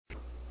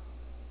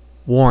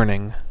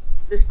Warning.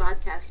 This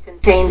podcast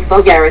contains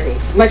vulgarity,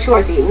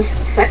 mature themes,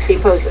 sexy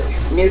poses,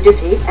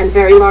 nudity, and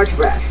very large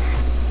breasts.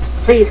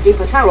 Please keep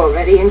a towel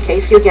ready in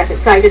case you get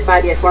excited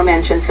by the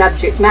aforementioned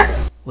subject matter.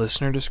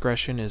 Listener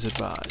discretion is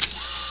advised.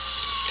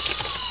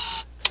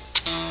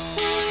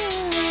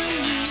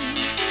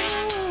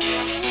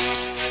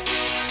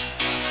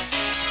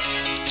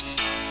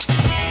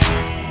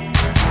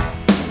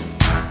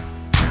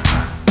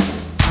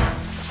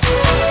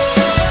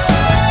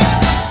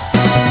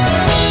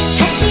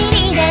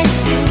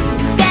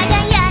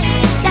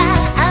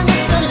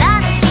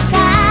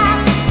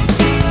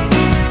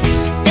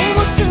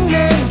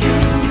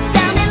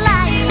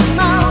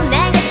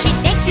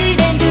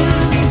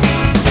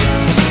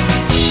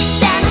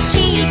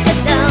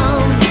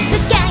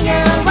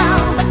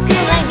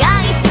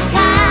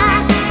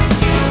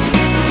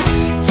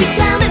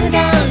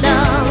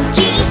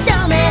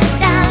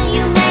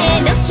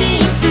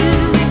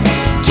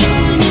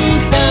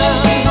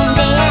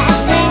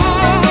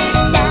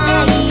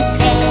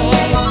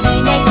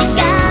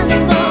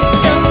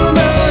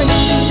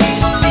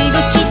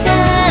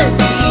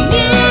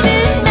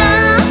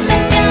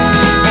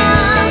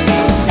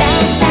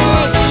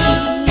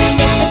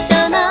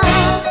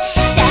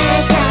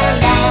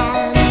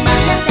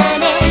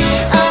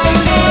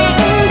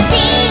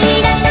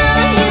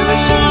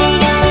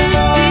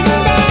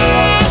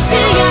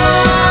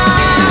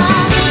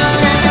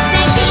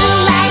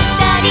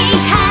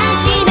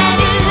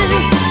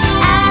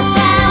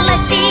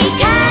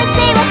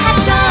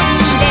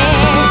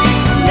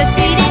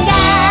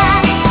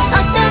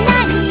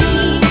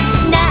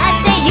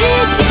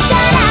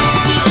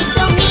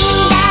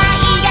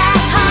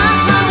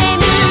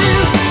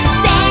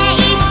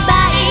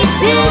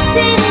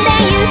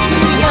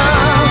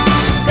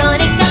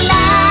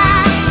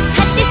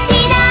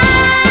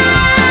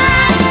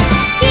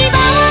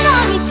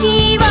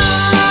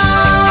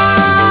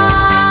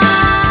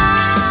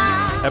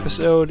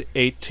 Episode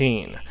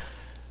 18.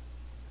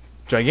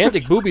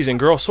 Gigantic boobies and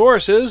girl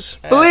sauruses.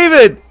 Believe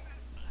it!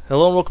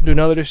 Hello and welcome to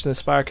another edition of the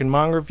Spark and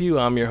Manga Review.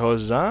 I'm your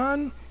host,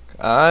 Zahn.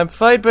 I'm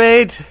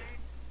Fightbait.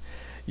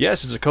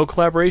 Yes, it's a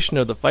co-collaboration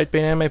of the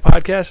Fightbait Anime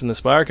Podcast and the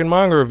Spark and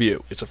Manga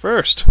Review. It's a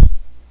first.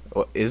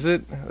 Well, is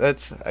it?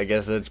 I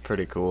guess that's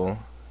pretty cool.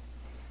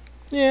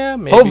 Yeah,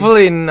 maybe.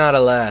 Hopefully not a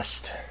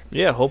last.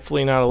 Yeah,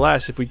 hopefully not a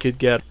last. If we could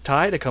get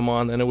Ty to come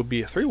on, then it would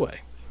be a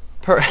three-way.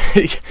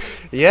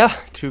 Yeah,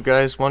 two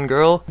guys, one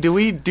girl. Do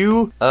we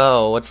do,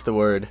 what's the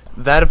word?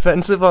 That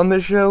offensive on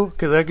this show?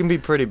 Because that can be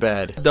pretty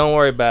bad. Don't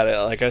worry about it.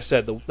 Like I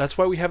said, that's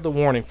why we have the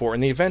warning for. In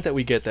the event that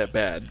we get that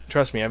bad,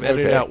 trust me, I've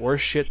edited out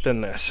worse shit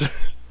than this.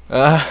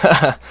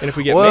 And if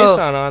we get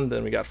Mason on,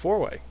 then we got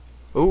four-way.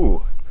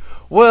 Ooh.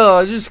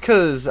 Well, just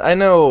because I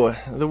know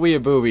the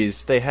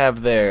Weeaboobies, they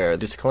have their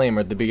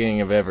disclaimer at the beginning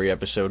of every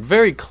episode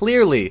very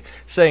clearly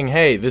saying,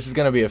 hey, this is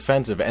going to be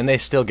offensive, and they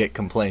still get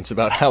complaints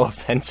about how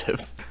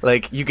offensive.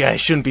 Like, you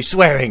guys shouldn't be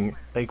swearing.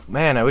 Like,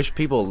 man, I wish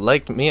people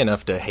liked me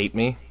enough to hate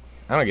me.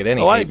 I don't get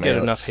any hate mail. I get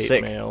enough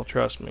hate mail,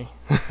 trust me.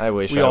 I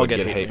wish I would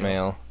get hate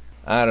mail.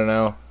 I don't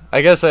know.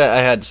 I guess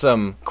I had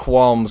some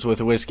qualms with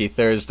Whiskey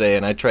Thursday,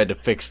 and I tried to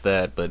fix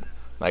that, but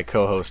my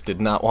co-host did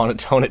not want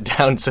to tone it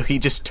down, so he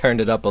just turned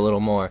it up a little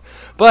more.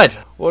 But,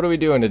 what are we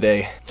doing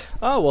today?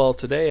 Oh, well,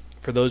 today,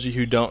 for those of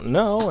you who don't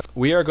know,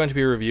 we are going to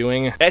be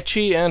reviewing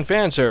ecchi and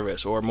fan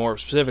service, or more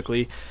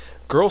specifically,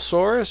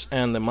 Girlsaurus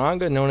and the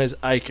manga known as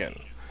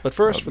Aiken. But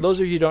first, for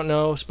those of you who don't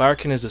know,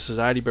 Sparkin is a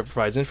society that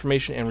provides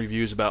information and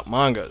reviews about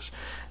mangas.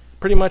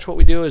 Pretty much what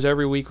we do is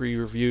every week we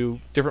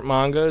review different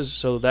mangas,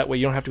 so that way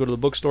you don't have to go to the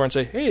bookstore and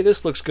say, hey,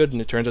 this looks good,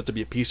 and it turns out to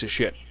be a piece of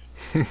shit.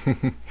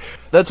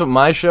 That's what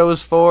my show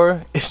is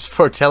for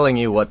telling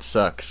you what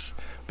sucks.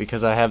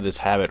 Because I have this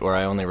habit where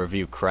I only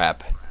review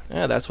crap.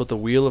 Yeah, that's what the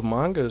wheel of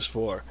manga is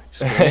for.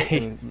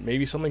 And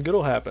maybe something good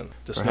will happen.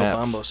 Just no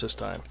bombos this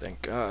time,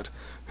 thank God.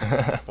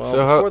 Well,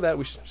 before that,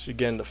 we should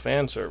get into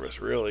fan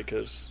service, really,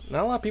 because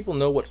not a lot of people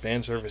know what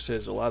fan service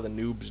is. A lot of the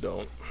noobs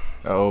don't.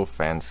 Oh,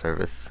 fan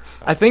service.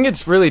 I think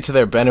it's really to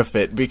their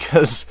benefit,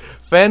 because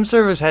fan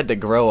service had to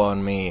grow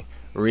on me,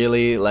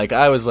 really. Like,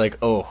 I was like,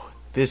 oh,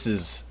 this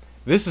is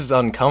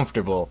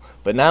uncomfortable.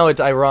 But now it's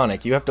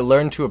ironic. You have to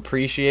learn to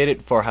appreciate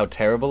it for how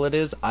terrible it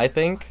is, I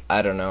think.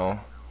 I don't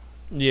know.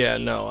 Yeah,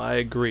 no, I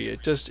agree.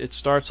 It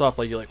starts off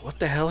like, you're like, what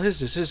the hell is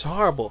this? This is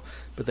horrible.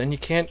 But then you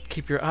can't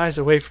keep your eyes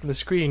away from the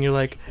screen. You're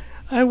like,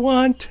 I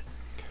want.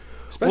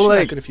 Especially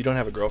not good if you don't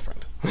have a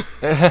girlfriend.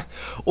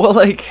 Well,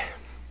 like,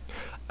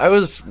 I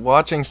was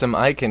watching some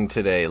Aiken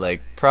today,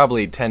 like,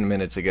 probably 10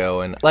 minutes ago,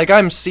 and, like,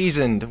 I'm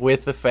seasoned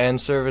with the fan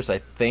service, I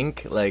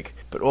think, like,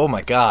 but oh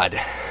my god,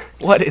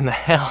 what in the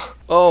hell?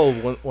 Oh,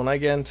 when I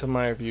get into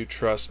my review,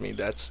 trust me,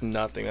 that's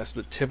nothing. That's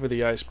the tip of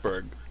the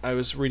iceberg. I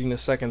was reading the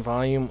second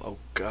volume, oh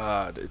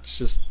god, it's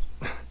just...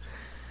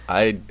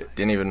 I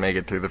didn't even make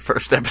it through the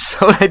first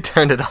episode, I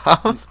turned it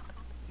off.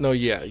 No,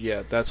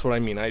 yeah, that's what I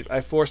mean.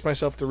 I forced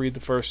myself to read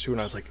the first two,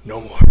 and I was like, no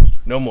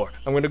more.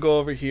 I'm going to go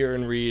over here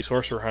and read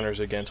Sorcerer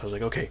Hunters again. So I was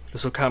like, okay,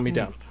 this will calm me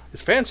down.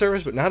 It's fan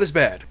service, but not as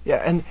bad.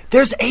 Yeah, and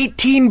there's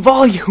 18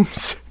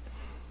 volumes!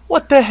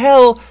 What the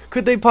hell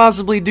could they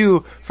possibly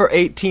do for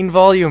 18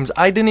 volumes?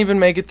 I didn't even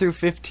make it through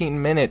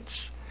 15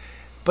 minutes.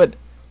 But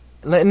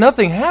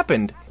nothing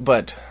happened.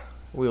 But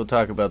we'll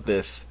talk about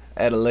this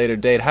at a later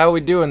date. How are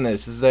we doing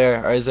this? Is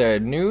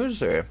there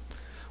news or?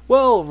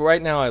 Well,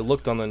 right now I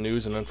looked on the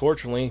news and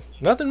unfortunately,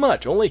 nothing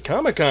much. Only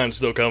Comic-Con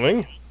still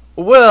coming.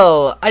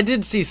 Well, I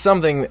did see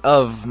something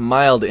of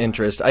mild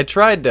interest. I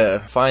tried to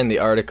find the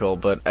article,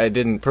 but I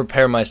didn't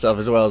prepare myself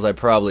as well as I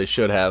probably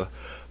should have.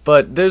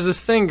 But there's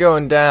this thing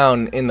going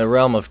down in the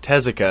realm of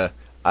Tezuka.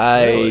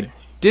 I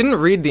didn't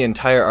read the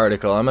entire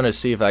article. I'm going to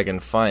see if I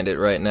can find it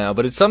right now.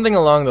 But it's something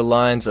along the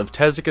lines of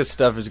Tezuka's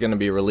stuff is going to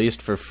be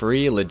released for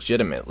free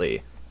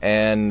legitimately.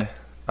 And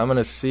I'm going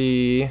to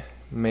see,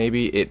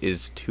 maybe it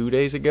is 2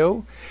 days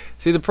ago?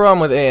 See, the problem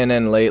with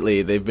ANN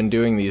lately, they've been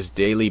doing these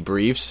daily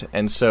briefs,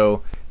 and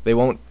so they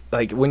won't,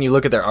 like, when you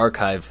look at their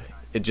archive,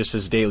 it just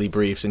says daily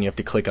briefs, and you have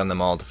to click on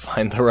them all to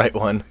find the right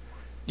one.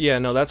 Yeah,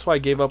 no, that's why I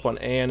gave up on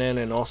ANN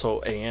and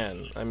also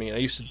AN. I mean, I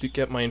used to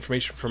get my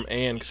information from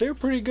AN because they were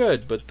pretty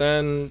good, but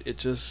then it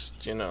just,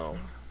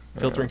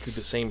 filtering through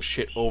the same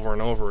shit over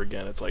and over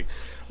again. It's like,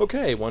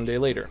 okay, 1 day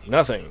later,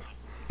 nothing.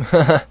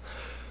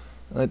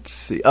 Let's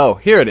see. Oh,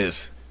 here it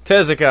is.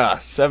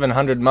 Tezuka,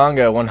 700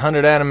 manga,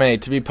 100 anime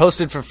to be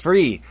posted for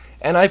free.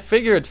 And I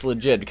figure it's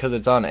legit because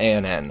it's on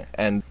ANN.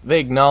 And they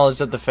acknowledge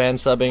that the fan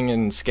subbing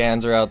and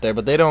scans are out there,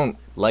 but they don't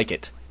like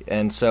it.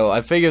 And so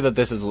I figure that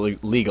this is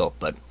legal,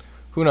 but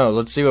who knows?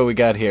 Let's see what we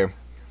got here.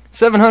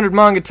 700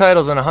 manga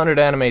titles and 100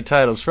 anime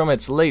titles from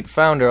its late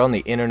founder on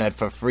the internet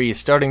for free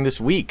starting this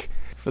week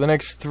for the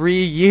next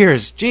 3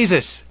 years.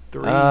 Jesus!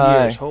 3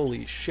 years,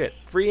 holy shit.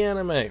 Free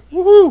anime.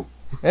 Woohoo!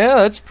 Yeah,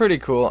 that's pretty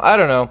cool. I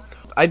don't know.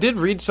 I did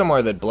read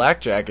somewhere that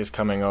Blackjack is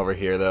coming over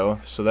here,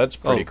 though, so that's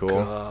pretty cool.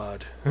 Oh,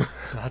 God.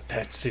 Not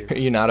that serious. Are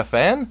you not a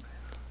fan?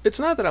 It's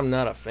not that I'm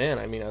not a fan.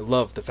 I mean, I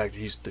love the fact that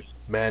he's the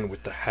man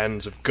with the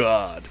hands of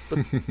God. But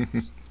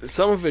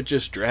some of it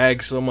just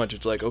drags so much.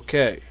 It's like,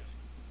 okay.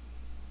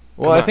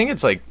 Well, I think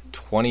it's like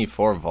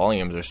 24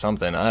 volumes or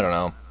something. I don't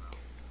know.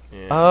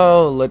 Yeah.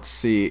 Oh, let's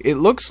see. It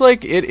looks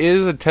like it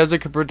is a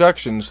Tezuka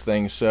Productions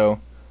thing, so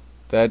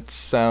that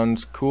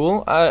sounds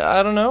cool.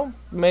 I don't know.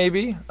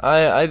 Maybe.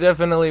 I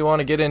definitely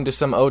want to get into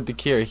some Ode to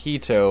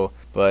Kirihito,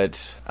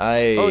 but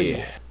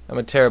I'm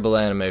a terrible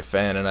anime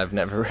fan, and I've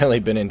never really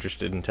been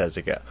interested in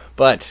Tezuka.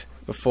 But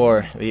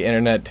before the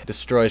internet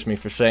destroys me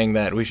for saying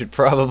that, we should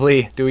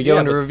probably... Do we go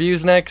into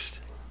reviews next?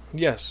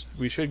 Yes,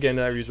 we should get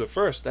into that reviews, but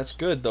first, that's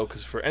good, though,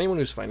 because for anyone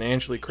who's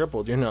financially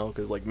crippled,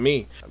 because like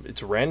me,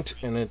 it's rent,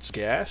 and it's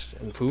gas,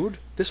 and food.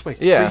 This way,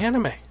 free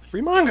anime,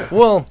 free manga.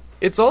 Well,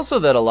 it's also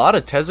that a lot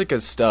of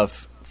Tezuka's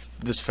stuff,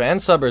 this fan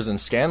subbers and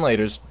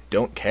scanlators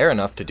don't care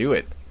enough to do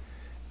it.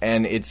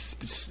 And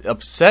it's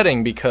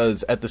upsetting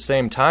because at the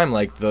same time,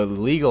 like, the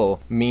legal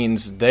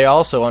means they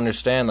also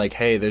understand, like,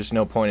 hey, there's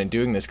no point in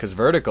doing this, because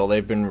Vertical,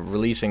 they've been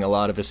releasing a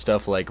lot of his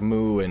stuff like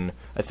Moo, and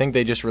I think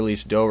they just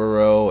released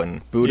Dororo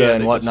and Buddha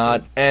and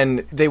whatnot,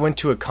 and they went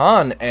to a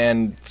con,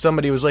 and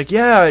somebody was like,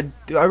 yeah,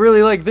 I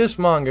really like this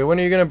manga,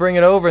 when are you going to bring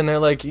it over? And they're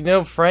like,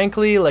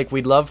 frankly, like,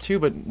 we'd love to,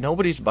 but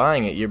nobody's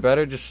buying it, you're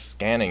better just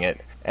scanning it.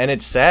 And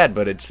it's sad,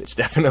 but it's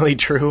definitely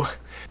true.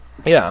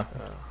 Yeah.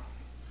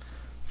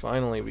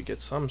 Finally, we get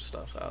some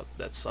stuff out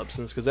that's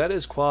substance, because that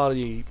is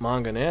quality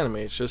manga and anime.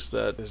 It's just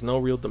that there's no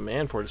real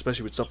demand for it,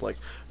 especially with stuff like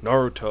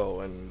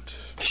Naruto and...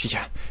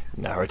 Yeah,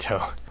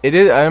 Naruto. It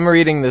is. I'm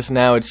reading this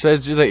now. It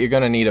says that you're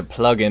going to need a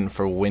plugin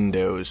for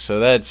Windows, so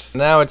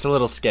now it's a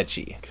little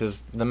sketchy,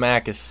 because the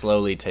Mac is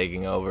slowly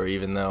taking over,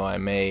 even though I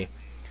may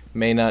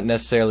not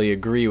necessarily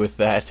agree with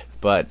that.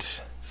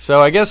 But, so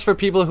I guess for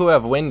people who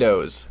have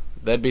Windows,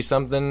 that'd be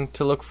something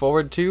to look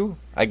forward to.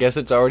 I guess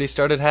it's already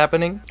started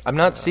happening. I'm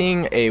not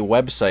seeing a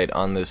website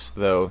on this,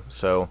 though,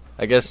 so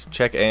I guess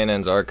check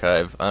ANN's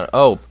archive.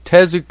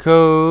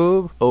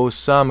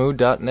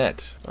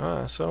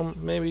 TezukoOsamu.net. So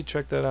maybe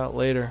check that out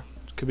later.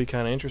 It could be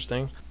kind of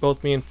interesting.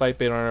 Both me and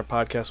Fightbait on our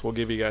podcast will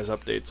give you guys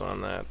updates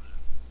on that.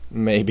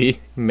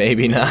 Maybe.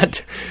 Maybe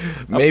not.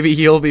 Maybe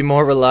you'll be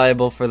more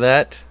reliable for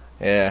that.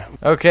 Yeah.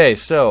 Okay,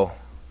 so...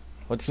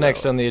 What's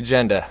next on the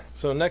agenda?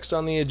 So next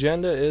on the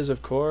agenda is,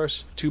 of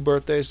course, 2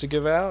 birthdays to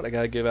give out. I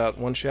got to give out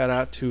one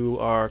shout-out to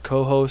our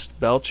co-host,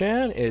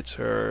 Belchan. It's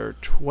her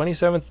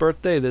 27th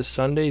birthday this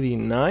Sunday, the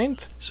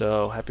 9th.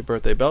 So happy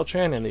birthday,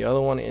 Belchan. And the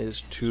other one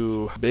is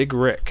to Big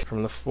Rick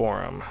from the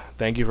forum.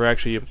 Thank you for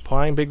actually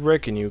applying, Big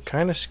Rick, and you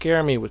kind of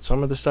scare me with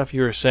some of the stuff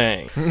you were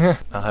saying.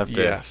 I'll have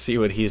to see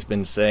what he's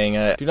been saying.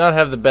 I do not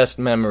have the best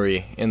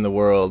memory in the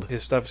world.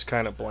 His stuff's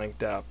kind of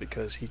blanked out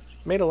because he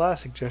made a lot of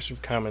suggestive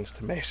comments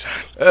to Mason.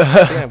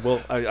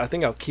 I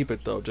think I'll keep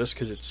it, though, just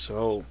because it's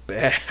so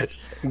bad.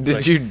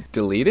 Did you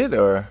delete it,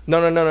 or?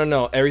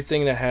 No.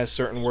 Everything that has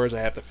certain words I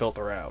have to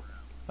filter out.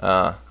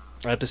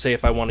 I have to say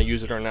if I want to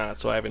use it or not,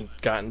 so I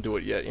haven't gotten to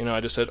it yet.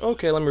 I just said,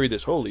 okay, let me read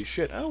this. Holy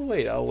shit, I'll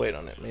wait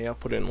on it. Maybe I'll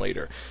put it in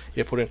later.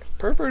 You put in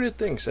perverted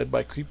things said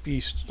by creepy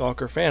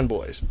stalker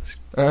fanboys.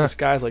 This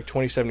guy's like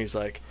 27, he's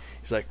like,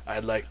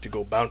 I'd like to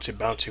go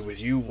bouncy with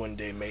you one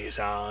day,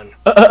 Maison.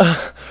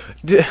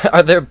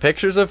 Are there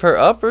pictures of her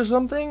up or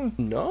something?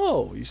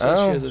 No, he says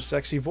she has a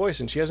sexy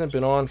voice, and she hasn't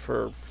been on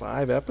for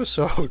 5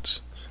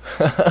 episodes.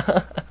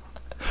 Yeah,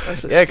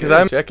 because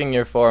I'm checking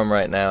your forum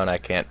right now, and I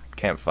can't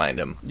find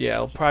him. Yeah,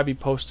 I'll probably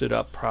post it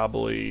up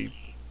probably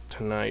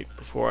tonight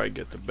before I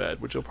get to bed,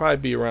 which will probably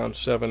be around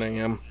 7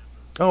 a.m.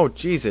 Oh,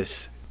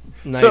 Jesus.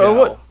 Night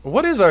so owl.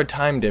 what is our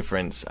time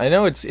difference? I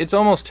know it's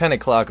almost 10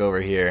 o'clock over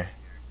here.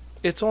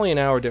 It's only an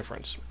hour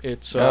difference.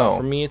 It's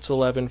for me it's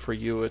 11, for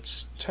you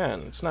it's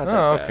 10. It's not that bad.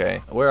 Oh,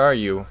 okay. Where are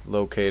you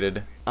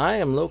located? I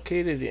am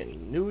located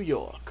in New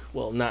York.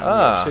 Well, not in New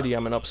York City,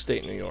 I'm in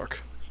upstate New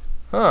York.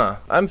 Huh.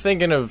 I'm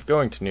thinking of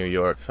going to New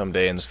York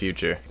someday in the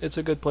future. It's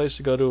a good place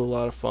to go to, a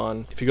lot of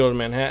fun. If you go to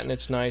Manhattan,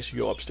 it's nice. You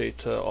go upstate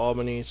to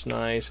Albany, it's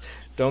nice.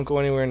 Don't go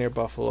anywhere near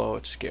Buffalo,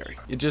 it's scary.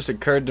 It just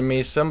occurred to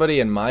me,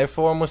 somebody in my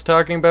forum was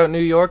talking about New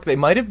York. They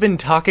might have been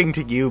talking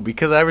to you,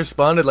 because I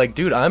responded like,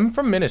 dude, I'm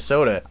from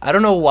Minnesota. I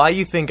don't know why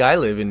you think I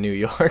live in New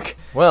York.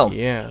 Well,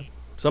 yeah.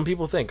 Some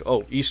people think,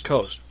 oh, East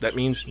Coast, that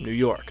means New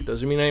York. It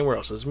doesn't mean anywhere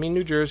else. It doesn't mean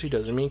New Jersey,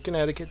 doesn't mean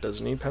Connecticut,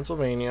 doesn't mean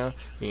Pennsylvania.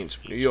 It means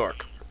New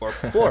York. Or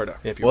Florida.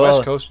 If you're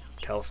West Coast,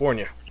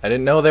 California. I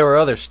didn't know there were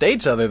other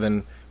states other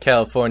than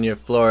California,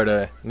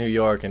 Florida, New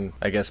York, and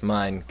I guess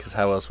mine, because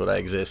how else would I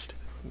exist?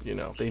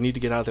 They need to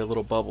get out of their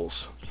little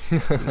bubbles.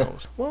 Who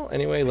knows? Well,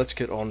 anyway, let's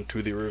get on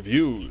to the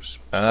reviews.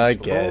 I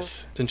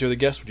guess. Since you're the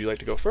guest, would you like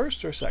to go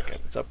first or second?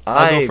 It's up.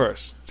 I'll go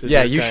first.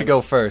 Yeah, you should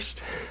go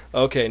first.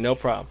 Okay, no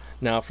problem.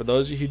 Now, for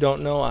those of you who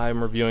don't know,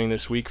 I'm reviewing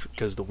this week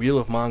because the Wheel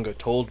of Manga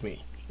told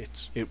me.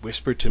 It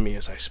whispered to me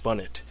as I spun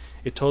it.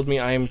 It told me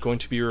I am going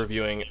to be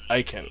reviewing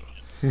Aiken.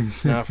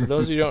 Now, for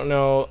those of you who don't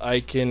know,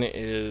 Aiken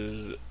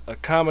is a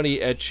comedy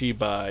ecchi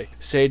by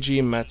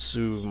Seiji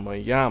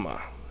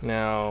Matsuyama.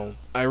 Now,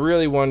 I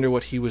really wonder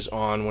what he was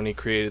on when he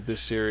created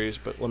this series,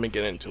 but let me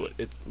get into it.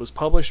 It was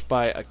published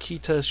by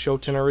Akita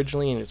Shoten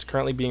originally, and it's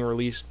currently being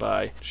released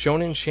by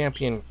Shonen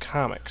Champion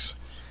Comics.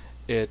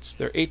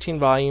 They're 18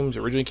 volumes,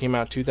 originally came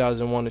out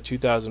 2001 to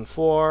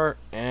 2004,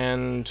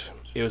 and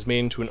it was made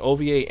into an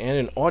OVA and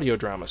an audio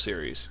drama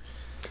series.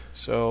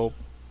 So,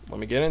 let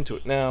me get into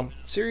it. Now,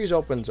 the series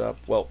opens up,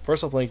 well,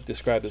 first off, let me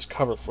describe this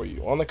cover for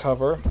you. On the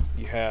cover,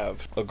 you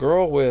have a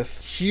girl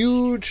with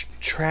huge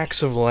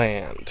tracts of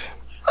land.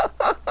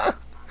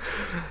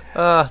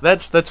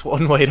 That's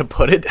one way to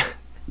put it.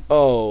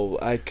 Oh,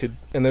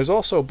 and there's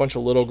also a bunch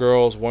of little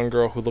girls, one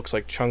girl who looks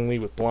like Chun-Li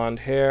with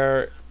blonde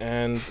hair,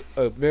 and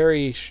a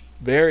very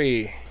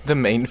the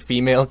main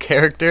female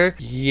character?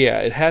 Yeah,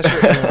 it has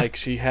written like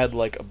she had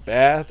like a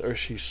bath or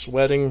she's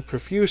sweating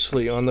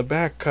profusely on the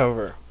back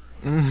cover.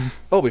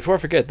 Oh, before I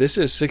forget, this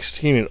is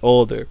 16 and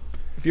older.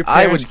 If your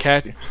parents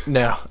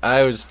No,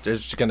 I was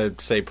just gonna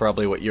say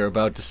probably what you're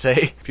about to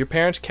say. If your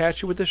parents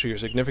catch you with this or your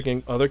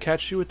significant other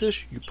catches you with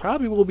this, you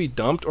probably will be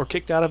dumped or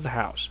kicked out of the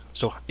house.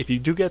 So if you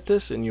do get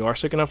this and you are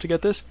sick enough to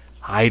get this,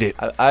 hide it.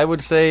 I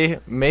would say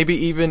maybe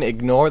even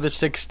ignore the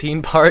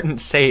 16 part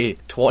and say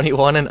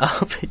 21 and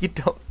up. You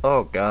don't.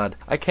 Oh God,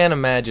 I can't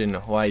imagine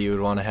why you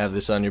would want to have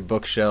this on your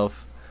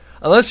bookshelf.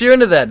 Unless you're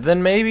into that,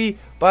 then maybe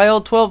buy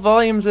all 12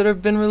 volumes that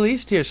have been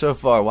released here so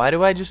far. Why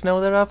do I just know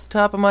that off the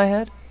top of my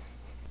head?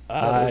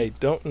 I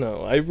don't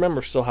know. I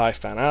remember still how I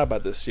found out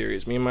about this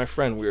series. Me and my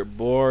friend, we were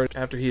bored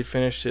after he had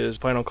finished his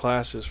final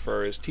classes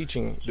for his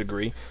teaching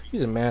degree.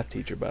 He's a math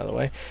teacher, by the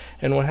way.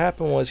 And what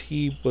happened was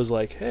he was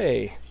like,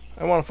 hey,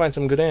 I want to find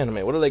some good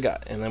anime. What do they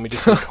got? And then we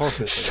just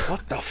focused.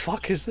 What the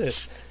fuck is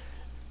this?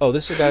 Oh,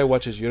 this is a guy who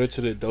watches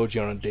Yorotsude Doji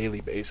on a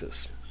daily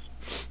basis.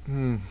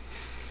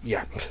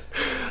 Yeah.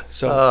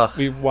 So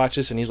we watch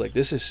this, and he's like,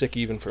 this is sick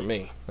even for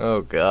me.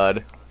 Oh,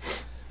 God.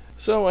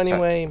 So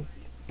anyway,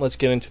 let's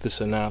get into the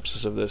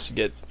synopsis of this to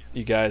get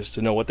you guys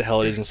to know what the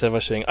hell it is instead of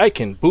us saying,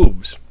 Aiken,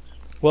 boobs.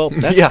 Well,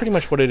 that's pretty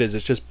much what it is.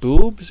 It's just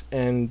boobs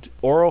and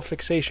oral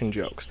fixation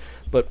jokes.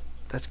 But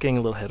that's getting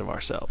a little ahead of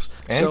ourselves.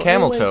 And so,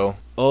 camel toe.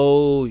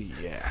 Oh,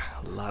 yeah.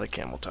 A lot of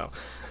camel toe.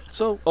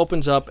 So,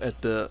 opens up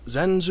at the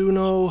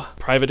Zenzuno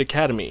Private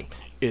Academy.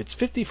 It's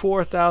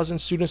 54,000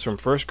 students from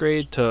first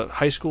grade to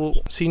high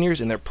school seniors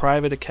in their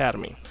private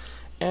academy.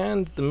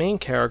 And the main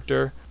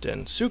character,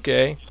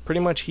 Densuke,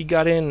 pretty much he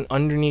got in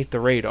underneath the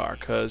radar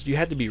because you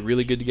had to be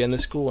really good to get into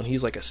school, and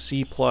he's like a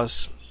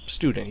C-plus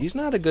student. He's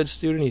not a good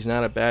student, he's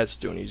not a bad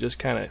student, he's just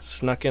kind of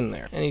snuck in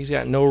there. And he's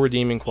got no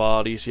redeeming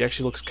qualities, he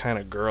actually looks kind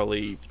of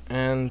girly.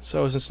 And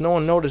so since no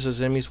one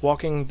notices him, he's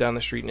walking down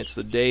the street, and it's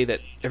the day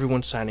that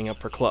everyone's signing up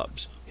for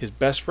clubs. His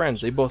best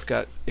friends, they both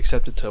got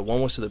accepted to,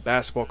 one was to the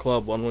basketball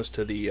club, one was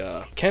to the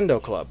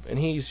kendo club. And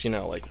he's,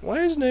 like,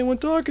 why isn't anyone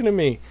talking to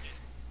me?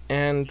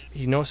 And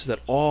he notices that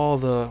all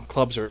the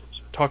clubs are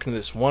talking to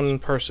this one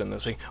person. They're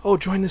saying, oh,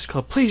 join this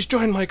club. Please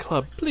join my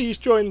club. Please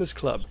join this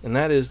club. And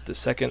that is the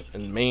second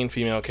and main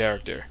female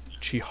character,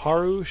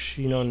 Chiharu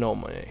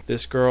Shinonome.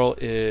 This girl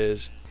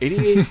is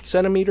 88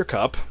 centimeter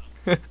cup,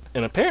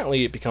 And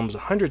apparently it becomes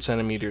 100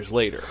 centimeters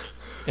later.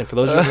 And for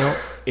those of you who know,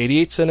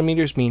 88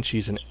 centimeters means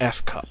she's an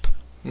F cup.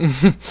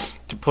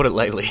 To put it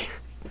lightly.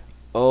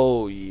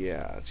 Oh,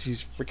 yeah.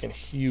 She's freaking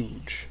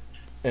huge.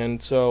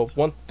 And so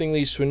one thing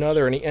leads to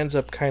another, and he ends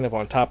up kind of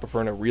on top of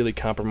her in a really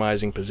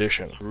compromising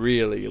position.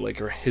 Really, like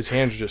his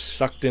hands are just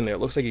sucked in there. It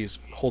looks like he's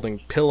holding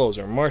pillows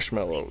or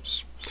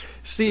marshmallows.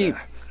 See,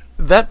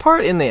 that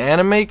part in the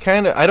anime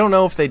kind of... I don't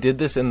know if they did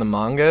this in the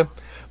manga,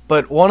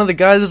 but one of the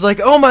guys is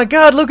like, "Oh my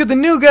god, look at the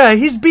new guy!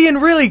 He's being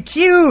really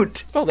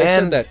cute!" Oh, they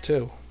said that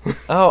too.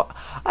 Oh,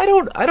 I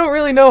don't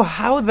really know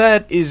how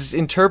that is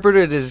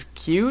interpreted as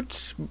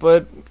cute,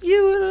 but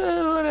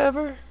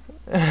whatever.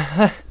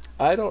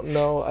 I don't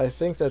know. I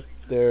think that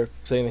they're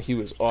saying that he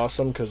was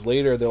awesome, because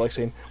later they're like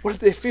saying, "What did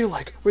they feel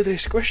like? Were they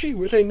squishy?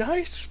 Were they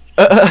nice?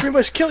 We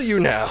must kill you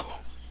now."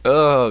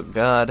 Oh,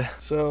 God.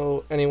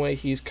 So, anyway,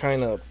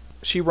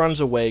 she runs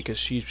away because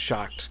she's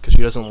shocked, because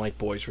she doesn't like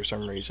boys for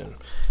some reason.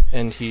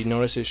 And he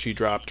notices she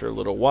dropped her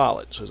little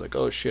wallet, so he's like,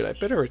 "Oh shit, I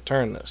better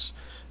return this."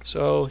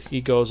 So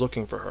he goes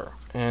looking for her.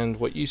 And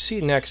what you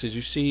see next is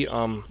you see,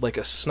 like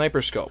a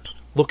sniper scope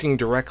looking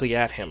directly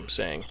at him,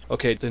 saying,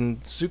 "Okay,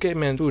 Densuke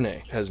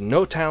Manfune has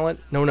no talent,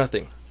 no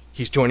nothing.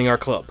 He's joining our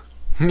club."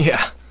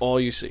 Yeah. All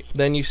you see.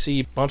 Then you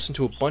see bumps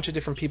into a bunch of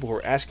different people who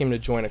are asking him to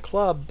join a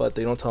club, but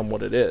they don't tell him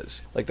what it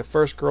is. Like the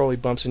first girl he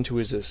bumps into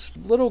is this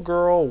little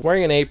girl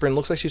wearing an apron,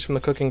 looks like she's from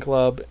the cooking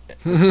club,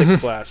 with thick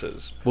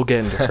glasses. We'll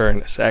get into her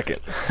in a second.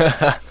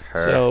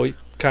 So he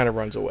kind of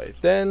runs away.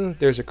 Then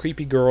there's a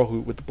creepy girl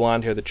with the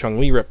blonde hair, the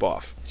Chung-Li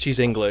ripoff. She's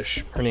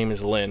English. Her name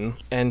is Lin,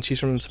 and she's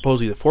from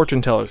supposedly the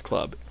Fortune Tellers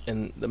Club.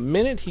 And the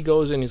minute he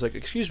goes in, he's like,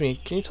 "Excuse me,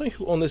 can you tell me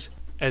who owned this?"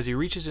 As he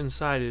reaches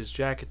inside his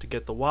jacket to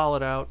get the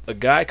wallet out, a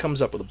guy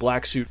comes up with a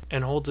black suit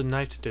and holds a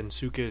knife to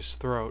Densuke's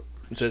throat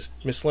and says,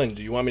 "Miss Lin,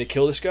 do you want me to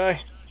kill this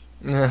guy?"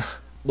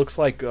 Looks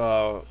like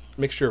a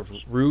mixture of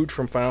Rude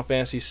from Final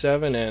Fantasy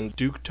VII and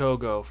Duke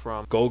Togo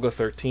from Golga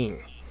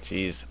 13.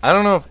 Jeez. I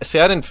don't know if... See,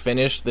 I didn't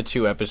finish the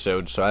 2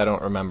 episodes, so I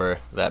don't remember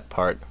that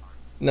part.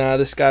 Nah,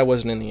 this guy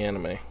wasn't in the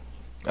anime.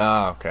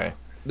 Oh, okay.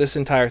 This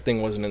entire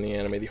thing wasn't in the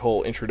anime, the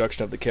whole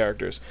introduction of the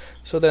characters.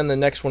 So then the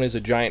next one is a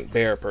giant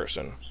bear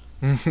person.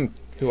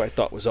 Who I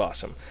thought was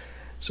awesome.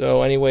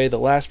 So anyway, the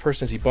last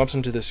person is he bumps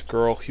into this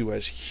girl who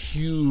has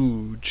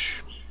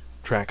huge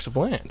tracts of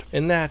land.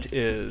 And that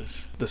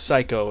is the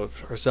psycho of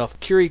herself,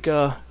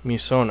 Kirika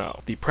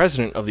Misono, the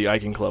president of the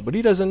Aiken Club. But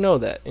he doesn't know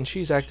that. And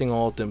she's acting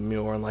all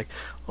demure and like,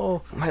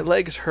 "Oh, my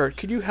legs hurt.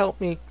 Could you help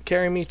me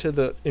carry me to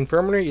the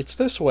infirmary? It's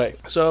this way."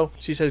 So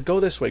she says, "Go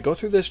this way. Go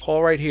through this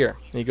hall right here."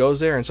 And he goes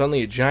there and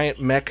suddenly a giant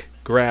mech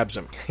grabs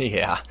him.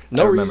 Yeah,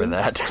 no I remember reason.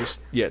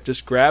 that.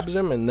 Just grabs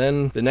him, and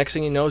then the next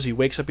thing he knows, he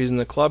wakes up, he's in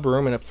the club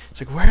room, and it's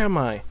like, "Where am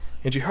I?"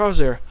 And Jiharu's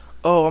there.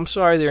 "Oh, I'm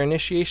sorry, their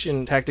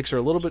initiation tactics are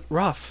a little bit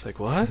rough."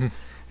 Like, what?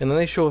 And then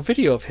they show a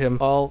video of him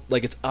all,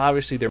 like, it's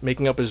obviously they're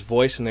making up his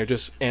voice, and they're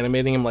just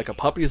animating him like a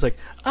puppy. He's like,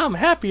 "I'm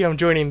happy I'm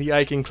joining the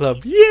Aiken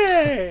Club.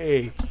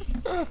 Yay!"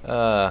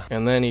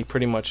 And then he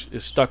pretty much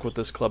is stuck with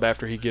this club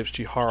after he gives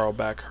Chiharu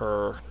back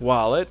her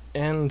wallet,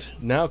 and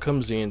now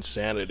comes the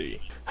insanity.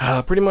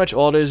 Pretty much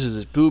all it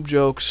is boob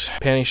jokes,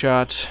 panty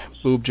shots,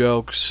 boob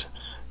jokes,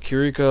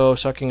 Kiriko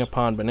sucking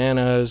upon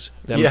bananas,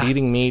 them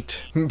beating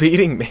meat.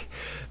 Beating me.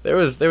 There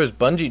was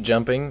bungee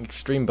jumping,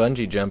 extreme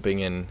bungee jumping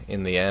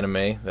in the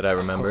anime that I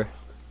remember.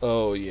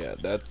 Oh yeah,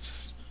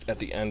 that's at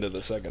the end of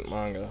the second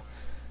manga.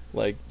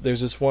 Like,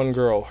 there's this one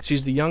girl.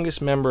 She's the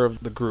youngest member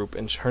of the group,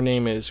 and her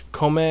name is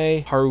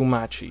Kome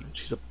Harumachi.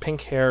 She's a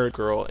pink-haired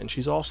girl, and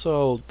she's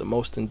also the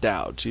most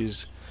endowed.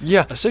 She's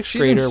a sixth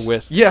grader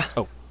with... Yeah.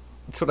 Oh.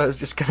 That's what I was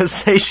just going to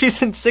say.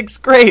 She's in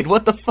 6th grade.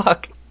 What the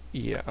fuck?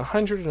 Yeah,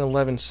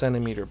 111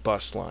 centimeter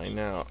bust line.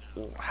 Now,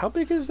 how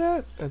big is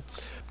that?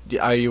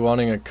 Are you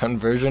wanting a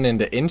conversion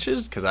into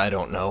inches? Because I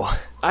don't know.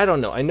 I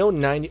don't know. I know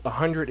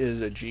 100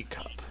 is a G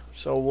cup.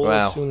 So we'll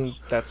assume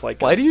that's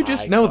like Why do you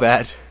just know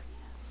that?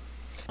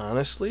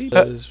 Honestly,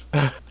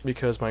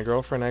 because my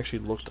girlfriend actually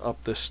looked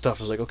up this stuff.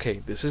 I was like,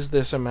 okay, this is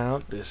this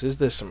amount, this is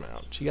this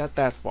amount. She got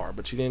that far,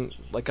 but she didn't,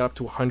 like, got up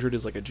to 100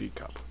 is like a G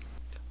cup.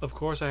 Of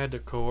course, I had to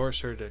coerce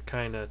her to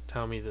kind of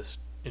tell me this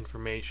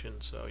information,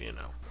 so, you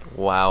know.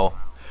 Wow.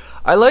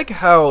 I like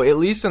how, at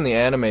least in the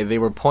anime, they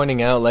were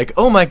pointing out, like,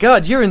 "Oh my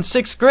god, you're in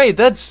 6th grade,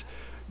 that's...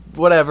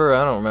 whatever,"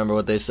 I don't remember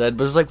what they said,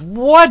 but it's like,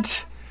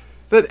 what?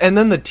 And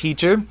then the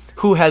teacher,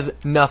 who has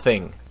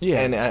nothing.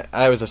 Yeah. And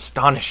I was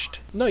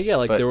astonished. No, yeah,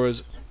 like, there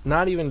was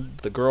not even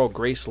the girl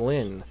Grace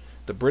Lynn,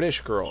 the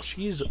British girl,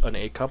 she's an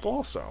A cup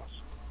also.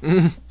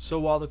 So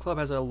while the club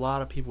has a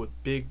lot of people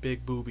with big,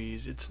 big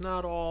boobies, it's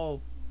not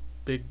all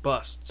big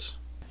busts.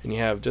 And you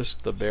have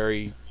just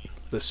the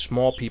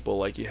small people,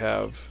 like you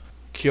have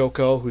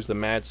Kyoko, who's the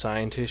mad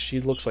scientist.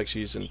 She looks like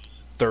she's in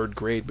 3rd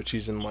grade, but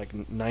she's in like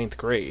 9th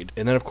grade.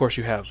 And then of course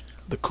you have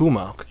the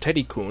Kuma,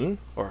 Teddy-kun,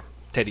 or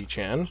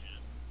Teddy-chan.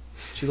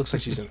 She looks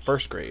like she's in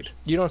 1st grade.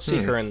 You don't see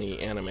her in the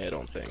anime, I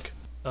don't think.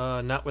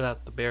 Not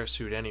without the bear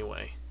suit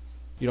anyway.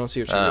 You don't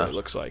see what she really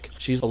looks like.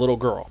 She's a little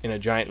girl in a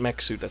giant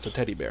mech suit that's a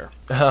teddy bear.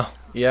 Oh,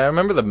 yeah, I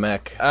remember the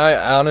mech. I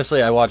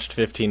honestly watched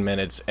 15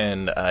 minutes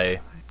and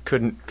I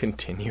couldn't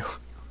continue.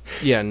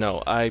 Yeah,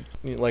 no,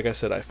 like I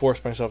said, I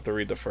forced myself to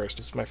read the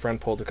first. My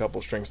friend pulled a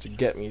couple strings to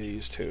get me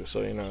these two,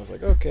 so, I was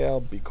like, okay, I'll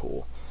be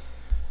cool.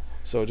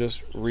 So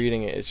just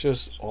reading it, it's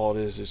just, all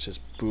it is, it's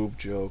just boob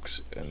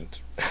jokes, and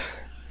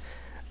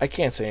I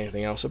can't say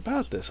anything else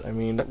about this. I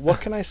mean,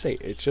 what can I say?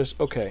 It's just,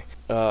 okay,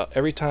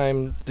 every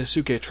time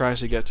Daisuke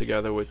tries to get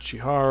together with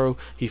Chiharu,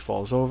 he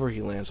falls over,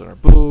 he lands on her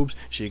boobs,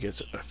 she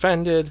gets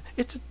offended.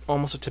 It's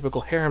almost a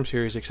typical harem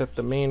series, except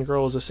the main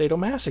girl is a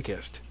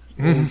sadomasochist.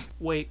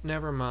 Wait,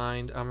 never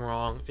mind. I'm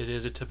wrong. It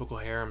is a typical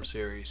harem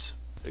series.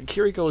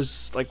 Kiriko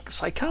is, like,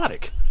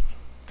 psychotic.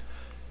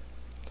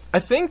 I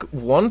think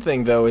one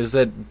thing, though, is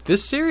that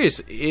this series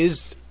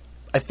is...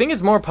 I think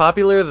it's more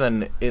popular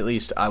than at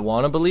least I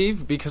want to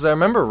believe, because I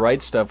remember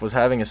Right Stuff was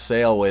having a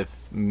sale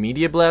with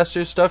Media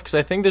Blasters stuff, because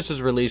I think this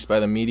is released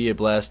by the Media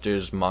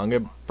Blasters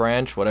manga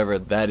branch, whatever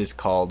that is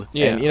called.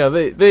 Yeah.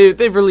 And,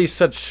 they've released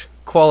such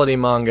quality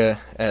manga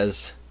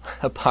as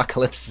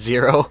Apocalypse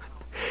Zero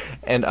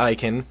and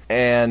Icon,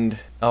 and...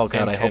 Oh,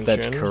 God, I hope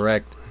that's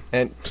correct.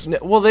 And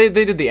well, they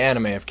did the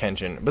anime of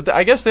Kenshin, but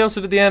I guess they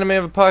also did the anime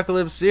of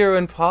Apocalypse Zero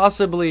and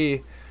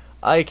possibly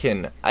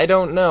Icon. I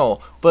don't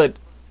know, but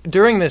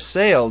during this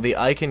sale, the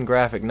Icon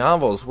graphic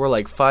novels were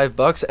like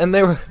 $5, and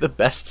they were the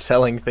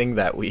best-selling thing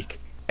that week.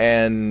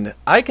 And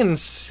I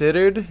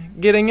considered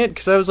getting it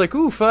because I was like,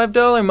 ooh,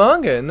 $5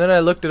 manga, and then I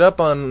looked it up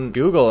on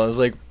Google. And I was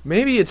like,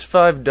 maybe it's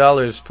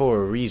 $5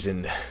 for a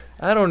reason.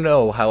 I don't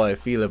know how I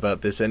feel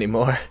about this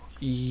anymore.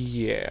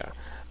 Yeah.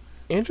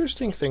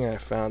 Interesting thing I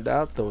found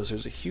out, though, is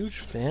there's a huge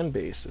fan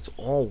base that's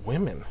all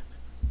women.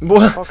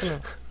 What?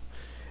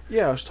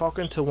 I was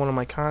talking to one of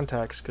my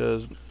contacts,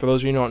 because, for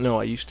those of you who don't know,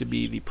 I used to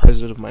be the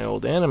president of my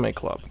old anime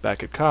club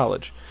back at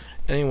college.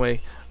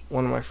 Anyway,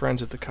 one of my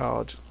friends at the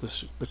college,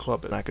 the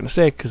club, I'm not going to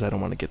say it because I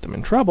don't want to get them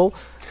in trouble,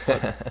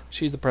 but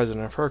she's the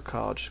president of her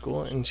college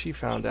school, and she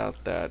found out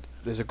that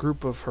there's a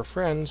group of her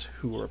friends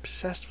who are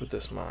obsessed with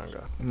this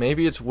manga.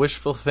 Maybe it's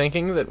wishful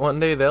thinking that one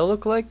day they'll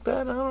look like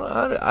that?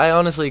 I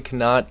honestly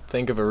cannot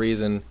think of a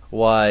reason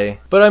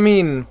why. But I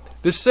mean,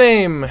 the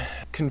same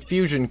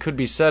confusion could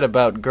be said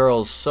about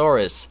Girls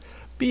Saurus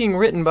being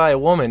written by a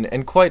woman,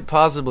 and quite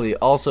possibly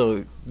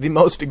also the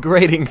most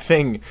degrading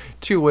thing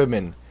to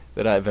women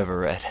that I've ever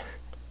read.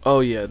 Oh,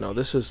 yeah, no,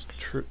 this is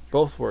true.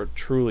 Both were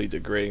truly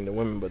degrading to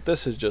women, but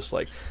this is just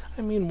like,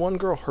 I mean, one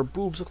girl, her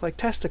boobs look like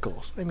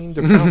testicles. I mean,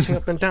 they're bouncing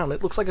up and down.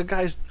 It looks like a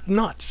guy's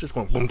nuts. Just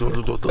going boom,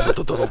 boom, boom, boom,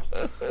 boom,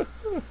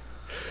 boom.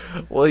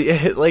 Well,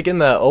 yeah, like in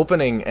the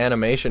opening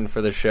animation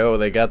for the show,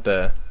 they got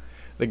the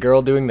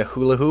girl doing the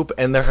hula hoop,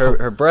 and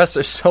her breasts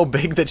are so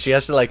big that she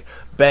has to, like,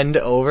 bend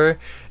over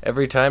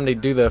every time they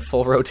do the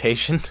full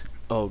rotation.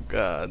 Oh,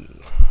 God.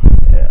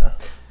 Yeah.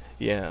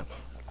 Yeah.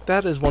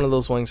 That is one of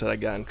those ones that I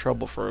got in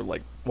trouble for,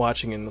 like,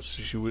 watching, and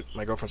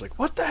my girlfriend's like,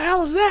 what the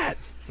hell is that?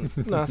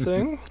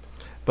 Nothing.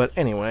 But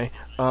anyway,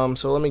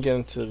 so let me get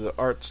into the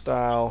art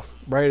style.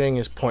 Writing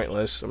is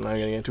pointless. I'm not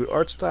going to get into it.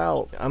 Art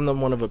style, I'm the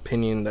one of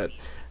opinion that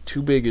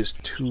too big is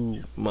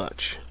too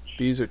much.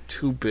 These are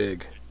too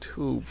big.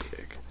 Too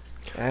big.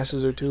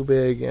 Asses are too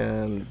big,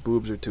 and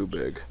boobs are too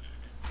big.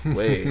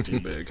 Way too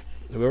big.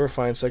 Whoever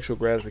finds sexual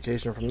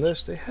gratification from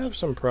this, they have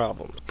some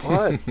problems.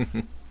 But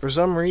for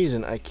some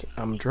reason,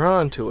 I'm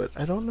drawn to it.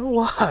 I don't know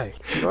why.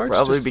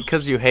 Probably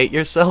because you hate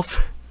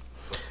yourself.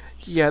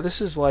 Yeah, this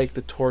is like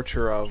the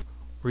torture of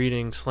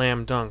reading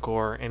Slam Dunk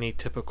or any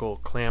typical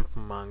Clamp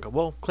manga.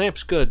 Well,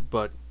 Clamp's good,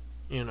 but,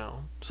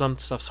 some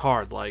stuff's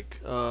hard,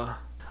 like,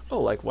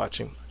 like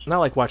watching, not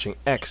like watching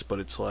X, but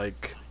it's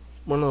like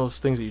one of those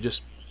things that you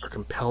just are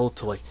compelled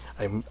to, like,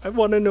 I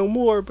want to know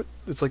more, but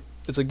it's like,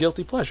 it's a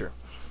guilty pleasure.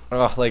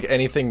 Oh, like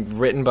anything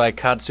written by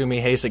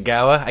Katsumi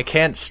Hasegawa? I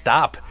can't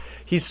stop.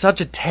 He's such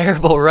a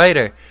terrible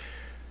writer.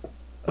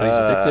 But he's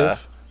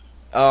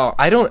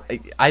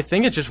addictive. I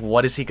think it's just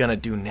what is he going to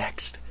do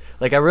next?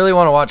 Like, I really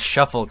want to watch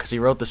Shuffle because he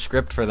wrote the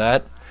script for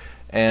that.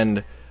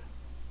 And,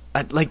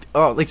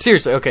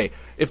 seriously, okay.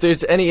 If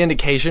there's any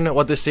indication of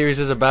what this series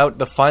is about,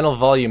 the final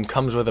volume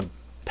comes with a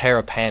pair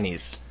of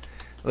panties.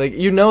 Like,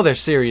 they're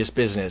serious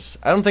business.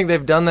 I don't think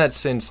they've done that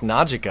since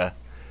Najika.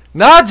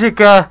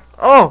 Najika!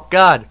 Oh,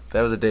 God.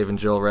 That was a Dave and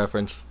Joel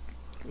reference.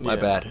 My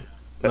bad.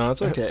 No,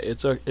 it's okay.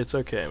 It's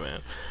okay,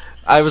 man.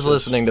 I was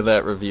listening to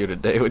that review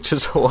today, which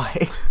is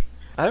why.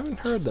 I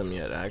haven't heard them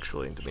yet,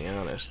 actually, to be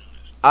honest.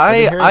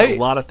 I've been hearing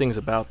a lot of things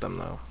about them,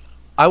 though.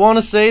 I want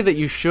to say that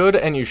you should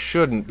and you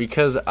shouldn't,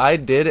 because I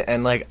did,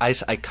 and, like, I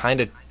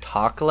kind of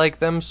talk like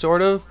them,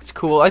 sort of. It's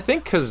cool. I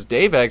think because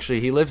Dave,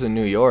 actually, he lives in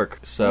New York,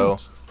 so...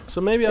 So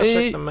maybe I'll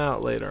check them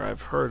out later.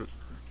 I've heard,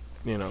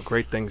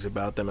 great things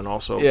about them, and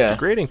also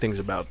degrading things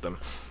about them.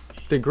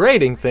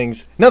 Degrading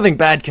things? Nothing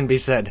bad can be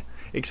said.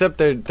 Except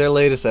their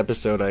latest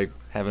episode I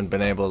haven't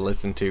been able to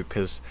listen to,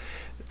 because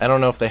I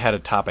don't know if they had a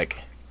topic.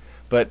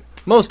 But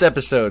most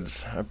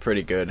episodes are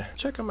pretty good.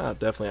 Check them out,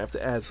 definitely. I have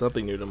to add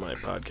something new to my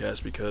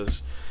podcast,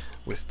 because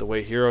with the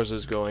way Heroes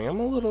is going, I'm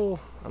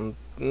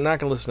not going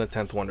to listen to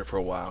 10th Wonder for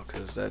a while,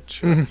 because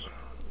I'm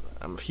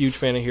a huge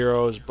fan of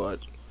Heroes, but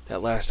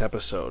that last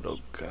episode, oh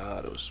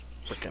God, it was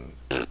freaking...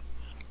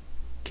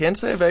 can't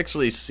say I've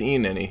actually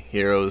seen any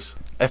Heroes.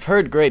 I've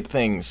heard great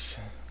things,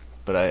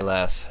 but I,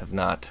 alas, have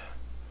not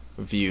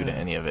viewed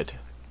any of it.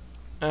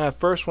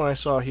 First, when I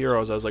saw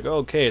Heroes, I was like,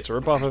 okay, it's a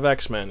ripoff of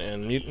X-Men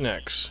and Mutant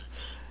X.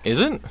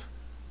 Is it?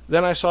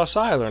 Then I saw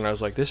Sylar, and I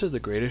was like, this is the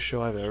greatest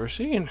show I've ever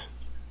seen.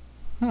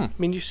 I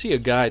mean, you see a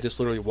guy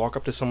just literally walk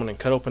up to someone and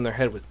cut open their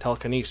head with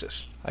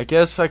telekinesis. I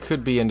guess I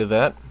could be into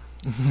that.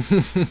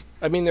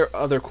 I mean, there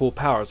are other cool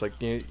powers. Like,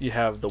 you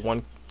have the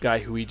one guy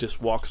who he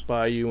just walks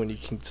by you and he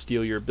can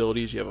steal your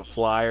abilities. You have a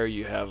flyer,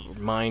 you have a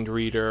mind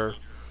reader.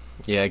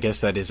 Yeah, I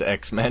guess that is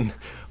X-Men.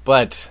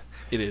 But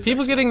It is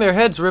people X-Men. getting their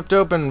heads ripped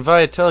open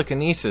via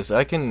telekinesis,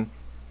 I can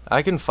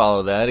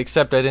follow that,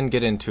 except I didn't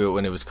get into it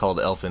when it was called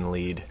Elfen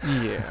Lied.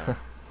 Yeah.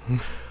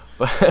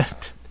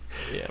 But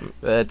Yeah,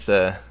 that's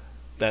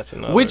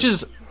another. which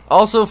is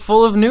also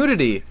full of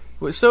nudity.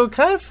 So it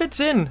kind of fits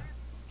in.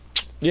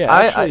 Yeah,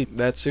 actually,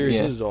 that series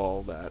yeah. is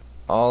all that.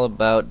 All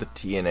about the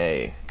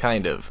TNA,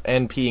 kind of,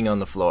 and peeing on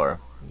the floor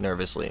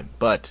nervously.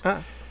 But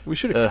We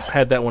should have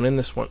had that one in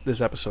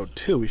this episode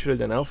too. We should have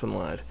done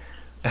Elfenlied.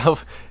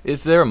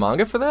 is there a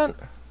manga for that?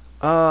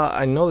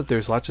 I know that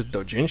there's lots of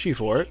doujinshi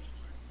for it.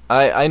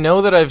 I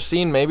know that I've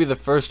seen maybe the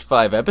first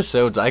 5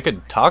 episodes. I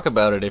could talk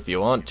about it if you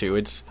want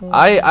to.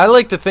 I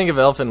like to think of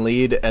Elfen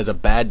Lied as a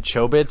bad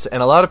Chobits,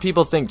 and a lot of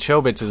people think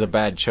Chobits is a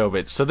bad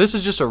Chobits. So this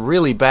is just a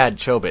really bad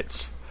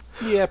Chobits.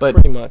 Yeah, But-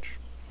 pretty much.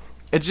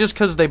 It's just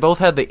because they both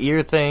had the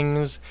ear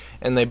things,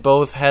 and they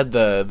both had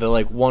the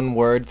like one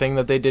word thing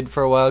that they did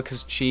for a while.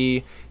 Because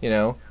Chi,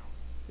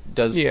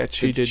 does Yeah,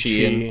 Chi did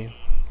Chi.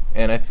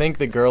 and I think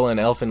the girl in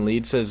Elfen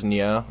Lied says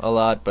Nya a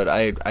lot, but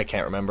I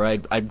can't remember.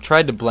 I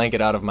tried to blank it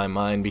out of my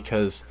mind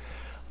because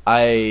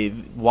I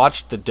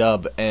watched the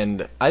dub,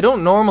 and I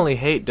don't normally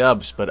hate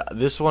dubs, but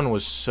this one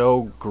was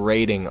so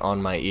grating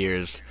on my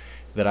ears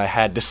that I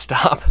had to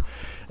stop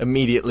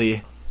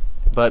immediately.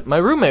 But my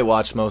roommate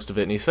watched most of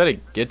it, and he said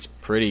it gets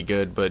pretty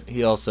good, but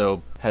he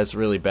also has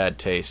really bad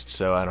taste,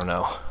 so I don't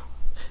know.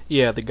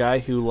 Yeah, the guy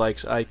who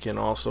likes Aiken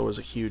also is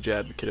a huge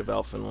advocate of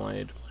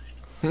Elfenlied.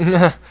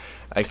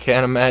 I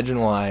can't imagine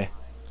why.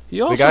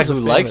 He also The guy is a who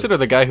fan likes of- it or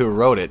the guy who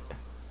wrote it?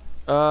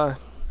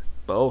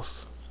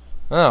 Both.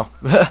 Oh.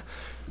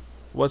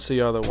 What's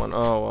the other one?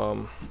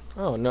 Oh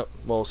no.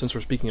 Well, since we're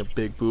speaking of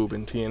big boob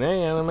and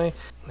TNA anime,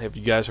 have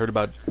you guys heard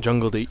about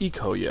Jungle de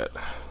Iko yet?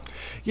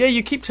 Yeah,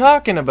 you keep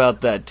talking about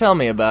that. Tell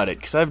me about it,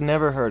 because I've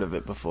never heard of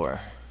it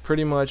before.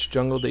 Pretty much,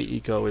 Jungle de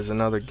Iko is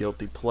another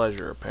guilty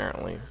pleasure,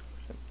 apparently.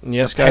 And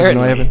yes, guys, I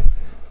know I Apparently. haven't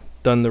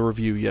done the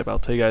review yet, but I'll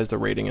tell you guys the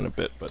rating in a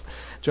bit. But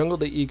Jungle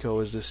de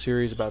Iko is this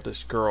series about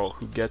this girl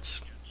who gets...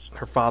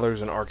 Her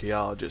father's an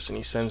archaeologist, and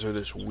he sends her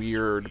this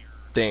weird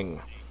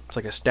thing. It's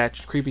like a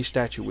creepy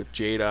statue with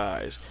jade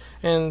eyes.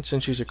 And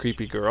since she's a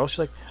creepy girl, she's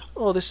like,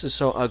 oh, this is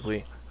so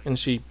ugly. And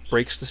she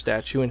breaks the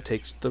statue and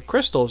takes the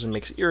crystals and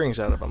makes earrings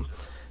out of them.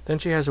 Then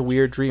she has a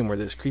weird dream where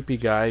this creepy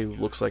guy who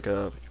looks like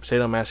a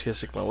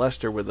sadomasochistic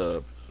molester with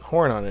a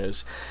horn on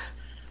his,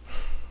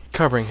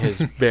 covering his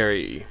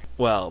very,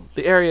 well,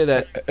 the area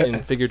that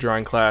in figure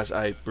drawing class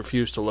I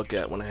refused to look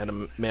at when I had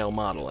a male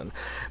model. And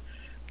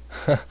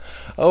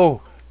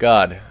Oh,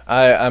 God.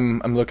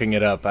 I'm looking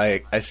it up.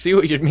 I see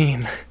what you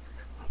mean.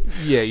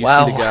 yeah, you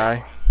Wow. see the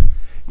guy?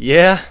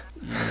 Yeah?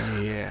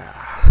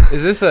 Yeah.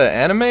 Is this an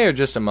anime or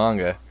just a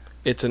manga?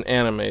 It's an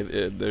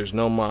anime. There's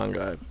no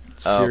manga.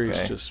 Oh, Series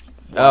okay. just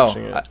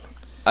watching it.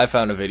 I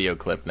found a video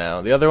clip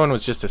now. The other one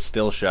was just a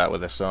still shot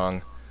with a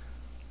song.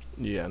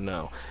 Yeah,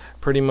 no.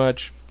 Pretty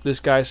much, this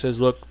guy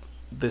says, look,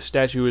 this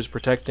statue is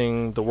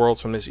protecting the world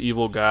from this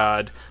evil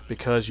god.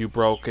 Because you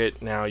broke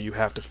it, now you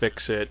have to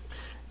fix it.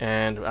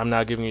 And I'm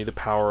now giving you the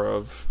power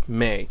of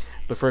May.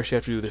 But first you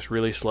have to do this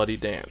really slutty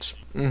dance.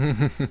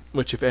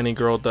 Which, if any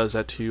girl does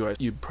that to you,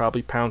 you'd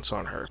probably pounce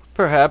on her.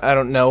 Perhaps. I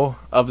don't know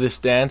of this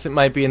dance. It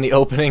might be in the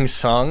opening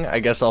song. I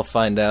guess I'll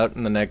find out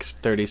in the next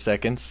 30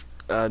 seconds.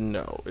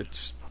 No,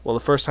 it's... Well, the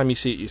first time you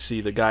see it, you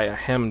see the guy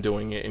Ahem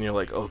doing it, and you're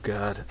like, oh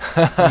god,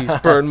 please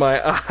burn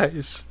my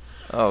eyes.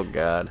 Oh,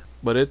 God.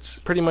 But it's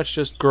pretty much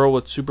just girl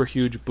with super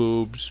huge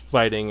boobs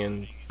fighting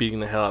and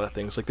beating the hell out of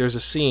things. Like, there's a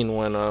scene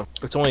when,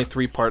 it's only a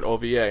 3-part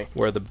OVA,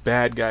 where the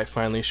bad guy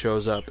finally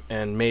shows up,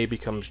 and May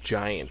becomes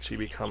giant. She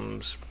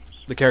becomes...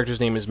 The character's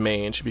name is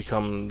May, and she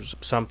becomes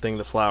something,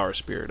 the flower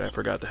spirit. I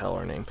forgot the hell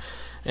her name.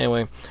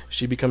 Anyway,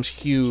 she becomes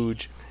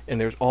huge, and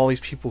there's all these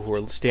people who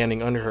are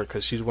standing under her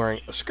because she's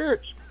wearing a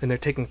skirt, and they're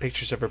taking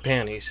pictures of her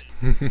panties.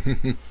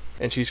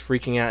 And she's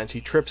freaking out, and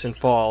she trips and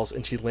falls,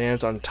 and she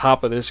lands on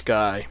top of this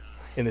guy.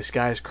 And this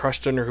guy is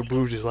crushed under her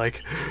boobs. He's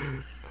like,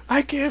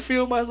 I can't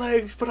feel my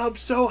legs, but I'm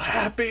so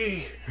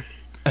happy.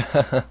 It's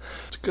a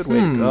good way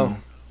to go.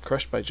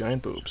 Crushed by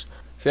giant boobs.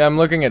 See, I'm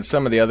looking at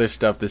some of the other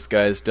stuff this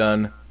guy's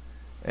done.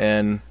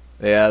 And,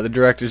 yeah, the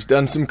director's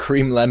done some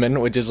Cream Lemon,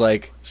 which is,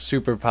 like,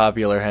 super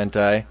popular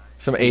hentai.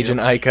 Some Agent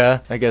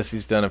Aika. I guess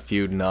he's done a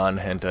few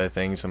non-hentai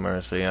things, I'm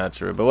honestly not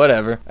sure. But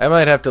whatever. I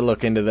might have to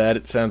look into that.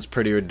 It sounds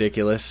pretty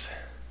ridiculous.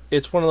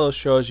 It's one of those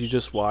shows you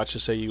just watch to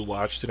say you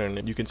watched it,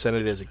 and you can send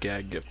it as a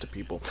gag gift to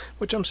people,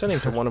 which I'm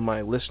sending to one of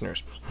my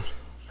listeners.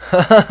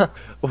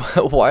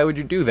 Why would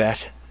you do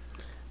that?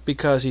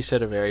 because he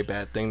said a very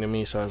bad thing to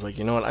me. So I was like,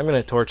 you know what? I'm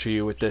going to torture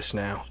you with this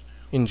now.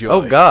 Enjoy.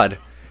 Oh God.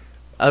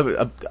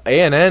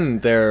 ANN,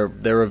 their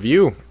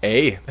review,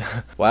 A.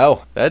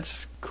 Wow,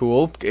 that's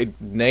cool.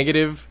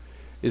 Negative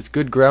is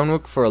good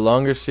groundwork for a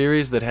longer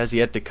series that has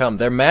yet to come.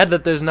 They're mad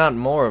that there's not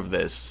more of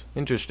this.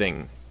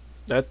 Interesting.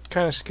 That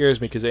kind of scares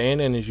me because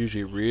ANN is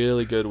usually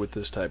really good with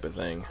this type of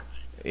thing.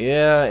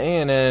 Yeah,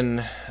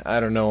 ANN, I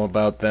don't know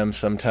about them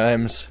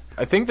sometimes.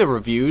 I think the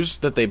reviews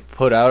that they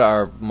put out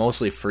are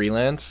mostly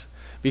freelance,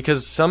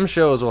 because some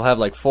shows will have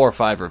like 4 or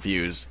 5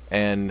 reviews,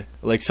 and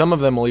like some of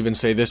them will even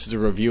say this is a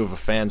review of a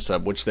fan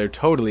sub, which they're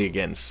totally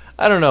against.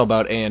 I don't know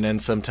about ANN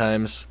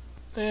sometimes.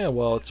 Yeah,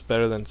 well, it's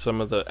better than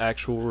some of the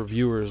actual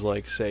reviewers,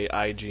 like, say,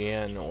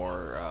 IGN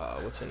or,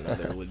 what's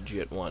another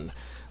legit one?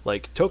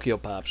 Like, Tokyo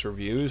Pop's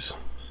reviews.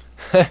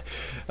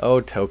 Oh,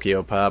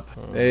 Tokyo Pop.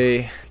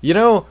 Hey, you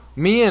know,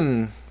 me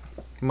and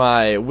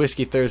my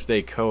Whiskey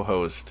Thursday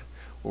co-host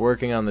were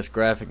working on this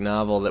graphic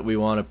novel that we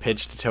want to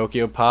pitch to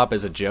Tokyo Pop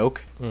as a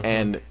joke,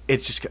 and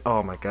it's just,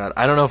 oh my god,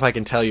 I don't know if I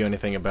can tell you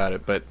anything about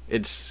it, but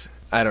it's,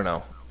 I don't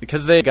know.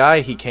 Because the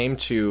guy, he came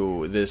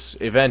to this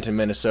event in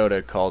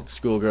Minnesota called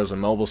Schoolgirls in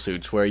Mobile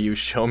Suits, where you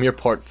show him your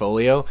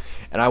portfolio,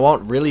 and I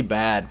want really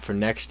bad for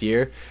next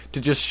year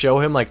to just show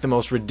him like the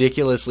most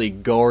ridiculously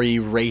gory,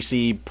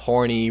 racy,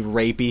 porny,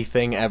 rapey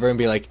thing ever, and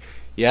be like,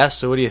 yeah,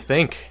 so what do you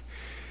think?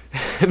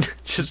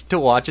 Just to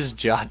watch his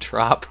jaw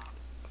drop.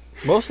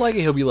 Most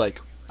likely he'll be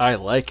like, I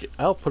like it.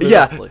 I'll put it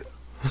Yeah. up. Like,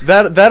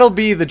 That'll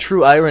be the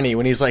true irony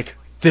when he's like,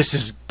 this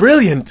is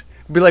brilliant!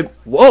 Be like,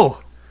 whoa,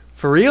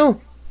 for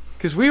real?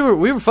 Because we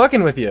were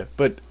fucking with you,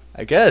 but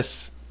I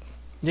guess.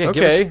 yeah,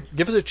 Okay.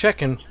 give us a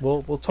check and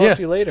we'll talk Yeah.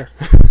 to you later.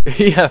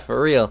 Yeah, for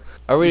real.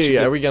 Are we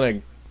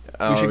gonna...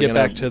 We should get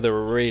back to the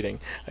rating,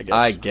 I guess.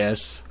 I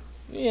guess.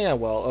 Yeah,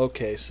 well,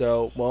 okay,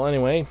 so,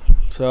 anyway,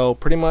 so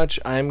pretty much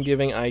I'm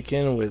giving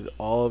Aiken, with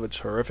all of its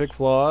horrific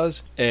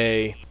flaws,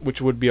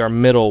 which would be our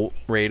middle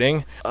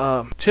rating.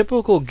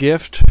 Typical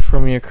gift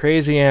from your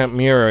crazy Aunt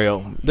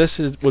Muriel. This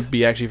would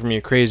be actually from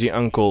your crazy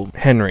Uncle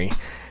Henry,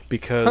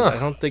 because I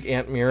don't think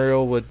Aunt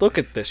Muriel would look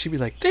at this. She'd be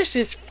like, this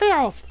is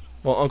filth.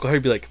 Well, Uncle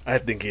Henry'd be like, I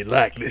think he'd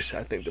like this.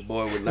 I think the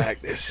boy would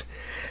like this.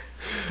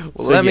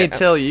 Well, So, let me yeah.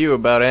 tell you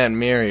about Aunt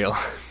Muriel.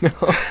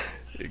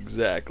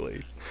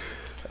 Exactly.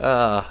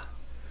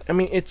 I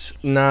mean, it's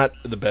not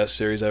the best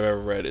series I've ever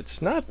read.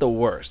 It's not the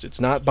worst. It's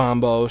not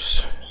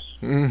bombos.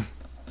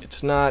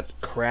 It's not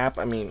crap.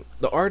 I mean,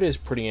 the art is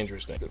pretty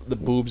interesting. The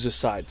boobs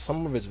aside,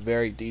 some of it's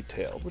very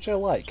detailed, which I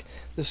like.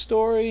 The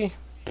story,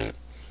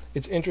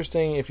 it's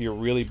interesting if you're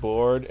really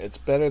bored. It's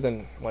better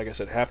than, like I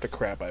said, half the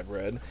crap I've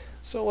read.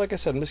 So, like I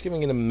said, I'm just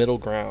giving it a middle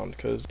ground,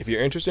 because if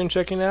you're interested in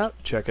checking it out,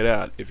 check it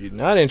out. If you're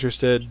not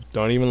interested,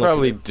 don't even look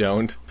Probably at it.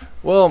 don't.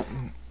 Well,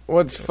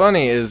 what's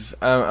funny is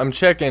I'm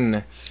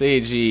checking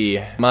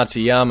Seiji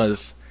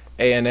Matsuyama's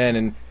ANN,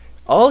 and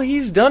all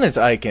he's done is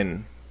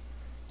Aiken.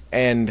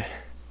 And,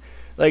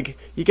 like,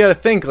 you gotta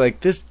think, like,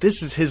 this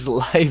is his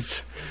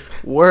life's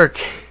work,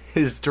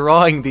 is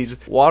drawing these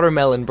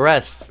watermelon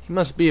breasts. He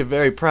must be a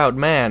very proud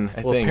man,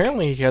 I Well, think.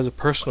 apparently he has a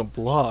personal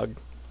blog.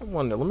 I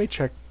wonder, let me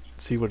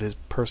see what his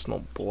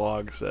personal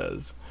blog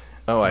says.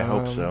 Oh, I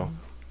hope so.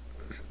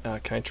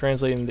 Can I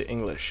translate into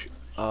English?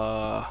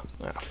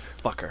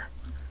 Fucker.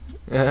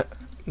 What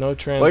No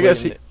translate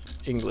guess into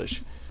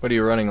English. are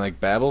you running,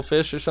 like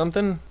Babelfish or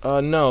something?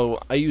 No,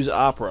 I use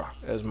Opera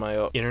as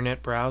my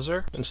Internet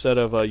browser? instead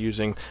of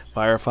using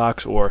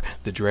Firefox or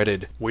the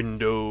dreaded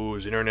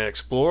Windows Internet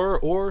Explorer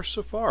or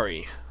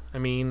Safari. I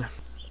mean,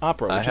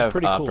 Opera, which I is have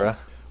pretty Opera.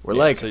 cool. We're Yeah,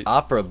 like so-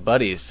 Opera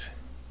buddies.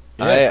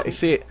 Yeah, cool.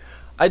 See,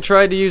 I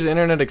tried to use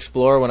Internet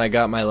Explorer when I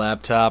got my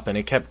laptop, and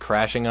it kept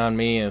crashing on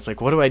me, and it's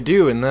like, what do I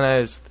do? And then I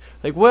was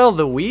like, well,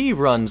 the Wii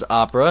runs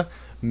Opera.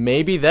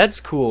 Maybe that's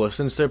cool,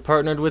 since they're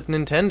partnered with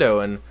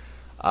Nintendo, and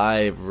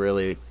I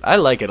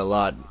like it a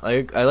lot.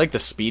 I like the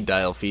speed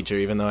dial feature,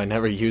 even though I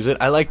never use it.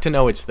 I like to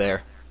know it's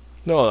there.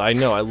 No, I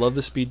know. I love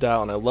the speed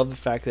dial, and I love the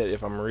fact that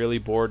if I'm really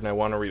bored and I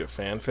want to read a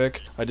fanfic,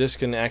 I just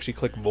can actually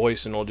click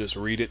voice and it'll just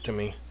read it to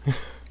me.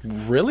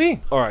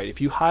 Really? Alright,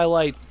 if you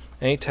highlight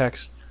any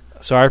text,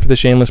 sorry for the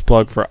shameless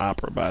plug for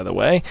Opera, by the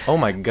way. Oh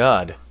my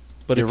god.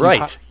 But You're if you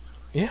right.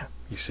 Yeah,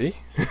 you see?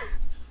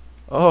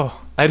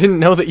 Oh, I didn't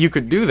know that you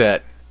could do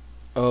that.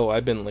 Oh,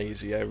 I've been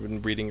lazy. I've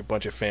been reading a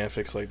bunch of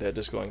fanfics like that,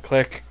 just going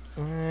click.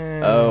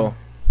 Oh,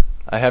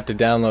 I have to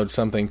download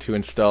something to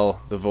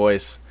install the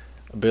voice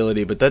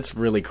ability, but that's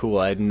really cool.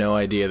 I had no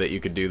idea that you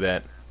could do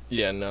that.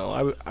 Yeah,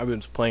 no, I've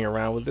been playing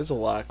around with. There's a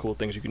lot of cool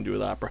things you can do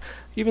with Opera,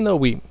 even though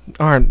we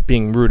aren't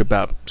being rude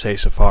about, say,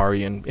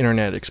 Safari and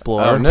Internet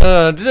Explorer. Oh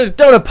no!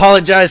 Don't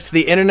apologize to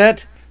the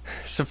internet.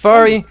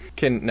 Safari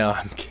can no.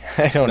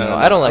 I don't know.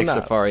 I don't like I'm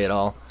not. Safari at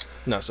all.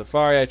 No,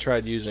 Safari I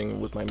tried using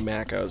with my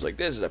Mac. I was like,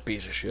 this is a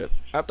piece of shit.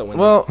 Out the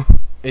window. Well,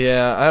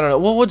 yeah, I don't know.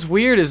 Well, what's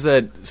weird is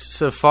that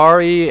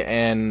Safari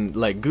and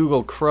like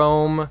Google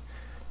Chrome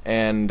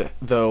and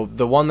the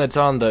one that's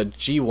on the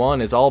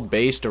G1 is all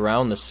based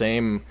around the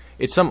same.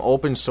 It's some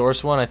open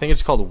source one. I think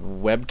it's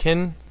called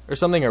Webkin or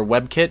something, or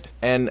WebKit.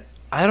 And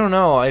I don't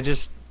know.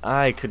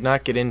 I could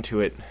not get into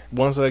it.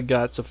 Once I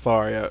got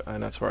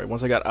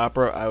once I got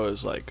Opera, I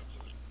was like,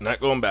 not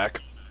going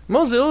back.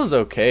 Mozilla's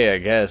okay, I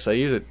guess. I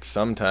use it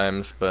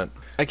sometimes, but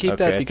I keep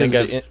okay, that because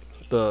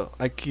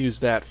I use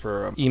that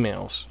for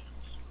emails.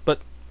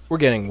 But we're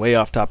getting way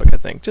off topic, I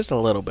think. Just a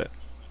little bit.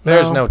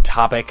 there's no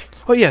topic.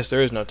 Oh, yes,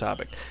 there is no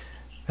topic.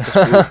 Just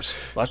boobs.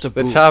 Lots of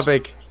boobs.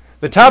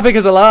 The topic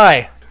is a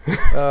lie.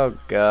 Oh,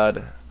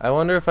 God. I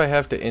wonder if I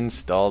have to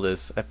install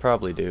this. I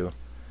probably do.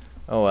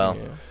 Oh, well.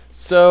 Yeah.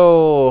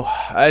 So,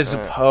 I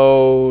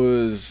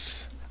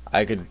suppose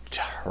I could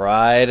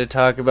try to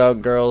talk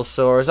about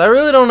Girlsaurus. I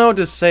really don't know what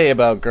to say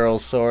about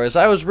Girlsaurus.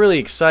 I was really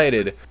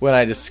excited when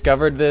I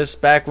discovered this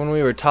back when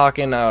we were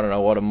talking, I don't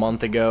know, a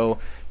month ago.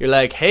 You're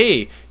like,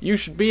 hey, you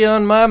should be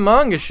on my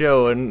manga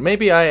show, and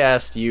maybe I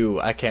asked you,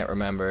 I can't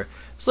remember.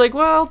 It's like,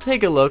 well, I'll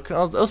take a look,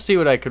 I'll see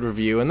what I could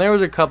review, and there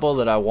was a couple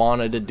that I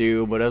wanted to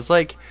do, but I was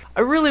like,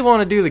 I really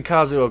want to do the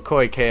Kazuo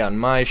Koike on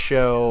my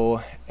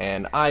show,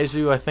 and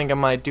Aizu I think I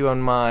might do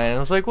on mine, and I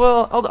was like,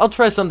 well, I'll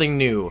try something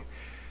new.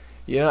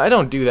 You know, I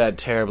don't do that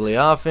terribly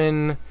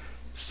often,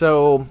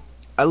 so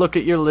I look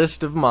at your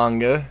list of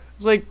manga.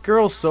 It's like,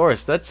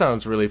 Girlsaurus, that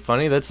sounds really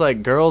funny. That's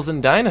like girls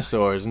and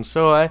dinosaurs. And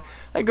so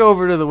I go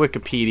over to the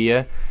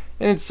Wikipedia,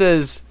 and it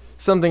says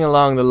something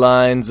along the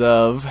lines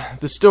of,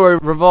 the story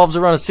revolves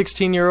around a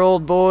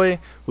 16-year-old boy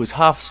who is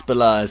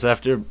hospitalized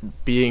after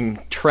being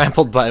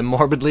trampled by a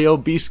morbidly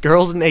obese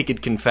girl's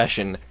naked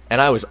confession.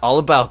 And I was all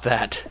about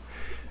that.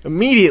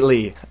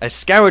 Immediately, I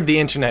scoured the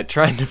internet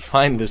trying to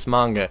find this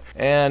manga,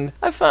 and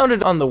I found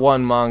it on the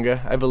One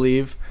Manga, I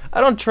believe. I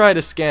don't try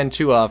to scan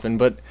too often,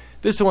 but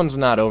this one's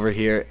not over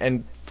here,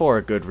 and for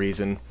a good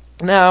reason.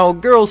 Now,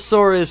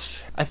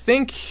 Girlsaurus,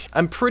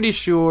 I'm pretty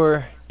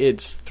sure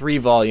it's 3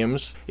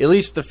 volumes. At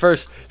least the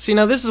first... See,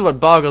 now this is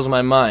what boggles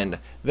my mind.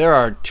 There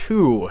are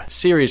 2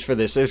 series for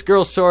this. There's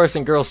Girlsaurus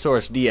and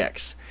Girlsaurus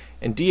DX.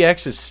 And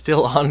DX is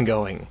still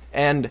ongoing.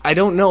 And I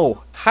don't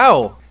know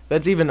how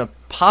that's even a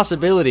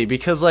possibility,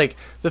 because, like,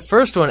 the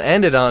first one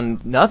ended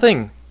on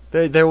nothing.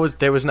 There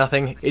was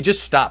nothing. It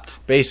just stopped,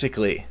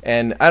 basically.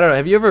 And I don't know,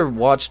 have you ever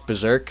watched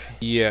Berserk?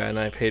 Yeah, and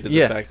I've hated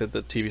the fact that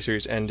the TV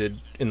series ended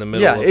in the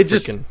middle of it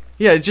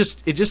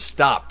just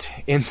stopped.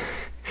 I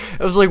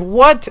was like,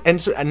 what?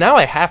 And now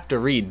I have to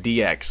read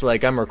DX,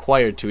 like I'm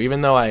required to,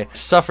 even though I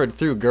suffered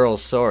through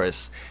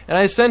Girlsaurus. And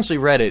I essentially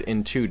read it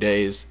in 2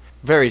 days,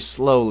 very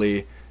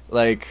slowly.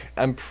 Like,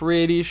 I'm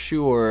pretty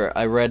sure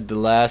I read the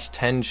last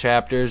 10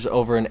 chapters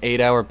over an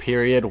 8-hour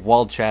period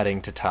while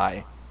chatting to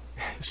Tai.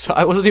 So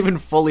I wasn't even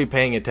fully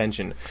paying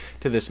attention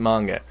to this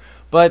manga.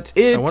 But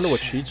I wonder what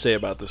she'd say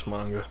about this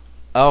manga.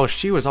 Oh,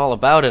 she was all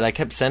about it. I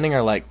kept sending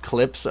her, like,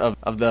 clips of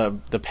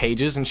the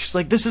pages, and she's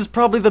like, this is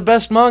probably the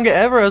best manga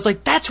ever. I was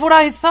like, that's what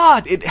I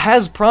thought! It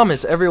has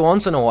promise every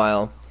once in a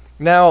while.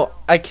 Now,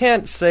 I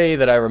can't say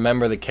that I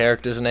remember the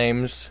characters'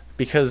 names,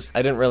 because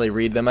I didn't really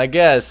read them. I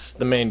guess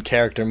the main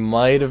character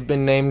might have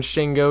been named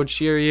Shingo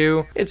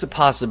Chiryu. It's a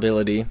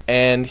possibility.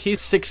 And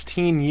he's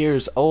 16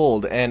 years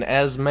old, and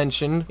as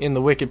mentioned in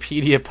the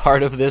Wikipedia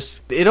part of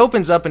this, it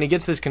opens up and he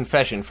gets this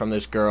confession from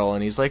this girl,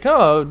 and he's like,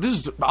 oh,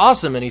 this is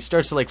awesome, and he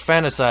starts to, like,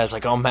 fantasize,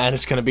 like, oh man,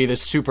 it's gonna be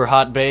this super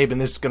hot babe, and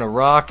this is gonna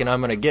rock, and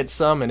I'm gonna get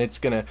some, and it's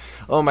gonna,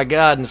 oh my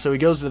god, and so he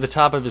goes to the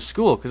top of his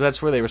school, because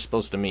that's where they were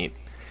supposed to meet.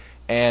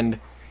 And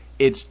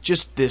it's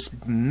just this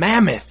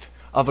mammoth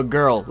of a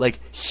girl, like,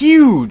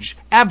 huge,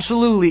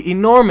 absolutely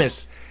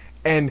enormous,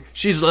 and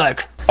she's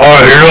like,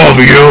 I love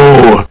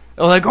you!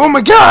 I'm like, oh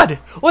my god,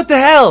 what the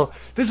hell?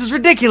 This is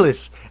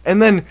ridiculous!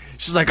 And then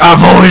she's like,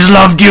 I've always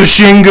loved you,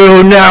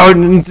 Shingo, now,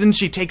 and then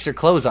she takes her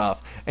clothes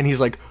off, and he's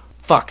like,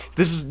 fuck,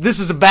 this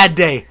is a bad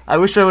day, I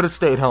wish I would have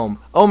stayed home,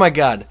 oh my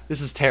god,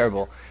 this is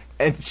terrible.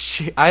 And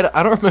I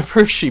don't remember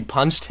if she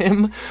punched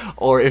him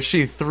or if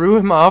she threw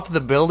him off the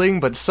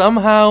building, but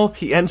somehow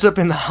he ends up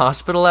in the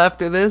hospital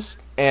after this,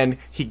 and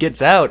he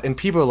gets out, and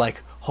people are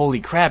like, holy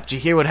crap, did you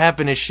hear what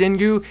happened to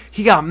Shingu?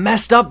 He got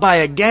messed up by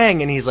a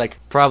gang, and he's like,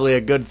 probably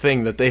a good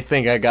thing that they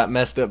think I got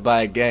messed up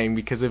by a gang,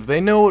 because if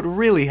they know what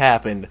really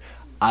happened,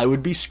 I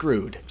would be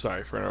screwed.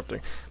 Sorry for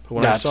interrupting. But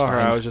when I saw her,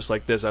 I was just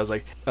like this. I was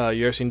like,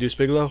 you ever seen Deuce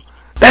Bigelow?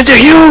 That's a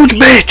huge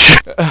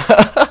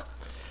bitch!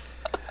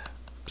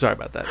 Sorry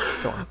about that.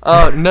 Go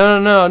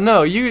on.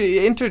 No.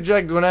 You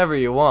interject whenever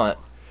you want.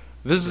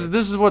 This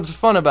is what's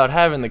fun about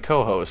having the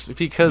co-host,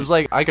 because,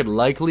 like, I could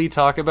likely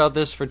talk about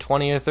this for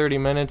 20 or 30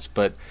 minutes,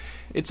 but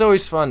it's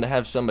always fun to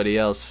have somebody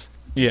else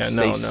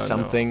say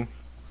something.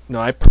 No,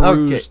 I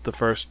perused the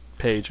first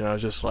page, and I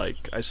was just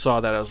like, I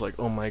saw that, I was like,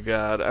 oh my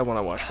god, I want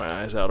to wash my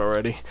eyes out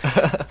already.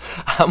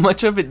 How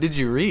much of it did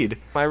you read?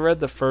 I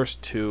read the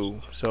first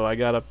 2, so I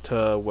got up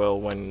to,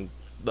 when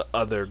the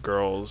other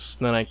girls,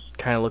 then I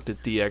kind of looked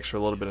at DX for a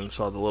little bit and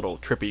saw the little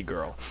trippy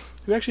girl,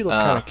 who actually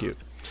looked kind of cute.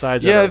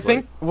 Besides that, I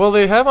think, well,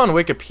 they have on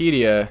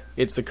Wikipedia,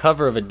 it's the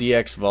cover of a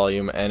DX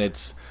volume, and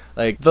it's,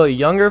 like, the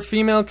younger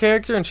female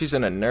character, and she's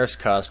in a nurse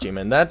costume,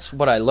 and that's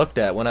what I looked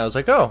at when I was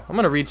like, oh, I'm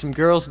gonna read some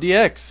Girls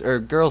DX, or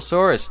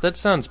Girlsaurus, that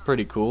sounds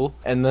pretty cool.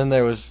 And then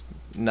there was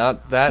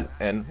not that,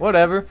 and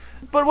whatever.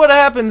 But what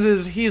happens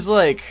is, he's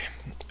like,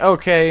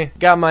 okay,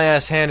 got my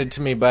ass handed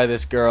to me by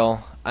this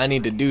girl. I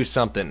need to do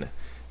something.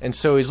 And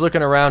so he's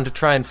looking around to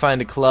try and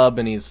find a club,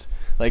 and he's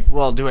like,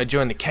 well, do I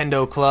join the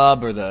kendo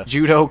club or the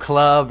judo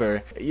club?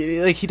 Or,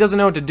 like, he doesn't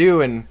know what to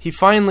do, and he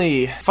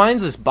finally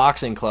finds this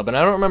boxing club, and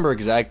I don't remember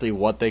exactly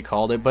what they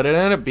called it, but it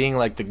ended up being,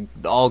 like, the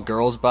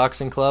all-girls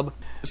boxing club.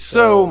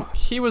 So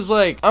he was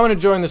like, I'm going to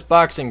join this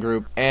boxing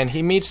group, and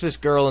he meets this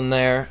girl in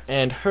there,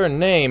 and her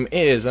name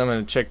is, I'm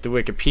going to check the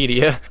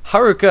Wikipedia,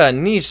 Haruka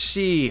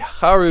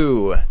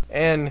Nishiharu.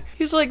 And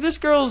he's like, this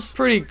girl's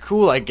pretty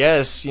cool, I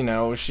guess, you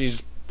know,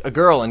 she's a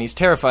girl, and he's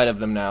terrified of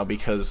them now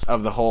because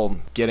of the whole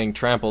getting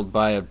trampled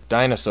by a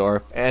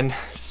dinosaur. And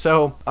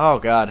so, oh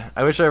god,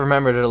 I wish I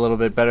remembered it a little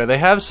bit better. They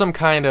have some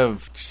kind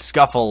of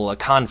scuffle, a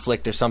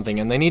conflict or something,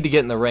 and they need to get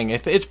in the ring.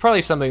 It's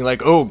probably something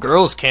like, oh,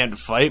 girls can't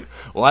fight.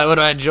 Why would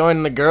I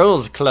join the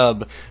girls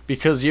club?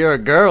 Because you're a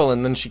girl,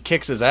 and then she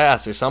kicks his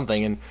ass or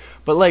something.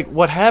 But, like,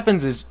 what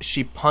happens is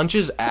she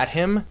punches at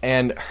him,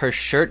 and her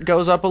shirt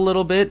goes up a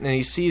little bit, and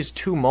he sees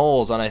 2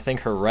 moles on, I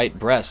think, her right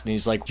breast. And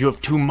he's like, you have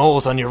 2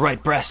 moles on your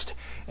right breast.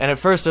 And at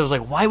first I was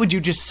like, why would you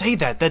just say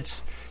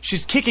that?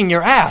 She's kicking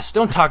your ass.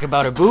 Don't talk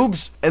about her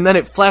boobs. And then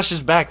it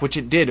flashes back, which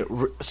it did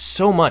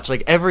so much.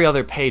 Like, every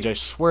other page, I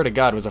swear to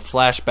God, was a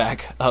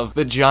flashback of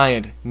the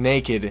giant,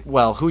 naked,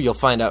 well, who you'll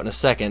find out in a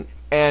second.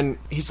 And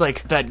he's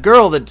like, that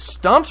girl that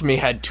stomped me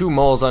had 2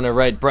 moles on her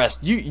right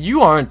breast.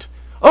 You aren't.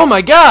 Oh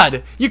my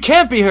God, you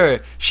can't be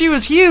her. She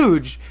was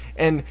huge.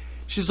 And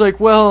she's like,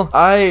 well,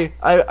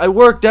 I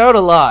worked out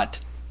a lot.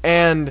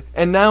 And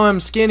now I'm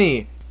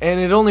skinny. And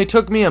it only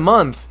took me a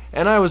month.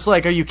 And I was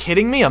like, are you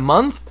kidding me? A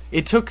month?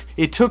 It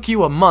took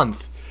you a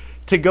month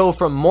to go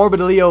from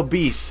morbidly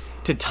obese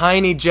to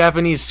tiny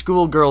Japanese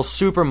schoolgirl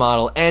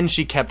supermodel, and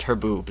she kept her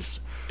boobs.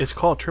 It's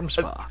called Trim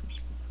Spa.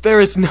 There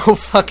is no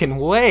fucking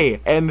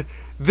way. And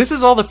this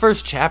is all the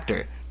first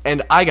chapter.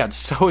 And I got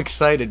so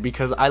excited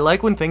because I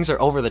like when things are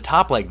over the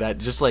top like that,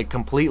 just like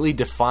completely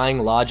defying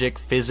logic,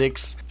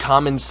 physics,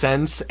 common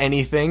sense,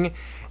 anything.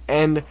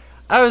 And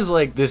I was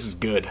like, this is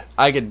good.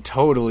 I could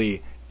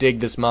totally dig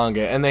this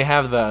manga. And they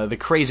have the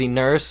crazy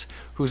nurse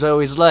who's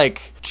always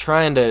like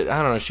trying to,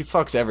 I don't know, she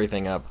fucks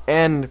everything up.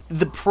 And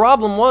the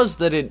problem was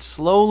that it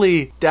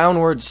slowly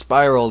downward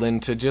spiraled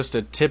into just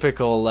a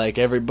typical, like,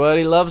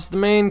 everybody loves the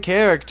main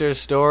character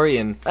story.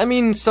 And I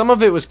mean, some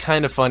of it was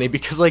kind of funny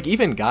because, like,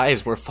 even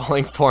guys were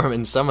falling for him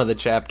in some of the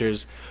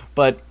chapters.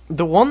 But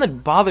the one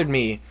that bothered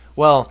me,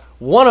 well,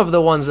 one of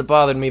the ones that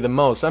bothered me the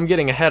most, I'm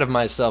getting ahead of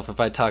myself if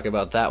I talk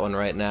about that one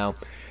right now,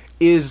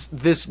 is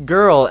this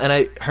girl,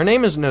 and her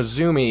name is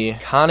Nozumi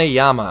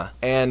Kaneyama,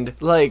 and,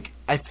 like,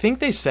 I think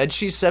they said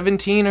she's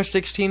 17 or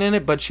 16 in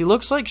it, but she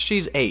looks like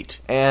she's 8,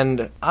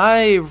 and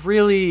I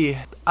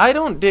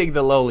don't dig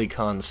the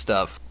lolicon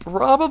stuff.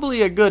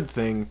 Probably a good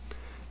thing.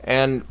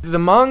 And the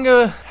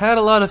manga had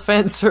a lot of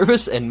fan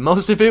service, and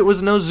most of it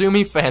was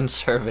Nozumi fan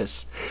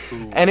service.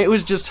 Ooh. And it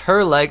was just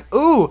her like,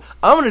 ooh,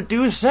 I'm gonna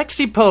do a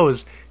sexy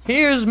pose.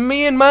 Here's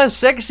me in my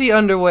sexy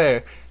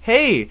underwear.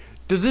 Hey,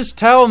 does this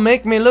towel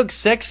make me look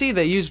sexy?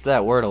 They used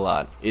that word a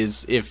lot.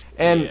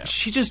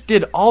 She just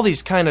did all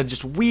these kind of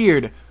just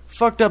weird,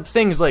 fucked up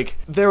things. Like,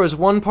 there was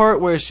one part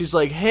where she's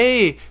like,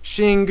 hey,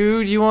 Shingu,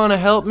 do you want to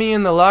help me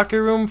in the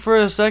locker room for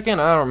a second?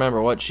 I don't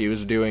remember what she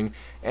was doing.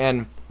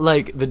 And,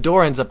 like, the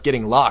door ends up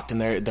getting locked, and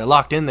they're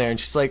locked in there, and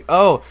she's like,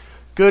 oh,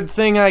 good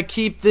thing I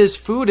keep this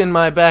food in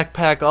my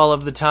backpack all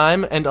of the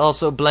time, and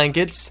also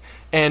blankets,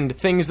 and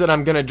things that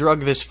I'm gonna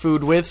drug this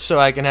food with so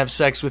I can have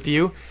sex with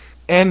you.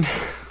 And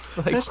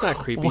like, that's not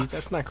creepy. What?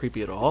 That's not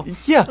creepy at all.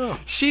 Yeah, oh.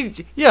 She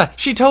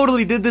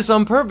totally did this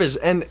on purpose.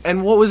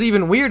 And what was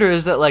even weirder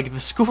is that, like, the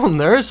school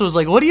nurse was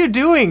like, what are you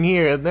doing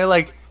here? And they're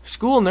like,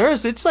 school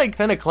nurse, it's like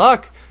 10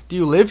 o'clock. Do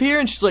you live here?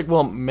 And she's like,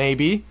 well,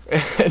 maybe.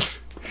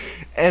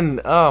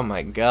 And oh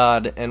my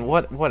god, and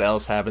what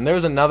else happened? There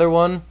was another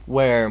one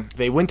where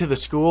they went to the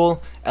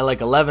school at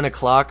like 11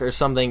 o'clock or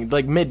something,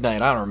 like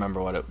midnight, I don't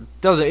remember what it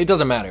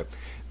doesn't matter.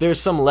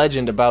 There's some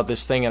legend about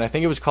this thing, and I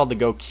think it was called the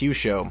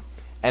Gokyusho.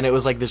 And it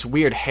was like this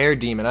weird hair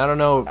demon. I don't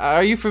know.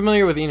 Are you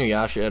familiar with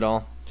Inuyasha at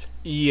all?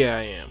 Yeah,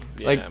 I am.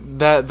 Yeah. Like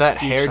that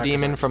hair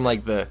demon from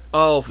like the...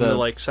 Oh, from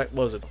what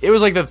was it? It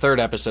was like the 3rd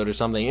episode or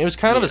something. It was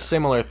kind of a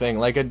similar thing,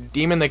 like a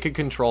demon that could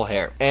control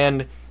hair.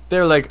 And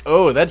they're like,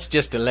 oh, that's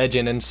just a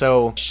legend. And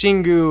so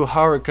Shingu,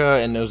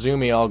 Haruka, and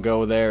Nozumi all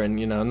go there. And,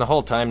 and the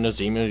whole time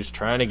Nozumi is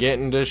trying to get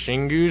into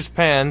Shingu's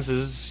pants,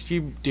 as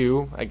you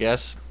do, I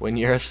guess, when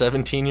you're a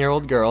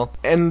 17-year-old girl.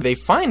 And they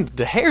find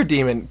the hair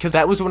demon, because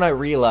that was when I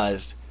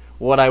realized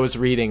what I was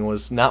reading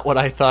was not what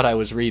I thought I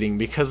was reading,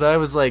 because I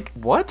was like,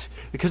 what?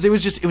 Because it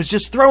was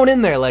just thrown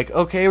in there, like,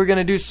 okay, we're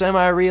gonna do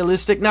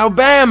semi-realistic, now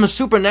bam,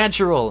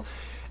 supernatural.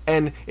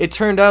 And it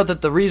turned out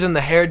that the reason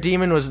the hair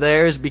demon was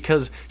there is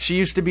because she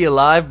used to be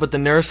alive, but the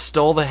nurse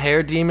stole the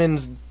hair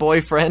demon's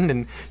boyfriend,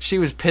 and she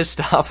was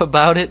pissed off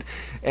about it.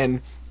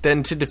 And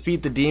then to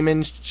defeat the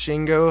demon,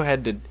 Shingo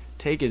had to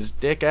take his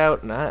dick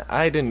out, and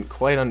I didn't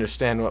quite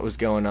understand what was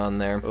going on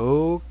there.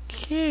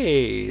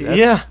 Okay.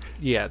 Yeah.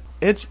 Yeah.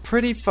 It's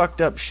pretty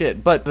fucked up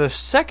shit. But the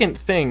second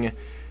thing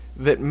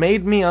that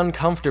made me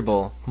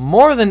uncomfortable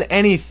more than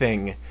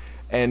anything.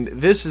 And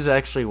this is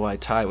actually why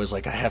Ty was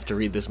like, I have to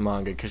read this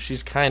manga, because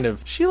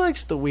she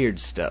likes the weird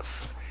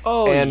stuff.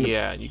 Oh, and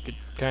yeah, you could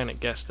kind of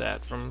guess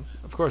that from,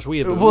 of course, we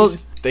have well,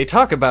 they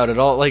talk about it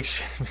all, like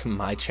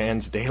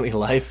Mai-chan's daily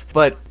life.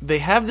 But they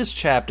have this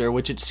chapter,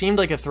 which it seemed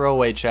like a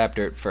throwaway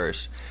chapter at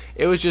first.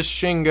 It was just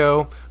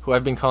Shingo, who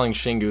I've been calling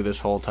Shingu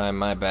this whole time,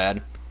 my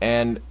bad.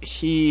 And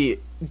he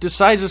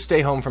decides to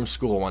stay home from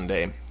school one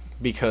day.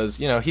 Because,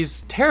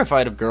 he's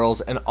terrified of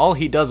girls, and all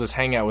he does is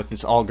hang out with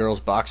this all-girls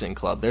boxing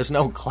club. There's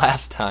no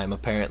class time,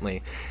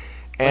 apparently.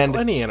 And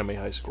like any anime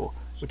high school.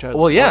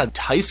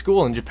 High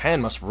school in Japan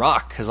must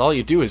rock, because all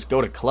you do is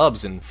go to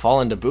clubs and fall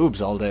into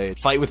boobs all day.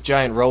 Fight with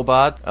giant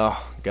robots.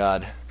 Oh,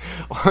 God.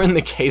 Or in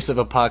the case of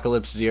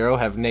Apocalypse Zero,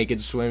 have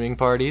naked swimming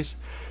parties.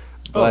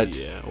 But,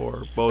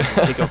 or both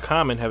Kekko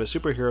Kamen have a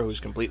superhero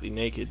who's completely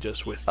naked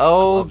just with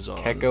gloves on.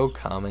 Kekko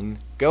Kamen.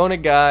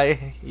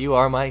 Gonagai, you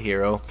are my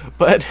hero.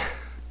 But...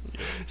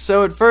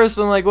 So at first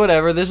I'm like,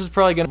 whatever, this is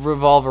probably going to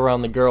revolve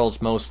around the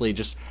girls mostly,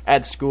 just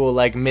at school,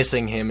 like,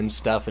 missing him and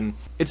stuff. And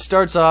it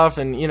starts off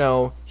and,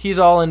 he's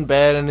all in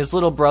bed and his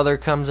little brother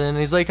comes in and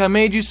he's like, I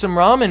made you some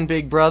ramen,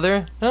 big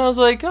brother. And I was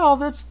like, oh,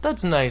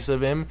 that's nice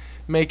of him,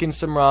 making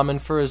some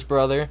ramen for his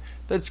brother.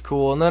 That's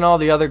cool. And then all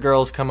the other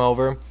girls come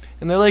over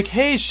and they're like,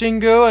 hey,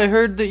 Shingo, I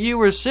heard that you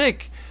were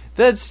sick.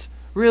 That's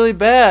really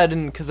bad,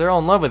 and because they're all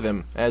in love with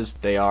him, as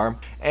they are.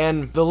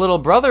 And the little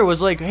brother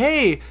was like,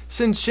 hey,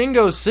 since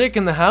Shingo's sick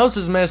and the house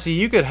is messy,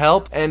 you could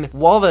help. And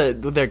while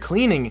they're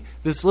cleaning,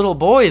 this little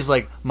boy is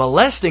like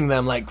molesting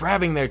them, like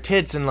grabbing their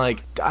tits, and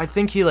like I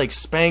think he like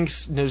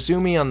spanks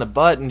Nozumi on the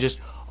butt and just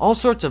all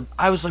sorts of.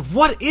 I was like,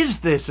 what is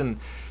this? And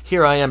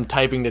here I am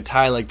typing to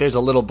Ty like, there's a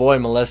little boy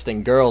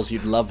molesting girls,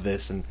 you'd love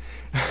this. And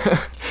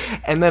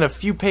and then a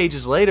few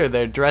pages later,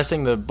 they're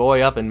dressing the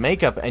boy up in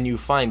makeup, and you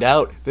find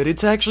out that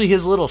it's actually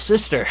his little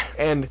sister.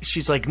 And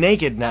she's like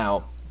naked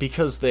now,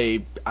 because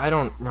I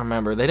don't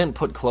remember, they didn't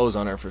put clothes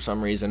on her for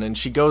some reason. And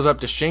she goes up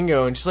to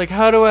Shingo, and she's like,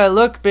 how do I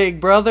look, big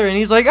brother? And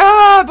he's like,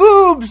 ah,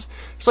 boobs!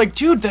 It's like,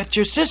 dude, that's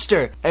your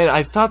sister! And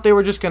I thought they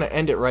were just gonna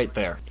end it right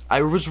there.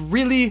 I was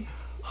really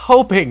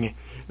hoping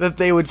that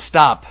they would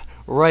stop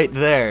right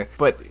there,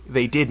 but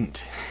they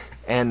didn't.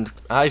 And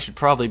I should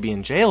probably be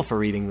in jail for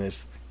reading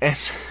this. And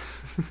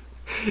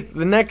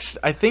the next,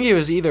 I think it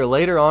was either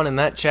later on in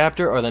that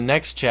chapter or the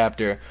next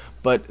chapter,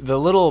 but the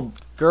little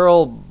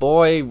girl,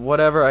 boy,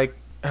 whatever,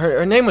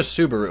 her name was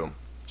Subaru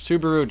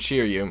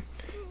Chiryu,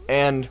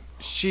 and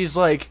she's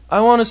like, I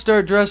want to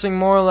start dressing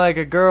more like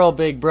a girl,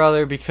 big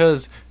brother,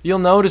 because you'll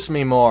notice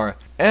me more.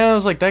 And I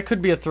was like, that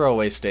could be a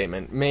throwaway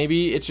statement.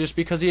 Maybe it's just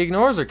because he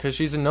ignores her, because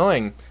she's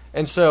annoying.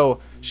 And so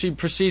she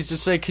proceeds to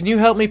say, can you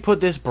help me put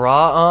this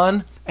bra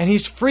on? And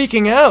he's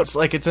freaking out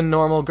like it's a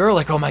normal girl,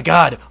 like, oh my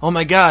god,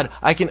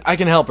 I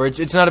can help her,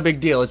 it's not a big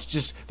deal,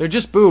 they're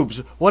just boobs,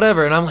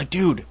 whatever. And I'm like,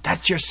 dude,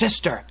 that's your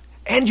sister,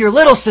 and your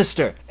little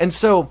sister. And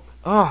so,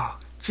 oh,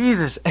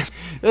 Jesus. And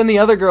then the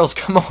other girls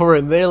come over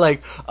and they're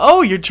like,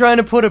 oh, you're trying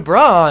to put a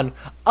bra on,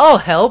 I'll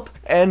help.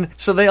 And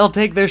so they all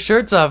take their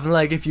shirts off, and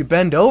like, if you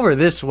bend over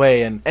this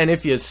way, and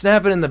if you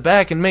snap it in the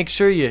back and make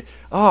sure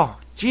oh,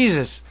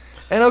 Jesus.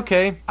 And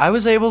okay, I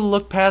was able to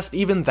look past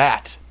even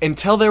that,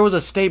 until there was a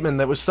statement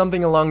that was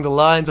something along the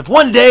lines of,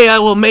 one day I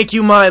will make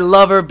you my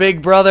lover,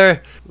 big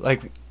brother.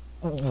 Like,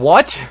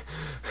 what?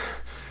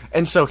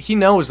 And so he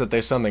knows that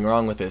there's something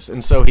wrong with this,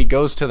 and so he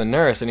goes to the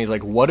nurse, and he's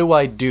like, what do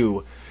I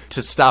do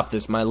to stop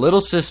this? My little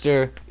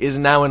sister is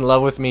now in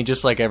love with me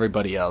just like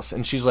everybody else.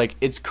 And she's like,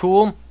 it's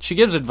cool. She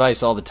gives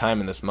advice all the time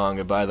in this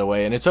manga, by the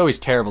way, and it's always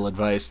terrible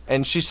advice.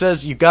 And she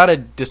says, you gotta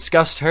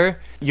disgust her,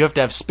 you have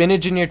to have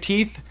spinach in your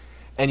teeth,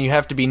 and you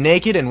have to be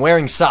naked and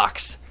wearing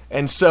socks.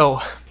 And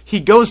so he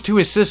goes to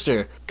his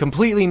sister,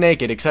 completely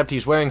naked, except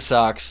he's wearing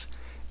socks,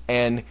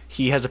 and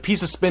he has a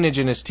piece of spinach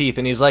in his teeth,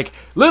 and he's like,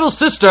 little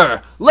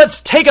sister, let's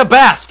take a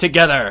bath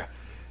together!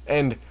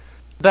 And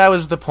that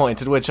was the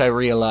point at which I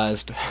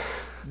realized...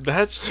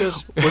 That's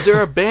just... Was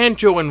there a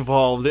banjo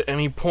involved at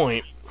any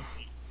point?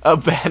 A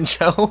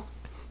banjo?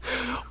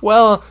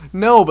 Well,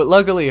 no, but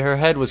luckily her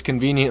head was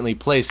conveniently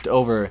placed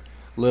over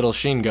little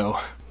Shingo.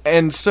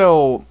 And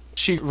so...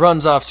 she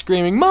runs off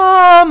screaming,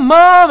 Mom!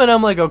 Mom! And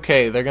I'm like,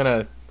 okay,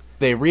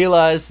 they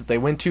realize that they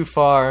went too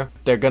far,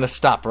 they're gonna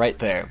stop right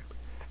there.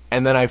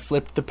 And then I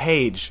flipped the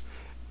page,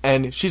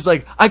 and she's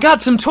like, I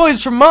got some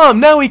toys from Mom,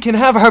 now we can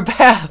have our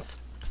bath!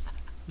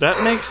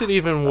 That makes it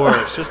even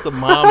worse, just the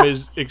mom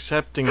is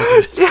accepting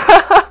this.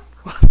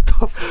 What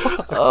the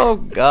fuck? Oh,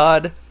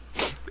 God.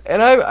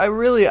 And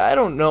I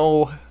don't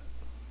know,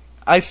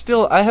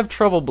 I have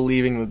trouble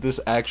believing that this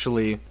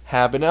actually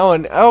happened. Oh,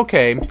 and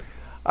okay,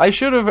 I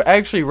should have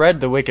actually read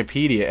the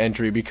Wikipedia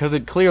entry, because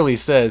it clearly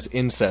says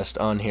incest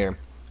on here.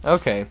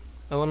 Okay.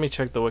 Now let me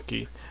check the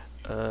wiki.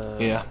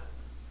 Yeah.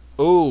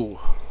 Ooh.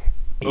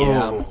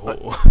 Yeah.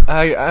 Ooh.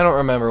 I don't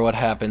remember what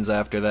happens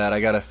after that, I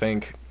gotta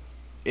think.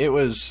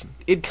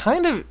 It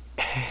kind of,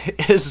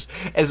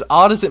 as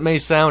odd as it may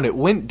sound, it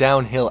went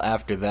downhill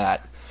after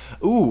that.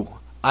 Ooh,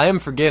 I am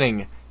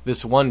forgetting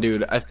this one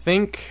dude. I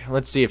think,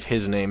 let's see if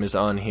his name is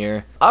on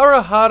here.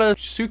 Arahata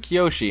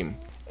Tsukiyoshi.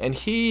 And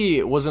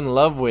he was in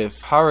love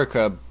with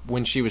Haruka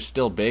when she was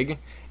still big.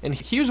 And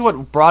he was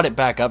what brought it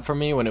back up for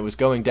me when it was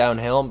going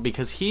downhill,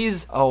 because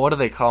he's, what do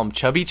they call them,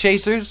 chubby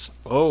chasers?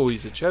 Oh,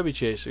 he's a chubby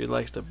chaser. He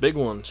likes the big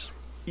ones.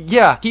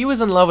 Yeah, he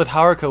was in love with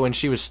Haruka when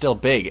she was still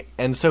big,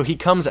 and so he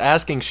comes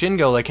asking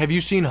Shingo, like, have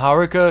you seen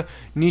Haruka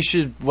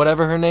Nisha,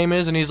 whatever her name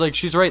is? And he's like,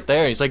 she's right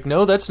there. He's like,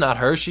 no, that's not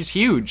her, she's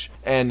huge.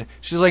 And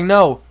she's like,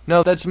 no,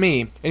 that's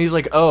me. And he's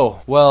like,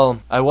 oh,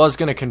 well, I was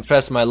gonna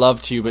confess my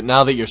love to you, but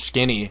now that you're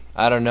skinny,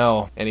 I don't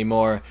know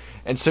anymore.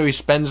 And so he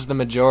spends the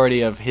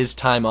majority of his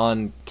time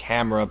on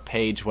camera,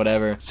 page,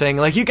 whatever, saying,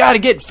 like, you gotta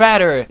get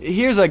fatter,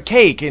 here's a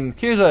cake, and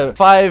here's a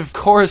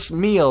 5-course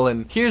meal,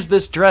 and here's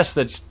this dress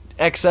that's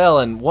XL,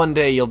 and one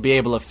day you'll be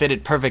able to fit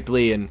it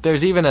perfectly. And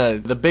there's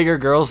even the bigger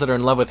girls that are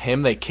in love with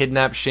him, they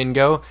kidnap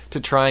Shingo to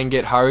try and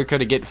get Haruka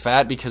to get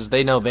fat because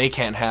they know they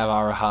can't have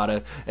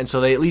Arahata, and so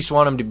they at least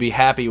want him to be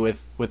happy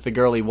with the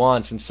girl he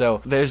wants. And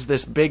so there's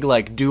this big,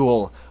 like,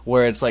 duel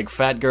where it's like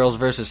fat girls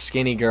versus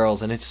skinny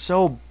girls, and it's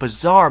so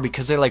bizarre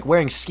because they're like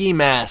wearing ski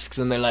masks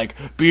and they're like,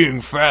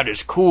 being fat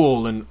is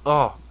cool, and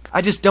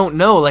I just don't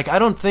know. Like, I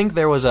don't think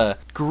there was a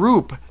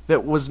group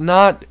that was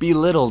not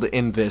belittled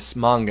in this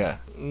manga.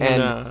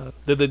 And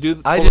did they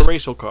pull the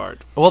racial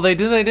card? Well, they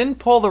did. They didn't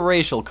pull the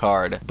racial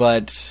card,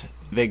 but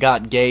they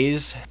got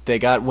gays, they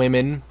got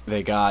women,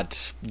 they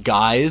got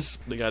guys,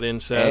 they got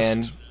incest,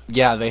 and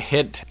yeah, they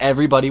hit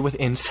everybody with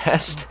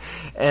incest,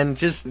 and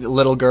just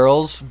little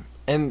girls,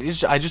 and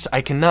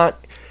I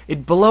cannot.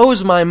 It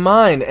blows my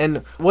mind. And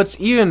what's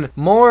even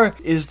more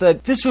is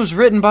that this was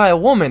written by a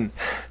woman,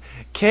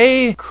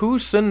 Kei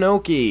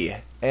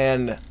Kusunoki,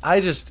 and I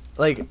just,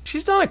 like,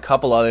 she's done a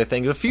couple other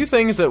things, a few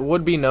things that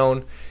would be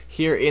known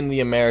here in the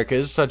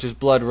Americas, such as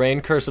Blood Rain,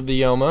 Curse of the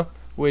Yoma,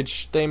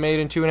 which they made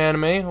into an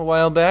anime a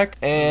while back,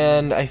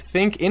 and I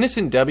think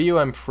Innocent W,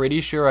 I'm pretty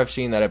sure I've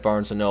seen that at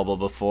Barnes & Noble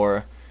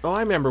before. Oh,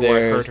 I remember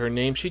where I heard her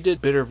name. She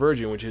did Bitter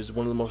Virgin, which is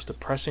one of the most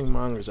depressing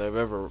mangas I've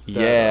ever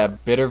done. Yeah,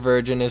 Bitter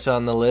Virgin is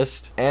on the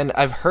list. And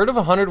I've heard of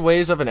 100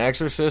 Ways of an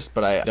Exorcist,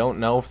 but I don't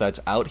know if that's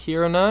out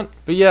here or not.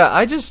 But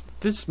yeah,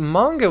 this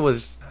manga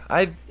was...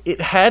 It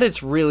had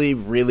its really,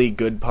 really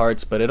good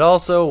parts, but it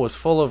also was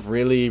full of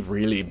really,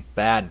 really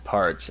bad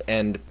parts.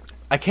 And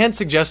I can't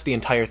suggest the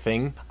entire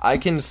thing. I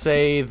can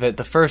say that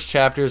the first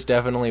chapter is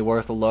definitely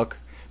worth a look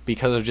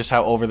because of just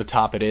how over the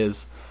top it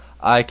is.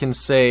 I can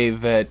say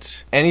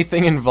that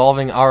anything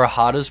involving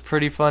Arahata is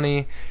pretty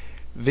funny.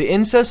 The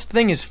incest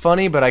thing is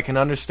funny, but I can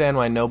understand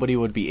why nobody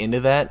would be into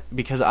that,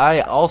 because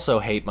I also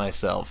hate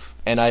myself,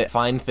 and I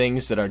find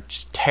things that are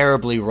just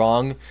terribly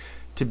wrong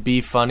to be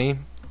funny.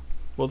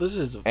 Well,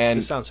 this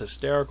sounds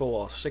hysterical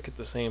while sick at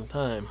the same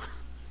time.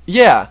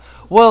 Yeah,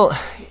 well,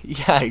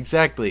 yeah,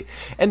 exactly.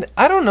 And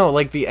I don't know,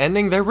 like, the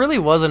ending, there really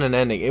wasn't an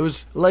ending. It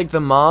was like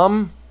the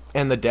mom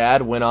and the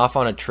dad went off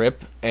on a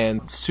trip,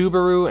 and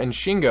Subaru and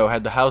Shingo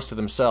had the house to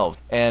themselves.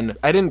 And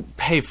I didn't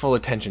pay full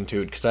attention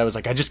to it because I was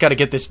like, I just got to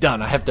get this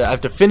done. I have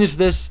to finish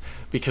this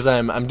because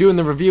I'm doing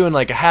the review in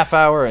like a half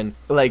hour. And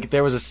like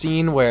there was a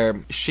scene where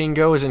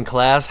Shingo is in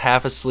class,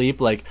 half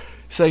asleep, like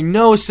saying,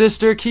 "No,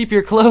 sister, keep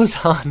your clothes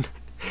on."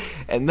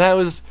 And that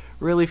was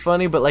really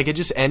funny, but like it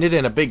just ended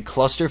in a big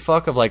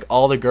clusterfuck of like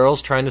all the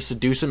girls trying to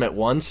seduce him at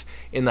once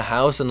in the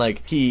house, and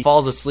like he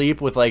falls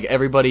asleep with like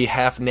everybody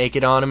half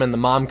naked on him, and the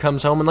mom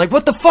comes home and like,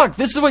 "What the fuck?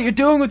 This is what you're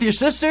doing with your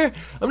sister?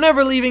 I'm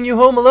never leaving you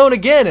home alone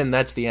again." And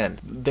that's the end.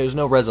 There's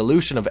no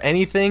resolution of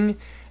anything,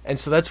 and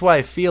so that's why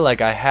I feel like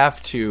I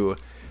have to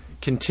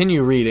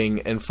continue reading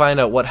and find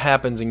out what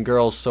happens in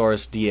Girls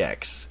Source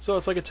DX. So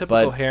it's like a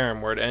typical harem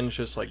where it ends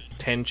just like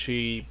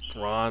Tenchi,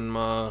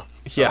 Ranma,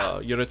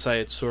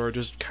 Yoritsai Itsura,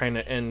 just kind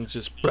of ends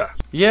just blah.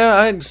 Yeah,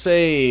 I'd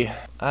say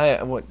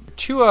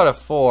 2 out of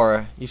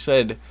 4. You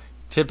said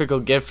typical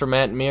gift from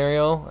Aunt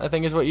Muriel, I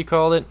think is what you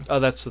called it. Oh,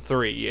 that's the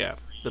 3. Yeah,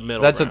 the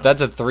middle. That's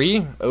a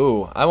 3.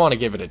 Oh, I want to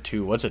give it a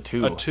 2. What's a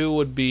 2? A 2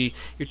 would be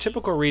your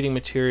typical reading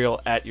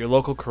material at your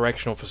local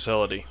correctional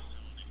facility.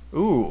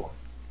 Ooh.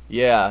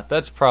 Yeah,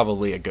 that's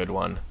probably a good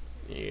one.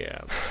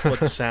 Yeah, that's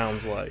what it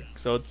sounds like.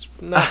 So it's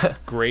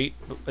not great.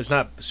 It's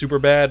not super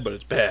bad, but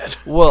it's bad.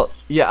 Well,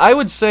 yeah, I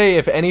would say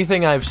if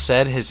anything I've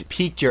said has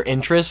piqued your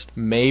interest,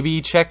 maybe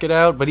check it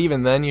out. But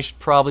even then, you should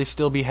probably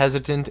still be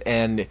hesitant,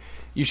 and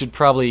you should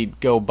probably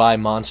go buy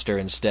Monster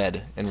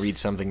instead and read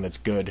something that's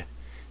good.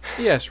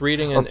 Yes,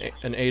 reading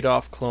an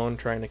Adolf clone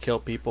trying to kill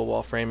people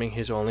while framing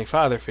his only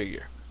father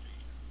figure.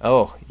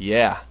 Oh,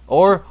 yeah.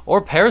 Or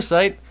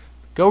Parasite.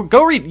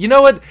 Go read. You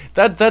know what?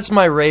 That's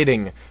my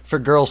rating for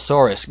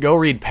Girlsaurus. Go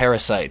read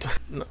Parasite.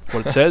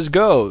 What it says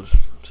goes.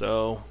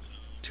 So,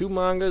 2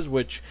 mangas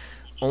which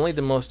only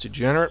the most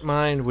degenerate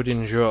mind would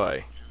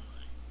enjoy.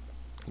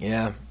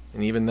 Yeah,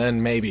 and even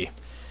then, maybe.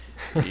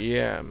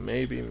 Yeah,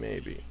 maybe.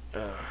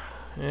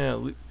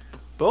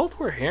 Both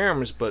were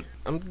harems, but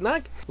I'm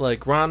not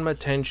like Ranma,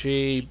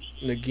 Tenchi,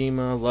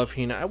 Nagima, Love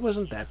Hina. I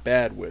wasn't that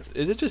bad with.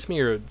 Is it just me,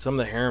 or some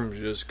of the harems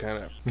just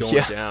kind of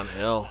going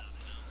downhill?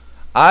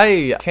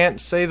 I can't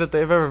say that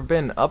they've ever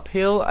been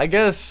uphill. I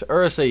guess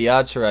Urusei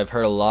Yatsura I've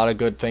heard a lot of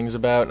good things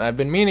about, and I've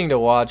been meaning to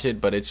watch it,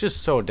 but it's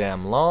just so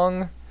damn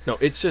long. No,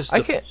 it's just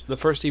the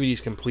first DVD is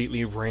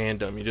completely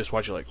random. You just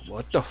watch it like,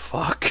 what the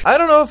fuck? I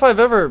don't know if I've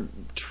ever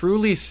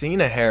truly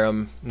seen a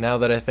harem, now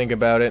that I think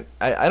about it.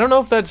 I don't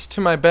know if that's to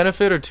my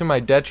benefit or to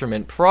my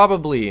detriment.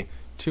 Probably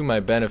to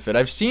my benefit.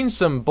 I've seen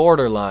some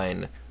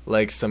borderline,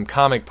 like some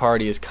Comic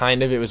Party is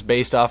kind of, it was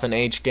based off an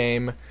H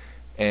game,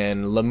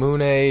 and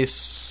Lamune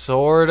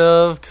sort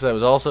of, because I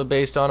was also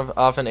based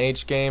off an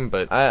H game,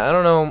 but I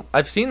don't know.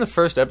 I've seen the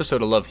first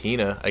episode of Love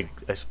Hina,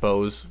 I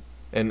suppose,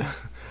 and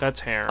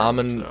that's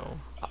harem, so...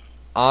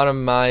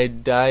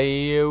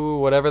 Anamaidayu,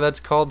 whatever that's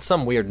called,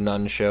 some weird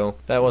nun show.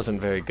 That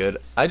wasn't very good.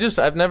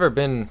 I've never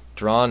been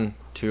drawn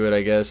to it,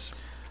 I guess.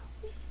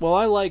 Well,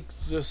 I like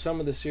just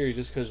some of the series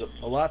just because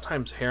a lot of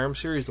times harem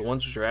series, the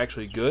ones which are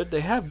actually good,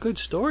 they have good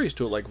stories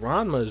to it. Like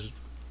Ranma's,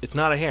 it's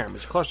not a harem,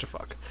 it's a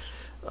clusterfuck.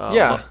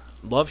 Yeah.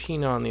 Love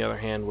Hina, on the other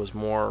hand, was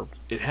more,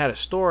 it had a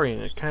story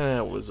and it kind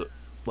of was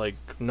like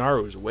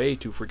Naru's way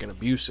too freaking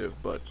abusive,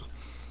 but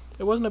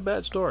it wasn't a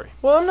bad story.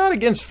 Well, I'm not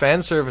against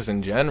fan service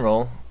in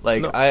general.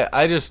 Like, no.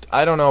 I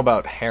don't know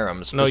about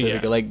harems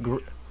specifically. No, yeah.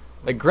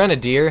 Like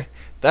Grenadier,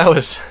 that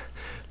was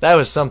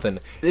something.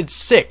 It's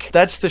sick.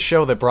 That's the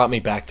show that brought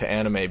me back to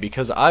anime,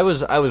 because I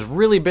was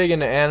really big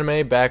into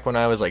anime back when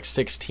I was like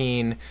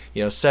 16,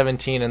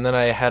 17, and then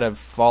I had a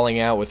falling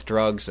out with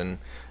drugs, and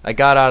I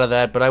got out of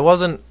that, but I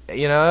wasn't,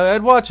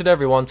 I'd watch it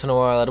every once in a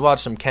while. I'd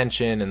watch some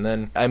Kenshin, and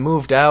then I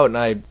moved out, and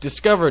I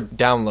discovered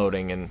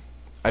downloading, and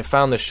I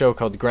found this show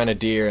called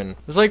Grenadier, and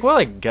was like, well,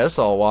 I guess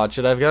I'll watch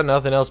it. I've got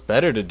nothing else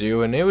better to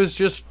do, and it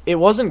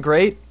wasn't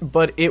great,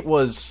 but it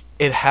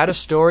had a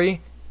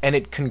story, and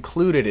it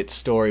concluded its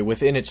story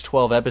within its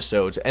 12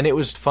 episodes, and it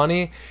was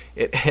funny,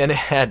 it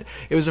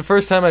was the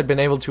first time I'd been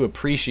able to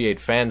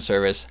appreciate fan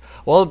service,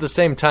 while at the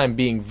same time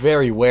being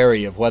very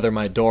wary of whether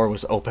my door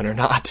was open or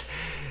not.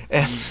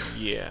 And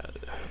yeah.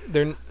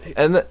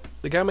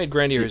 The guy who made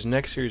Grenadier, his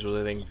next series was,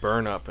 I think,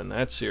 Burn Up, and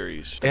that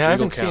series... Yeah, I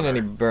haven't seen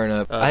any Burn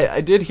Up. I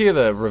did hear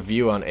the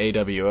review on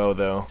AWO,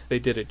 though. They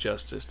did it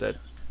justice.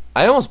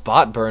 I almost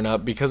bought Burn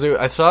Up, because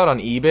I saw it on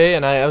eBay,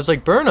 and I was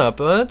like, Burn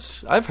Up?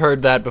 I've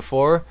heard that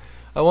before.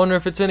 I wonder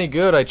if it's any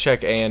good. I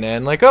check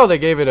ANN, like, oh, they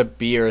gave it a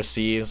B or a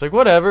C. It's like,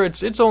 whatever,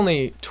 it's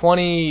only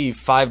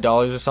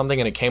 $25 or something,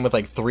 and it came with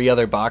like 3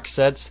 other box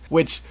sets,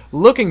 which,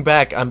 looking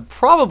back, I'm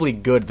probably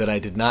good that I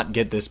did not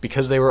get this,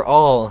 because it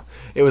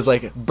was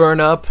like Burn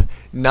Up,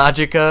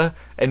 Najika,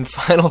 and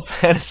Final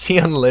Fantasy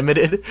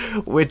Unlimited,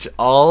 which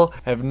all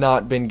have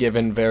not been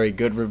given very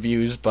good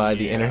reviews by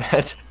the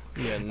internet.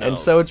 Yeah, no, and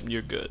so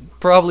you're good.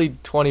 Probably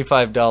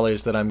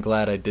 $25 that I'm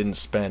glad I didn't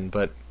spend,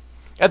 but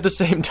at the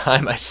same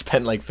time, I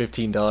spent like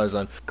 $15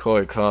 on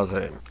Koi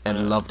Kaze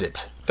and loved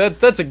it.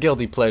 That's a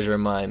guilty pleasure of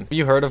mine. Have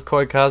you heard of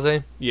Koi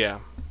Kaze?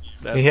 Yeah.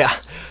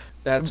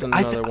 That's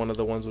another one of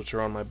the ones which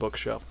are on my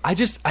bookshelf.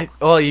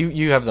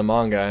 You have the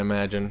manga, I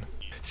imagine.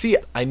 See,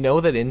 I know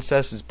that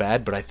incest is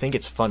bad, but I think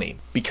it's funny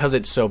because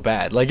it's so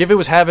bad. Like, if it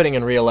was happening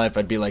in real life,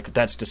 I'd be like,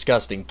 that's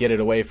disgusting, get it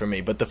away from me.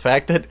 But the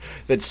fact that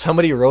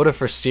somebody wrote a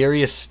for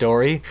serious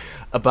story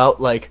about,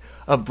 like,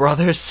 a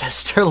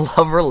brother-sister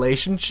love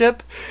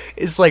relationship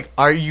is like,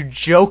 are you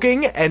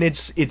joking? And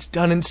it's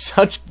done in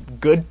such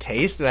good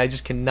taste, and I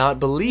just cannot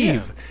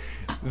believe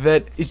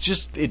that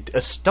it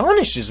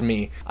astonishes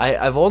me.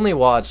 I've only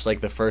watched like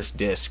the first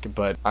disc,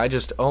 but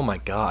oh my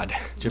god,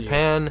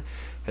 Japan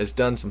has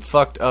done some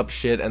fucked up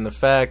shit, and the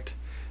fact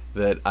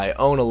that I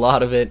own a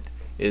lot of it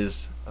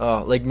is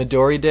like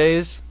Midori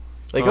Days.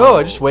 Like,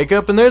 I just wake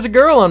up and there's a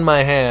girl on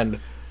my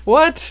hand.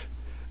 What?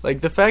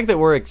 Like, the fact that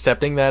we're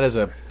accepting that as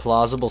a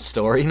plausible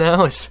story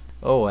now is...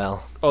 Oh,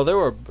 well. Oh, there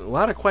were a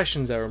lot of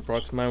questions that were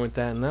brought to mind with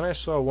that, and then I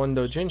saw one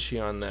doujinshi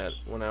on that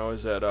when I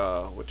was at,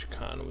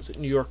 was it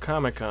New York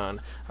Comic Con?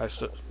 I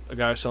saw a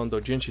guy selling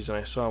doujinshis, and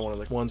I saw one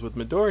of the ones with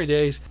Midori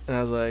Days, and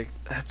I was like,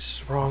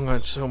 that's wrong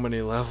on so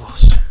many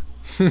levels.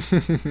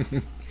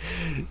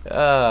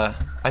 I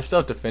still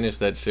have to finish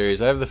that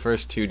series. I have the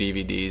first 2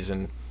 DVDs,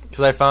 and...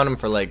 because I found them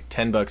for like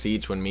 $10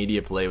 each when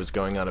Media Play was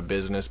going out of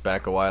business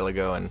back a while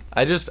ago, and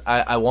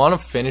I want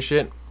to finish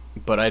it,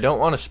 but I don't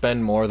want to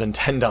spend more than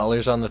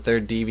 $10 on the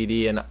 3rd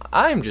DVD, and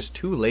I'm just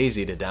too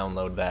lazy to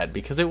download that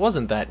because it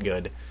wasn't that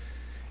good,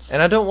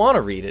 and I don't want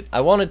to read it.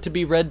 I want it to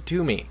be read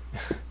to me.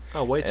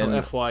 Oh, wait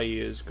till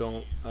FYE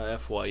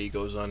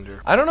goes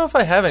under. I don't know if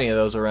I have any of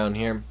those around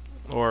here.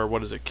 Or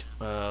what is it?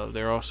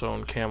 They're also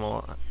in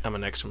Camelot. I'm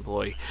an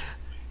ex-employee.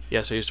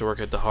 Yes, I used to work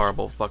at the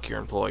horrible fuck your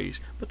employees,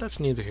 but that's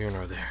neither here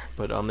nor there.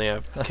 But they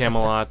have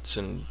Camelot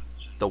and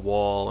The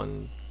Wall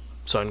and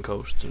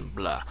Suncoast and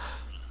blah.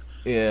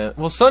 Yeah,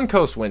 well,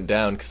 Suncoast went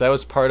down because that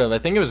was part of, I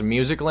think it was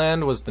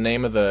Musicland was the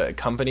name of the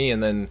company,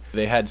 and then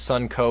they had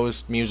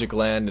Suncoast,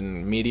 Musicland,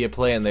 and Media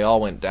Play, and they all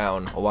went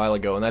down a while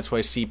ago, and that's why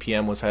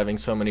CPM was having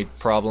so many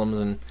problems.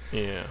 And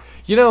yeah,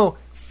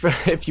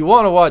 if you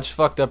want to watch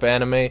fucked up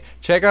anime,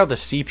 check out the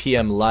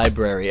CPM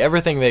library.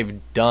 Everything they've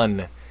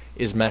done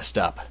is messed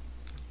up.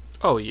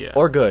 Oh, yeah.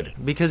 Or good,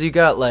 because you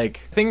got,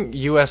 like, I think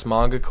US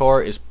Manga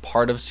Corps is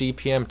part of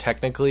CPM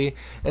technically,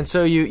 and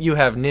so you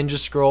have Ninja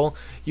Scroll,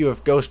 you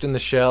have Ghost in the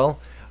Shell,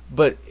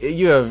 but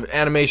you have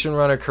Animation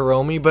Runner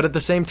Kuromi, but at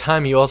the same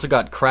time you also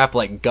got crap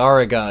like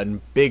Garaga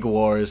and Big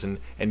Wars and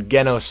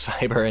Geno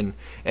Cyber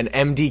and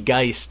MD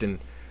Geist and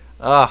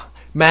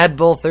Mad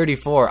Bull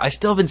 34. I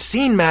still haven't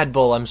seen Mad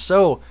Bull. I'm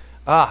so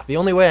the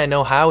only way I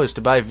know how is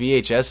to buy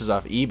VHSs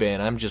off eBay,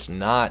 and I'm just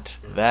not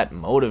that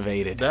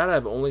motivated. That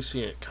I've only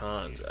seen at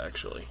cons,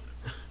 actually.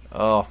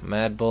 Oh,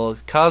 Mad Bull.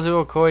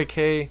 Kazuo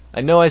Koike.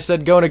 I know I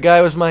said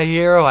Gonagai was my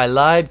hero. I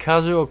lied.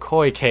 Kazuo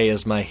Koike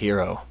is my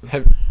hero.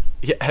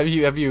 Have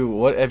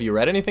you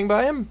read anything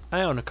by him?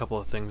 I own a couple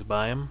of things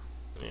by him.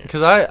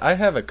 Because I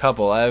have a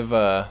couple.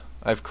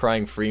 I've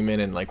Crying Freeman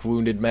and like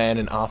Wounded Man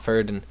and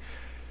Offered, and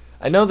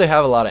I know they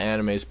have a lot of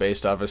animes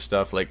based off of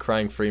stuff like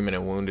Crying Freeman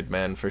and Wounded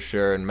Man for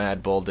sure, and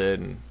Mad Bull did,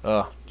 and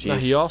jeez. No,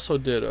 he also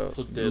did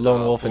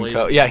Lone Wolf and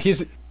Co. Yeah,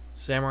 he's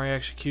Samurai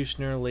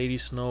Executioner, Lady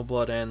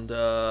Snowblood, and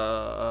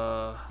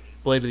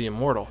Blade of the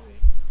Immortal.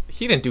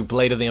 He didn't do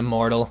Blade of the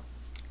Immortal.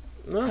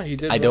 No, he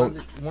did.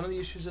 One of the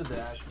issues of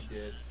that he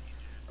did.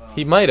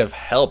 He might have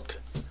helped.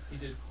 He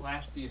did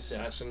Clash the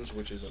Assassins,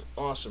 which is an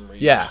awesome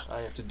read. Yeah.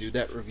 I have to do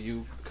that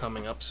review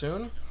coming up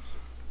soon.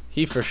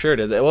 He for sure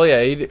did that. Well,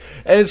 yeah, he did.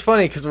 And it's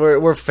funny because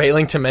we're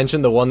failing to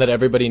mention the one that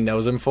everybody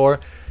knows him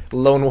for,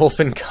 Lone Wolf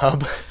and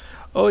Cub.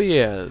 Oh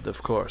yeah,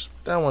 of course.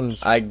 That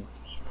one's.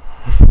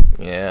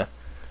 Yeah.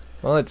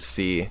 Well, let's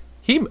see.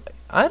 I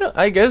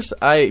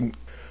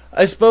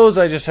suppose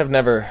I just have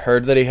never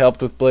heard that he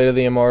helped with Blade of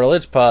the Immortal.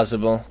 It's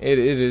possible. It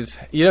is.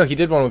 You know, he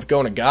did one with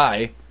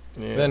Gonagai.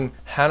 Yeah. Then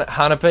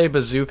Hanape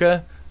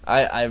Bazooka.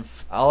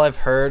 All I've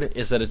heard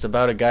is that it's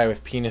about a guy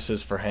with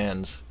penises for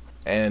hands.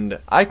 And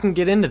I can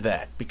get into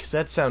that, because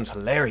that sounds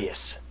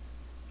hilarious.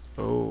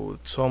 Oh,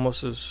 it's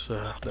almost as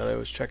that I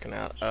was checking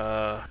out.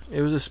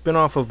 It was a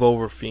spin-off of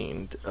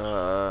Overfiend.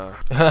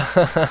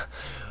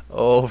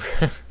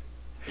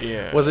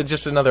 Yeah. Was it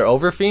just another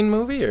Overfiend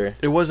movie, or?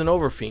 It wasn't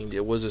Overfiend.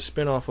 It was a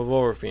spin-off of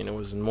Overfiend. It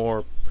was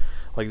more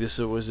like this.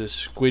 It was this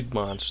squid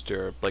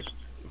monster. Like,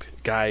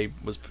 guy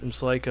was.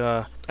 It's like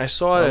I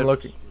saw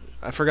it.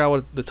 I forgot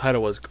what the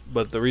title was,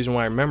 but the reason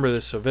why I remember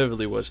this so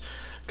vividly was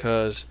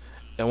because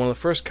at one of the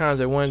first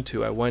cons I went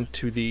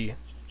to the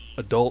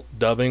adult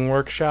dubbing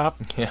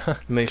workshop. Yeah.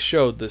 And they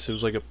showed this. It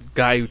was like a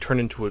guy who turned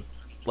into a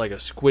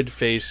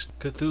squid-faced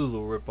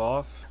Cthulhu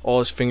ripoff. All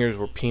his fingers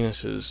were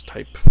penises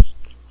type.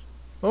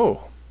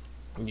 Oh.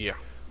 Yeah.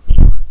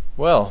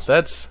 Well,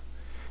 that's...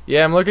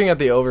 Yeah, I'm looking at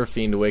the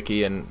Overfiend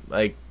wiki, and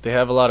like they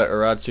have a lot of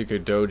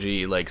Uratsuka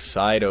Doji like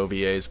side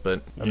OVAs,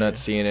 but I'm not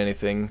seeing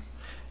anything.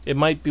 It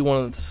might be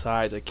one of the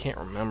sides. I can't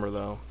remember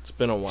though. It's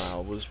been a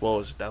while.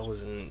 That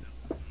was in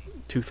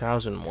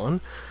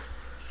 2001.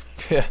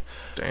 Yeah.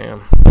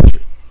 Damn.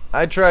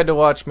 I tried to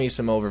watch me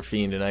some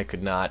Overfiend, and I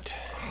could not.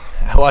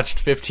 I watched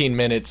 15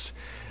 minutes.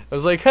 I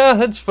was like,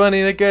 that's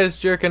funny. That guy's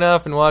jerking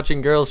off and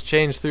watching girls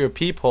change through a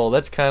peephole.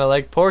 That's kind of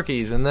like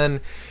Porky's. And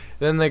then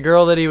the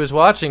girl that he was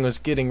watching was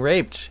getting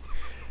raped.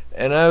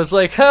 And I was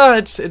like,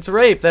 it's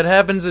rape. That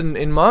happens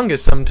in manga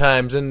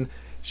sometimes. And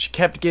she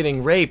kept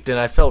getting raped, and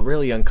I felt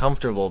really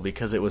uncomfortable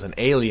because it was an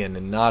alien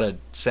and not a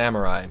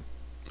samurai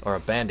or a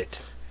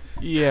bandit.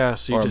 Yeah,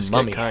 so you or just a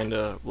mummy. get kind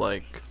of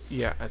like,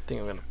 yeah, I think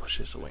I'm going to push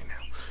this away now.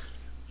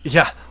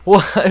 Yeah,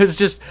 well, I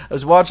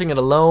was watching it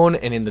alone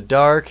and in the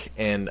dark,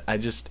 and I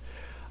just...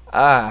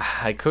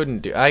 I couldn't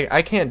do...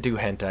 I can't do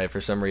hentai for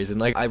some reason.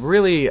 Like, I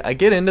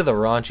get into the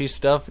raunchy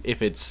stuff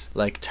if it's,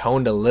 like,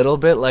 toned a little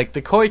bit. Like,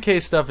 the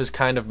Koike stuff is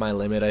kind of my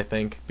limit, I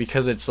think.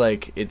 Because it's,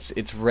 like,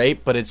 it's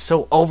rape, but it's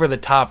so over the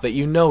top that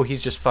you know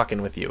he's just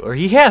fucking with you. Or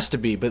he has to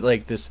be, but,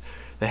 like, the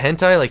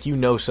hentai, like, you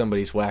know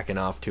somebody's whacking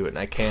off to it, and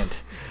I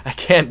can't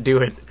do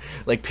it.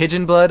 Like,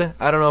 Pigeon Blood,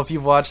 I don't know if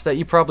you've watched that.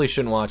 You probably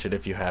shouldn't watch it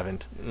if you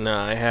haven't. No,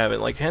 I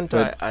haven't. Like,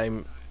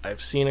 hentai,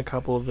 I've seen a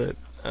couple of it.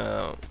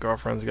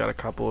 Girlfriend's got a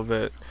couple of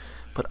it.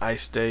 But my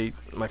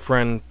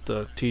friend,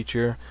 the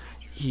teacher,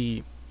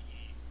 he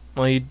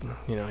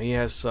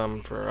has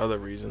some for other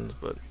reasons,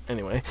 but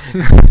anyway.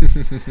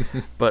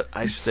 But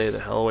I stay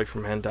the hell away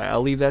from hentai.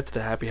 I'll leave that to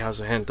the Happy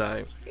House of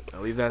Hentai. I'll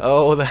leave that.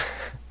 Oh,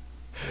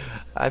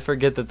 I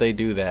forget that they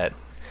do that.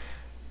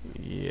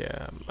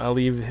 Yeah, I'll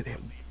leave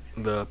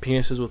the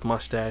penises with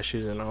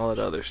mustaches and all that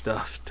other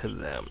stuff to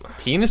them.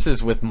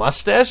 Penises with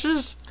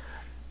mustaches?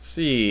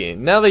 See,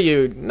 now that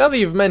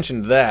you've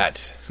mentioned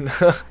that.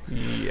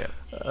 Yeah.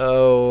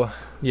 Oh.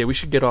 Yeah, we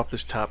should get off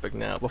this topic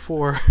now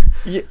before.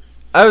 Yeah,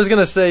 I was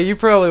gonna say you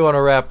probably want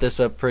to wrap this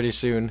up pretty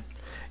soon.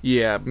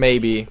 Yeah,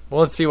 maybe.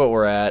 Well, let's see what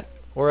we're at.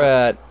 We're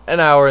at an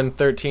hour and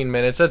 13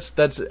 minutes.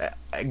 That's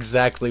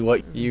exactly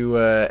what you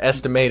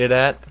estimated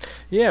at.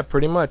 Yeah,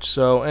 pretty much.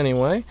 So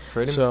anyway,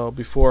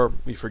 before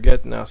we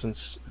forget now,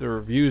 since the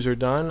reviews are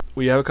done,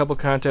 we have a couple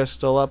contests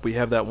still up. We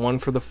have that one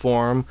for the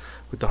forum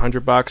with the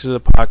 100 boxes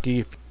of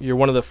Pocky. If you're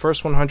one of the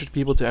first 100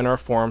 people to enter our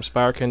forum,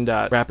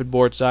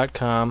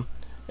 spirekin.rapidboards.com.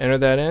 Enter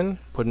that in.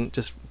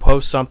 Just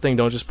post something.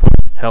 Don't just post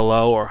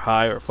hello or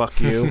hi or fuck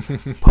you.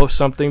 Post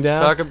something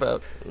down.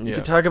 You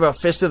could talk about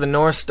Fist of the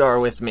North Star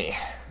with me.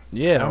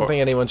 Yeah. I don't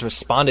think anyone's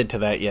responded to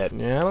that yet.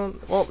 Yeah,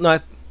 I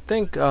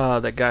think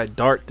that guy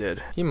Dart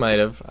did. He might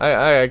have.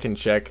 I can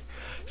check.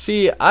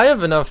 See, I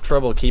have enough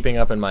trouble keeping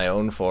up in my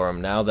own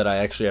forum now that I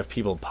actually have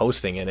people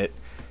posting in it.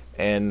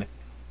 And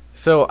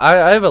so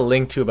I have a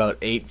link to about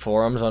 8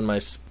 forums on my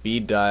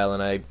speed dial,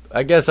 and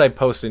I guess I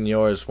post in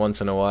yours once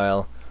in a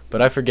while,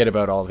 but I forget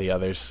about all the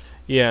others.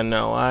 Yeah,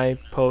 no, I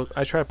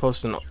try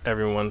posting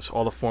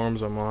all the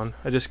forums I'm on.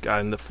 I just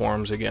got into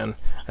forums again.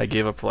 I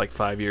gave up for like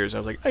 5 years. I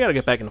was like, I gotta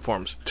get back into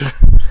forums.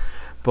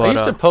 But I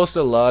used to post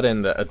a lot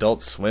in the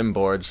Adult Swim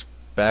boards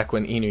back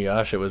when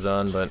Inuyasha was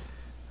on, but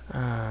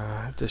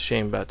it's a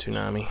shame about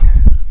Toonami.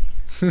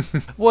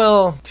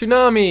 Well,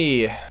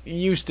 Toonami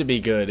used to be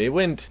good. It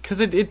went because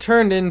it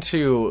turned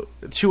into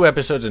 2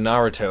 episodes of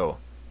Naruto,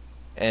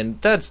 and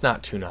that's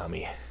not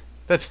Toonami.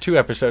 That's 2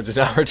 episodes of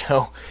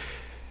Naruto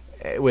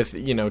with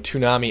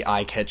Toonami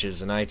eye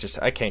catches, and I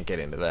can't get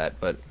into that.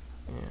 But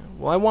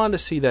well, I wanted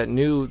to see that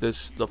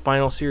the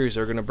final series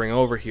they're gonna bring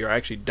over here. I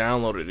actually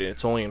downloaded it.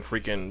 It's only in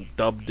freaking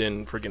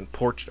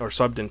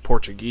subbed in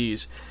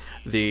Portuguese.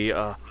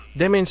 The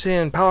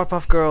Dimension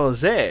Powerpuff Girls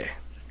Z.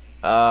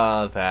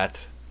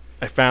 That.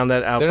 I found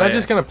that out. They're not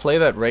just going to play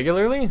that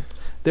regularly?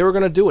 They were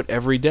going to do it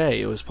every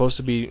day. It was supposed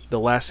to be the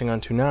last thing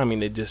on Toonami,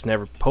 and they just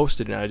never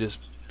posted it. And I just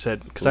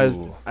said, because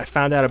I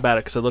found out about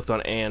it because I looked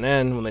on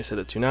ANN when they said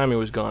that Toonami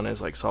was gone. I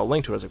was like, saw a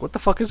link to it. I was like, what the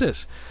fuck is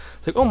this?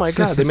 It's like, oh my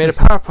god, they made a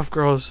Powerpuff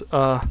Girls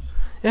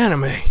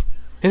anime.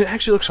 And it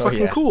actually looks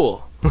fucking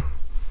cool.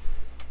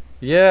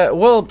 Yeah,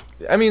 well,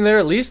 I mean, they're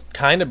at least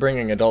kind of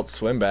bringing Adult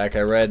Swim back.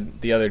 I read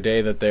the other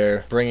day that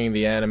they're bringing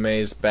the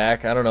animes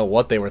back. I don't know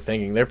what they were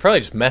thinking. They're probably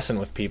just messing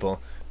with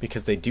people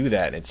because they do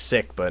that, and it's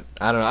sick, but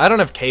I don't know. I don't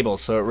have cable,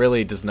 so it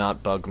really does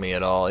not bug me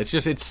at all.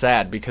 It's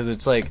sad because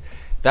it's like,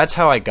 that's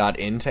how I got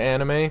into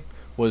anime,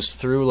 was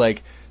through,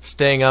 like,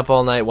 staying up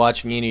all night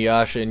watching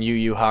Inuyasha and Yu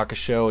Yu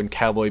Hakusho and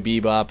Cowboy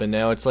Bebop, and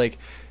now it's like,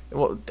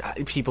 well,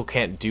 people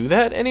can't do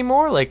that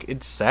anymore? Like,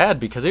 it's sad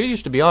because they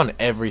used to be on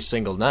every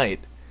single night.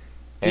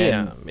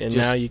 And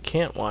now you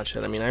can't watch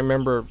it. I mean, I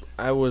remember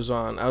I was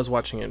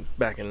watching it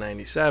back in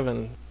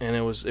 '97, and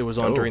it was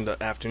on during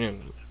the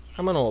afternoon.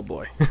 I'm an old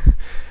boy.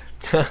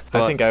 I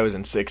think I was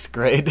in 6th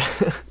grade.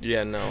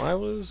 Yeah, no, I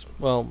was.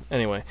 Well,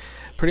 anyway,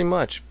 pretty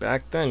much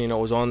back then, it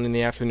was on in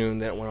the afternoon,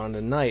 then it went on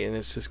at night, and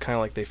it's just kind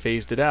of like they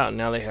phased it out. And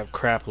now they have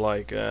crap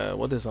like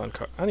what is on?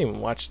 I don't even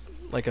watch.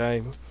 Like,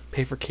 I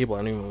pay for cable, I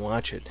don't even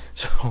watch it.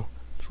 So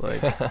it's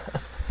like.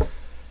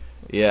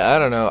 Yeah, I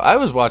don't know. I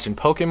was watching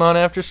Pokemon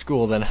after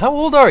school then. How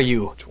old are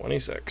you?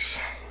 26.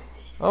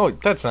 Oh,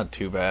 that's not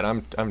too bad.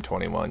 I'm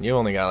 21. You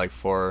only got like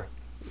 4 or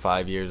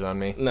 5 years on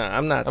me. No,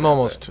 I'm not. I'm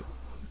almost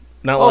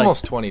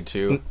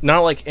 22. Not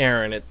like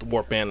Aaron at the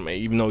Warp Anime,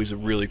 even though he's a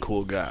really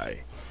cool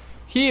guy.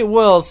 He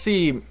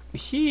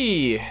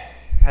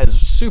has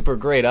super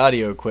great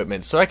audio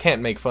equipment, so I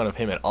can't make fun of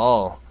him at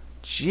all.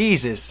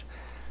 Jesus.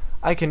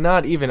 I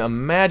cannot even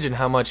imagine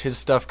how much his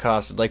stuff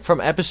costed. Like, from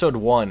episode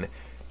 1,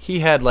 he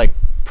had like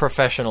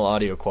professional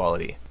audio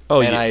quality. Oh,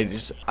 and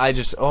yeah. I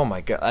just, oh my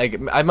god,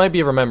 I might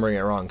be remembering it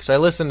wrong because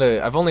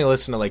I've only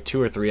listened to like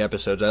 2 or 3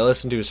 episodes. I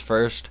listened to his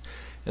first,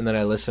 and then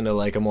I listened to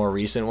like a more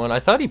recent one. I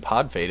thought he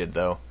pod faded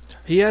though.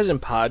 He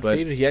hasn't pod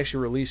faded. He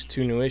actually released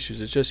 2 new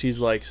issues. It's just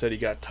said he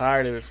got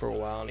tired of it for a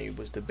while, and he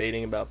was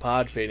debating about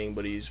pod fading,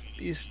 but he's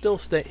still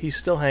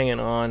hanging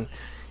on.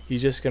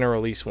 He's just gonna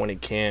release when he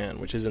can,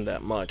 which isn't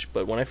that much.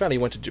 But when I found he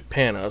went to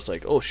Japan, I was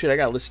like, oh shit, I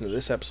gotta listen to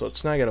this episode.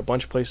 So now I got a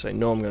bunch of places I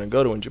know I'm gonna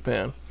go to in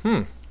Japan.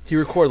 He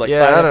recorded like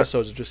 5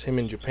 episodes of just him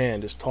in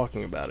Japan, just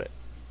talking about it.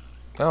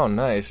 Oh,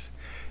 nice.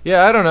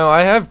 Yeah, I don't know.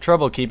 I have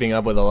trouble keeping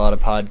up with a lot of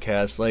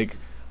podcasts. Like,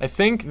 I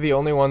think the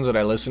only ones that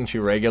I listen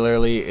to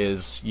regularly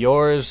is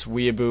yours,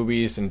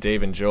 Weeaboobies, and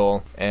Dave and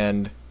Joel.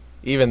 And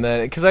even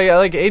then, because I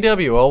like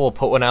AWO will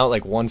put one out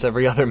like once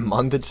every other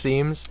month, it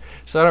seems.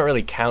 So I don't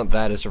really count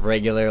that as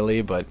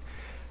regularly, but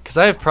because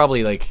I have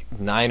probably like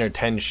 9 or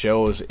 10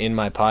 shows in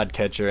my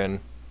podcatcher, and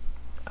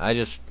I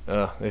just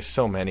there's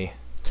so many.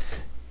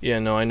 Yeah,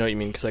 no, I know what you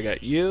mean, because I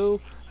got you,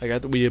 I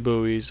got the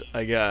Weeaboobies,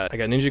 I got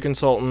Ninja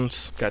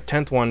Consultants, got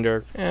 10th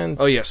Wonder, and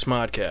oh yeah,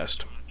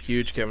 Smodcast.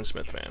 Huge Kevin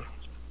Smith fan.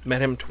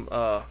 Met him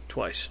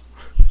twice.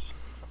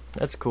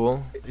 That's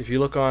cool. If you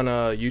look on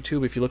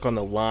YouTube, if you look on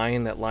that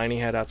line he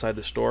had outside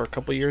the store a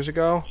couple of years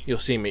ago, you'll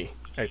see me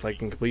act like a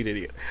complete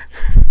idiot.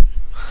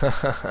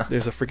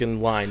 There's a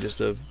freaking line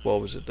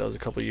what was it? That was a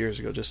couple of years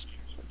ago. Just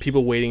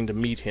people waiting to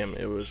meet him.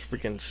 It was a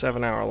freaking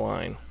 7-hour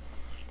line.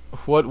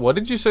 What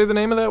did you say the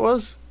name of that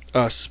was?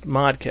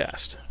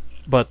 Smodcast.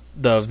 But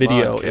the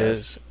video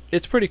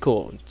it's pretty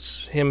cool.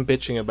 It's him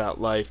bitching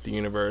about life, the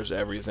universe,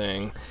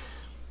 everything.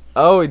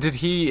 Oh,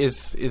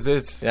 is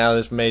this... Now,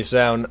 this may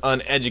sound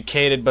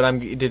uneducated, but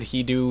did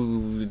he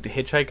do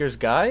Hitchhiker's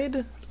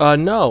Guide?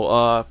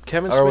 No.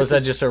 Kevin Smith... Or was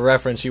that just a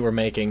reference you were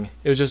making?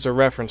 It was just a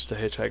reference to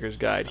Hitchhiker's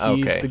Guide.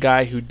 He's the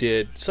guy who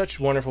did such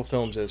wonderful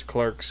films as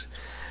Clerks,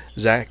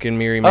 Zack and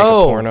Miri Make a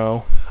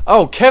Porno.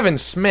 Oh, Kevin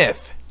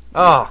Smith.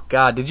 Oh,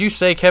 God, did you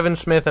say Kevin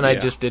Smith and I Yeah.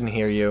 just didn't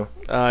hear you?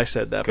 I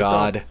said that,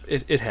 God.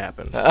 but it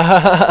happens.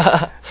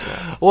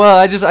 Well,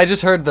 I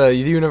just heard the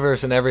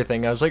universe and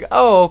everything. I was like,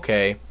 oh,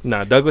 okay.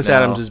 No, Douglas No.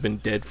 Adams has been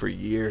dead for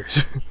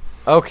years.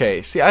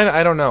 Okay, see,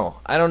 I don't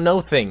know. I don't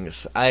know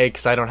things.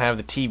 Because I don't have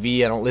the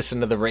TV, I don't listen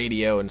to the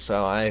radio, and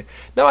so I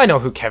know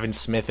who Kevin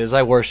Smith is.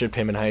 I worshipped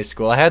him in high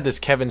school. I had this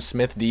Kevin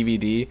Smith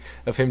DVD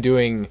of him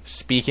doing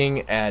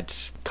speaking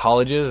at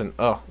colleges, and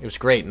it was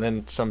great. And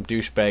then some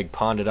douchebag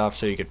pawned it off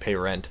so you could pay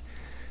rent.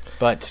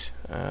 But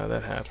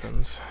That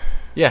happens.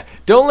 yeah,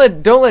 don't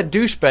let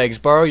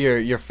douchebags borrow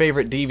your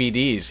favorite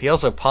DVDs. He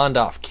also pawned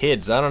off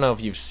Kids. I don't know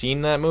if you've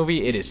seen that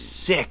movie. It is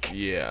sick.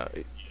 Yeah.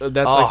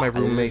 That's like my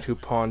roommate who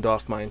pawned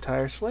off my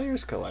entire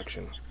Slayers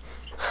collection.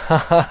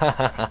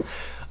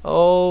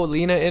 Oh,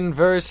 Lena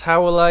Inverse,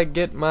 how will I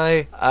get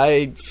my...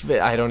 I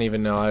don't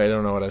even know. I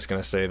don't know what I was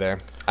going to say there.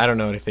 I don't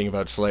know anything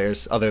about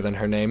Slayers other than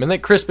her name. And then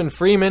Crispin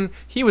Freeman,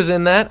 he was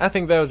in that. I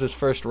think that was his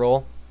first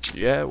role.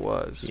 Yeah, it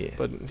was. Yeah.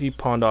 But he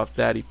pawned off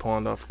that. He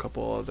pawned off a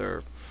couple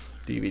other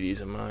DVDs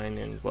of mine.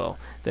 And, well,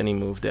 then he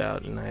moved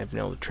out, and I haven't been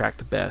able to track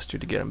the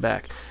bastard to get him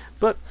back.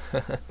 But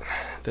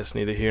that's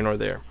neither here nor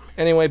there.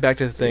 Anyway, back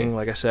to the thing.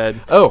 Like I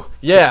said, Oh,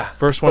 yeah.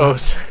 first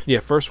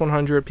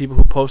 100 people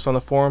who post on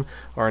the forum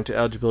are into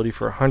eligibility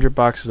for 100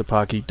 boxes of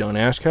Pocky. Don't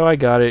ask how I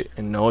got it,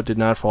 and no, it did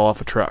not fall off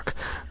a truck.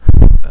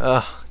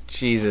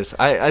 Jesus.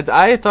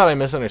 I thought I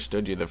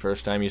misunderstood you the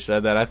first time you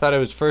said that. I thought it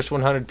was first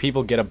 100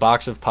 people get a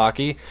box of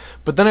Pocky,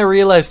 but then I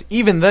realized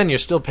even then you're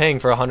still paying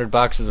for 100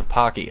 boxes of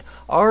Pocky.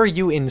 Are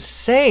you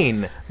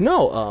insane?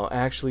 No,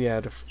 actually, I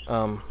had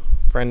a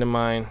friend of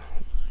mine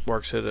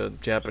works at a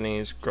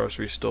Japanese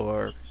grocery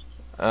store.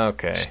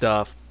 Okay.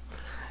 Stuff.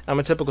 I'm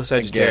a typical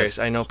Sagittarius.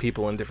 guess. I know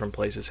people in different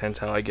places, hence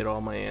how I get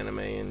all my anime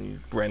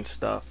and rent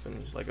stuff,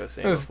 and like I was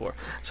saying before.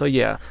 So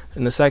yeah,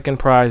 and the second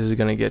prize is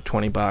going to get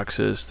 20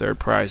 boxes. Third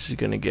prize is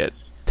going to get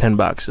 10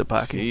 boxes of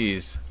Pocky.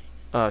 Jeez.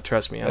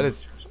 Trust me, That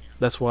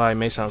that's why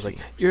May sounds like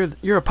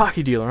you're a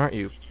Pocky dealer, aren't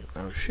you?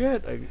 Oh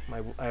shit! I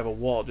have a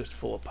wall just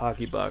full of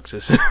Pocky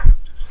boxes.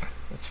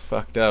 That's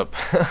fucked up.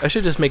 I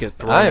should just make a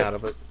throne out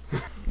of it.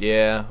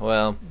 Yeah,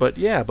 well. But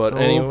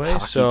anyway,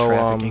 Pocky so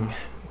trafficking.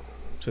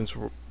 since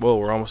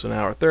we're almost an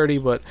hour 30,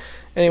 but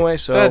anyway,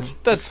 so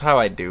that's how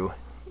I do.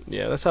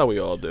 yeah, that's how we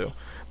all do.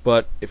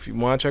 But if you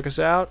want to check us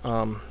out,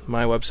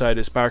 my website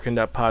is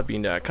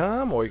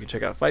sparkin.podbean.com, or you can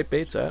check out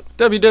Fightbaits at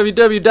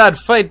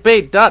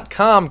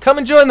www.fightbait.com. Come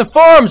and join the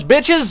forums,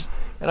 bitches!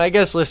 And I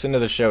guess listen to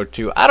the show,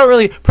 too. I don't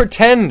really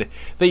pretend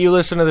that you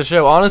listen to the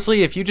show.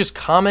 Honestly, if you just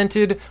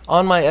commented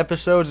on my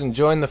episodes and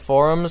joined the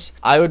forums,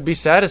 I would be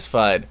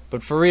satisfied.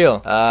 But for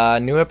real,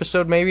 new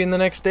episode maybe in the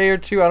next day or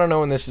two? I don't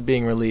know when this is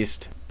being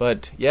released.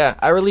 But, yeah,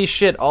 I release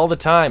shit all the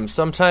time,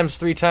 sometimes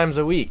 3 times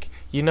a week.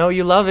 You know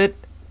you love it.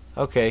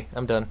 Okay,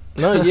 I'm done.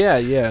 No,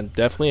 yeah,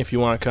 definitely. If you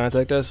want to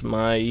contact us,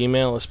 my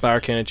email is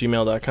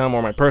spirecan@gmail.com,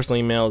 or my personal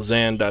email is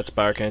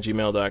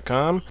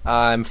zan.spirecan@gmail.com.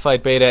 I'm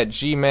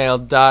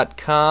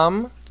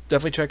fightbait@gmail.com.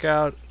 Definitely check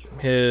out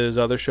his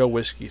other show,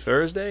 Whiskey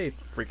Thursday.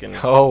 Freaking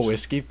Oh,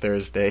 Whiskey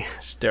Thursday.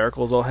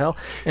 hysterical as all hell.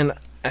 And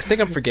I think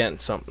I'm forgetting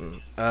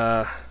something.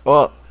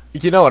 Well,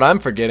 you know what I'm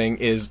forgetting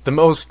is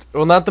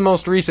not the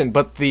most recent,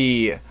 but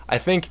I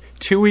think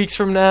 2 weeks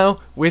from now,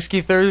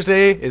 Whiskey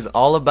Thursday is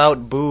all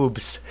about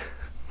boobs.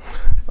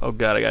 Oh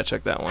god, I gotta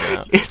check that one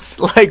out. It's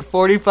like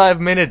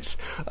 45 minutes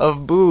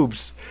of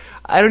boobs.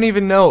 I don't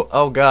even know.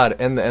 Oh god,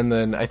 and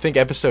then I think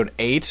episode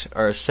 8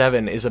 or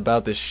 7 is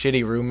about this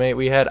shitty roommate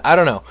we had. I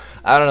don't know.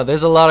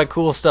 There's a lot of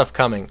cool stuff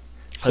coming.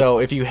 So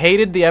if you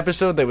hated the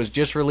episode that was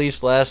just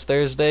released last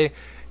Thursday,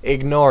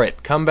 ignore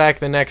it. Come back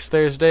the next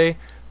Thursday.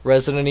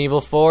 Resident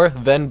Evil 4,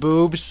 then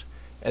boobs,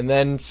 and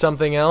then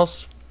something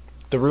else.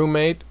 The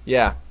roommate.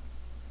 Yeah.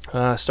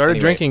 Start a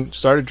drinking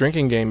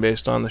game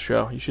based on the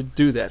show. You should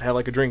do that. Have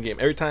like a drink game.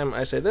 Every time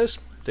I say this,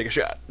 take a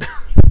shot.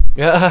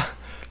 Yeah,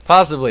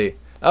 possibly.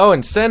 Oh,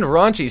 and send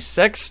raunchy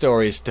sex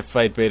stories to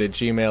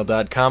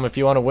fightbait@gmail.com if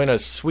you want to win a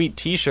sweet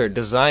t-shirt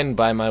designed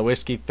by my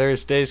Whiskey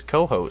Thursdays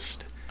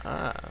co-host.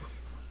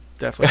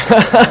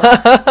 Definitely.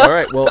 All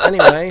right. Well,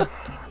 anyway,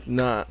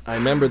 I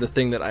remember the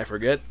thing that I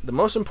forget. The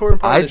most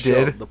important part of the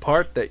show. The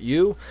part that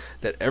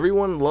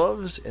everyone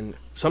loves and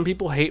some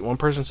people hate. One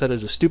person said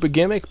it's a stupid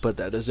gimmick, but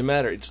that doesn't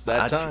matter. It's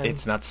that time.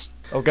 It's not...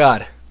 Oh,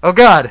 God. Oh,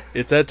 God.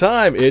 It's that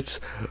time. It's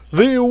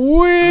the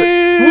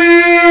Wheel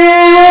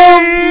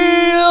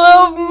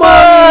of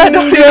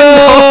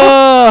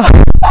Manga!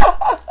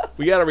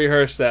 We gotta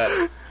rehearse that.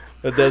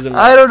 That doesn't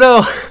matter. I don't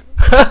know.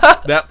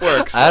 That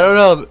works. I don't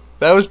know.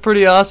 That was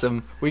pretty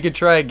awesome. We could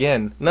try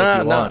again.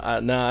 No. I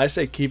I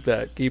say keep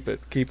that. Keep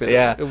it.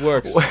 Yeah, it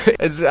works.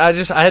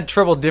 I had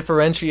trouble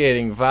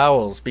differentiating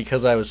vowels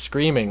because I was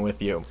screaming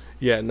with you.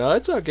 Yeah, no,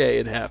 it's okay.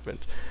 It happened,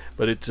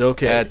 but it's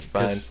okay. That's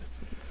fine.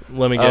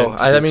 Let me get.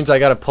 That means I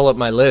got to pull up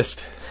my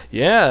list.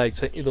 Yeah, I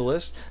sent you the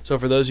list. So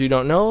for those of you who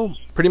don't know,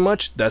 pretty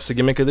much that's the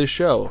gimmick of this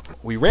show.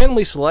 We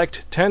randomly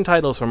select 10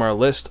 titles from our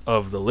list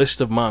of the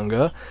list of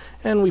manga,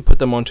 and we put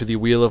them onto the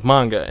wheel of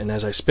manga. And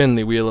as I spin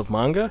the wheel of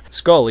manga,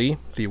 Scully,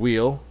 the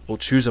wheel, will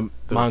choose a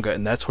manga,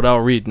 and that's what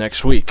I'll read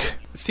next week.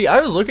 See,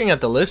 I was looking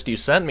at the list you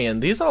sent me,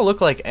 and these all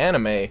look like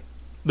anime.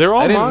 They're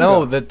all I didn't manga.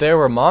 know that there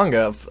were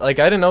manga. Like,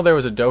 I didn't know there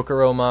was a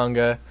Dokuro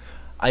manga.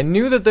 I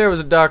knew that there was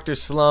a Dr.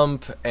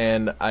 Slump,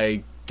 and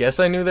I guess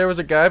I knew there was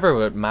a Guyver,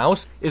 but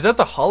Mouse? Is that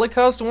the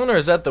Holocaust one, or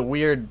is that the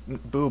weird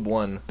boob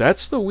one?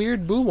 That's the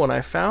weird boo one.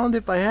 I found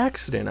it by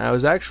accident. I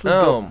was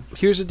actually...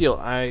 Here's the deal.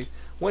 I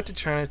went to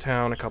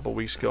Chinatown a couple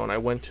weeks ago, and I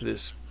went to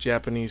this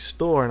Japanese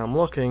store, and I'm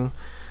looking,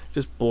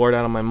 just bored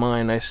out of my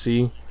mind. I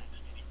see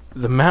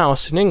the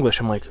mouse in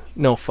English. I'm like,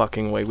 no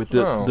fucking way. With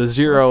the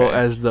zero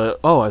as the...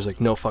 I was like,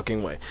 no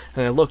fucking way.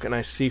 And I look, and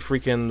I see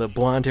freaking the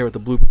blonde hair with the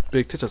blue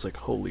big tits. I was like,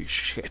 holy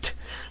shit.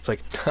 It's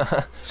like,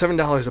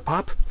 $7 a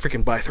pop?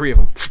 Freaking buy 3 of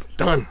them.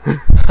 Done.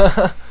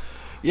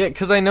 Yeah,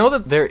 because I know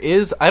that there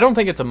is... I don't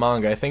think it's a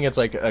manga. I think it's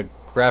like a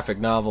graphic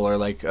novel or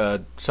like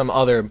some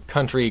other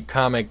country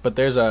comic, but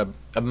there's a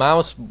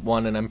mouse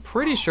one, and I'm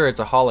pretty sure it's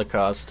a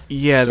Holocaust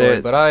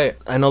story, but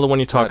I know the one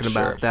you're talking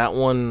about. sure. That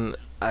one,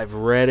 I've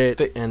read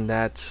it, and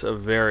that's a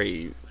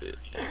very...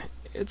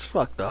 It's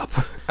fucked up.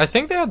 I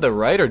think they had the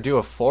writer do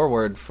a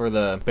foreword for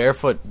the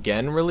Barefoot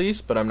Gen release,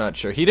 but I'm not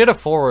sure. He did a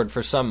foreword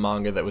for some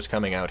manga that was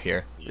coming out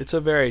here. It's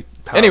a very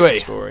powerful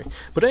story.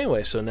 But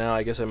anyway, so now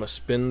I guess I must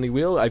spin the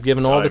wheel. I've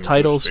given all the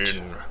titles...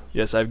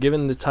 Yes, I've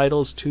given the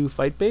titles to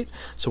Fightbait,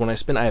 so when I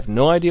spin, I have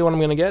no idea what I'm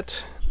going to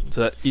get.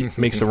 So that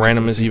makes the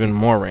randomness even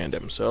more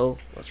random. So,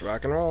 let's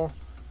rock and roll.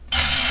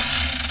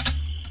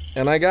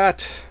 And I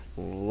got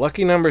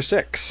lucky number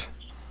 6.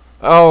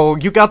 Oh,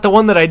 you got the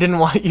one that I didn't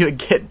want you to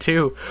get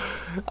to.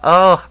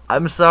 Oh,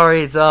 I'm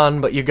sorry it's on,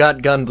 but you got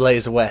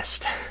Gunblaze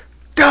West.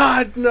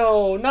 God,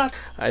 no, not...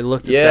 I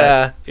looked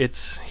at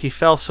that. He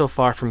fell so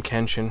far from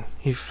Kenshin.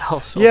 He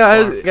fell so far.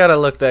 I gotta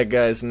look that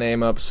guy's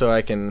name up so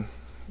I can,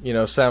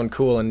 sound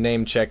cool and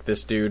name check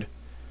this dude.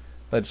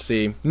 Let's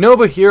see.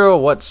 Nobuhiro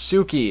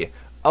Watsuki.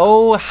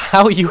 Oh,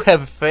 how you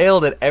have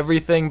failed at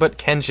everything but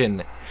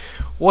Kenshin.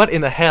 What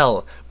in the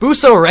hell?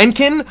 Buso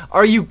Renkin?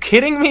 Are you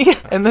kidding me?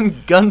 And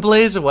then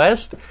Gunblaze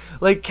West?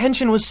 Like,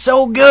 Kenshin was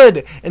so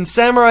good, and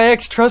Samurai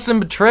X Trust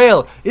and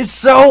Betrayal is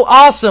so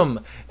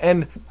awesome!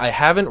 And I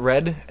haven't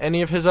read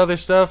any of his other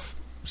stuff,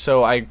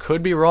 so I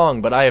could be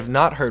wrong, but I have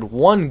not heard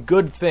one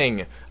good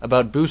thing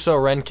about Buso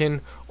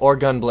Renkin or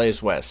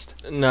Gunblaze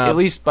West. No. At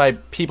least by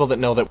people that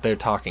know that they're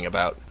talking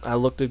about. I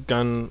looked at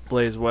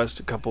Gunblaze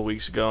West a couple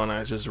weeks ago, and I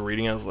was just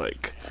reading, I was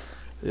like...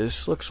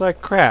 This looks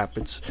like crap.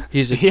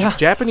 He's a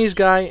Japanese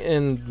guy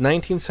in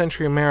 19th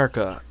century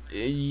America.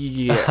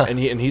 Yeah, and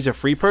he's a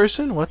free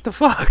person? What the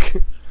fuck?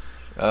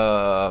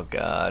 Oh,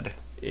 God.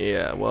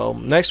 Yeah, well,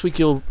 next week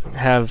you'll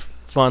have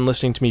fun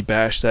listening to me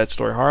bash that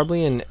story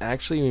horribly, and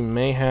actually we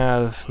may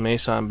have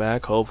Mason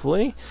back,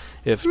 hopefully.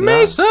 If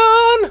Mason!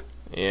 Not,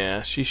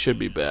 yeah, she should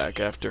be back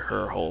after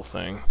her whole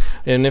thing.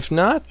 And if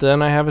not,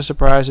 then I have a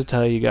surprise to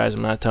tell you guys.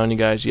 I'm not telling you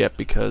guys yet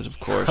because, of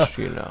course,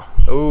 you know.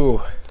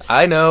 Ooh,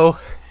 I know.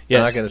 Yes.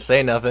 I'm not going to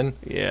say nothing.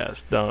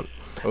 Yes, don't.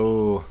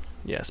 Ooh.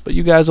 Yes, but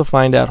you guys will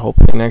find out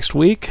hopefully next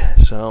week.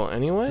 So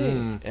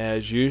anyway,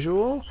 as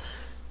usual,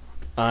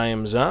 I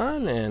am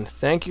Zahn, and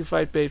thank you,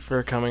 Fightbait,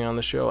 for coming on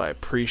the show. I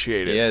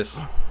appreciate it.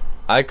 Yes.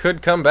 I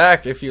could come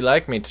back if you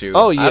like me to.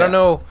 Oh, yeah. I don't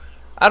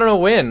know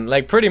when.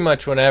 Like, pretty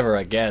much whenever,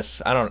 I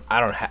guess. I don't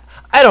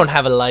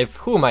have a life.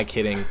 Who am I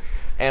kidding?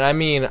 And I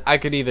mean, I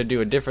could either do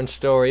a different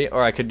story,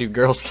 or I could do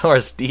Girl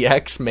Source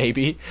DX,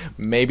 maybe.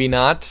 Maybe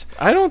not.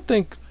 I don't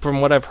think,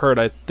 from what I've heard,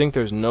 I think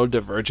there's no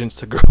divergence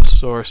to Girl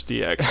Source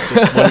DX.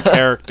 Just one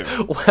character.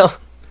 Well,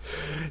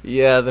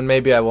 yeah, then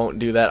maybe I won't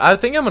do that. I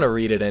think I'm going to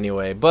read it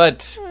anyway,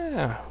 but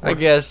Yeah. I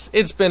guess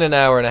it's been an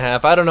hour and a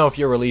half. I don't know if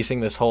you're releasing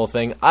this whole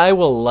thing. I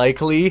will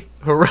likely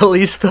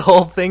release the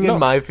whole thing in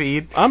my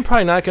feed. I'm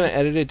probably not going to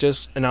edit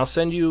it, and I'll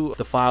send you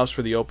the files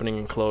for the opening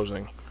and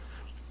closing.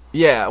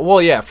 Yeah,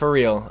 well, yeah, for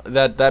real.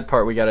 That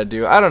part we gotta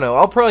do. I don't know.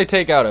 I'll probably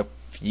take out a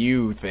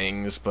few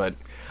things, but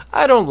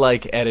I don't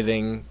like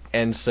editing,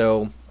 and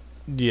so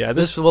Yeah,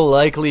 this will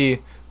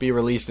likely be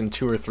released in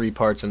 2 or 3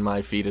 parts in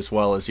my feed as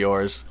well as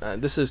yours.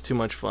 This is too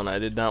much fun. I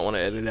did not want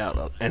to edit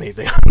out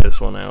anything on this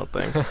one, I don't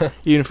think.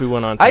 Even if we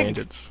went on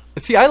tangents.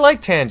 See, I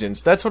like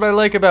tangents. That's what I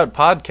like about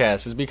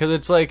podcasts, is because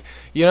it's like,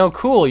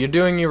 cool, you're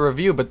doing your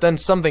review, but then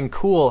something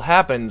cool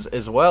happens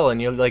as well, and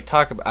you like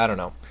talk about, I don't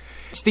know.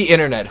 It's the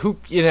internet.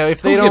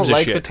 If they don't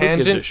like the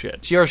tangent,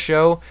 it's your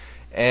show,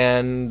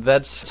 and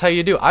that's how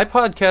you do. I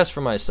podcast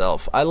for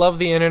myself. I love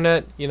the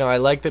internet. I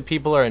like that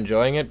people are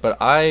enjoying it, but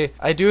I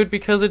do it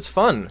because it's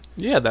fun.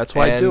 Yeah, that's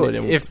why I do it.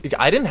 If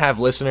I didn't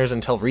have listeners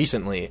until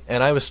recently,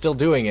 and I was still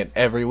doing it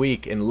every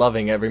week and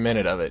loving every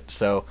minute of it.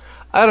 So,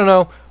 I don't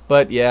know,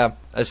 but yeah,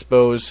 I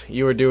suppose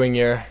you were doing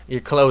your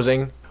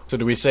closing. So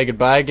did we say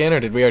goodbye again, or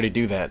did we already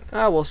do that?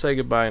 We'll say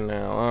goodbye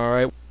now. All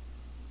right.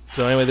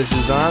 So anyway, this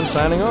is Zahn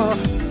signing off.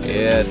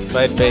 Yeah, it's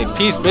Fightbait.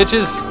 Peace,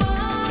 bitches.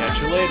 Catch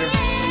you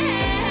later.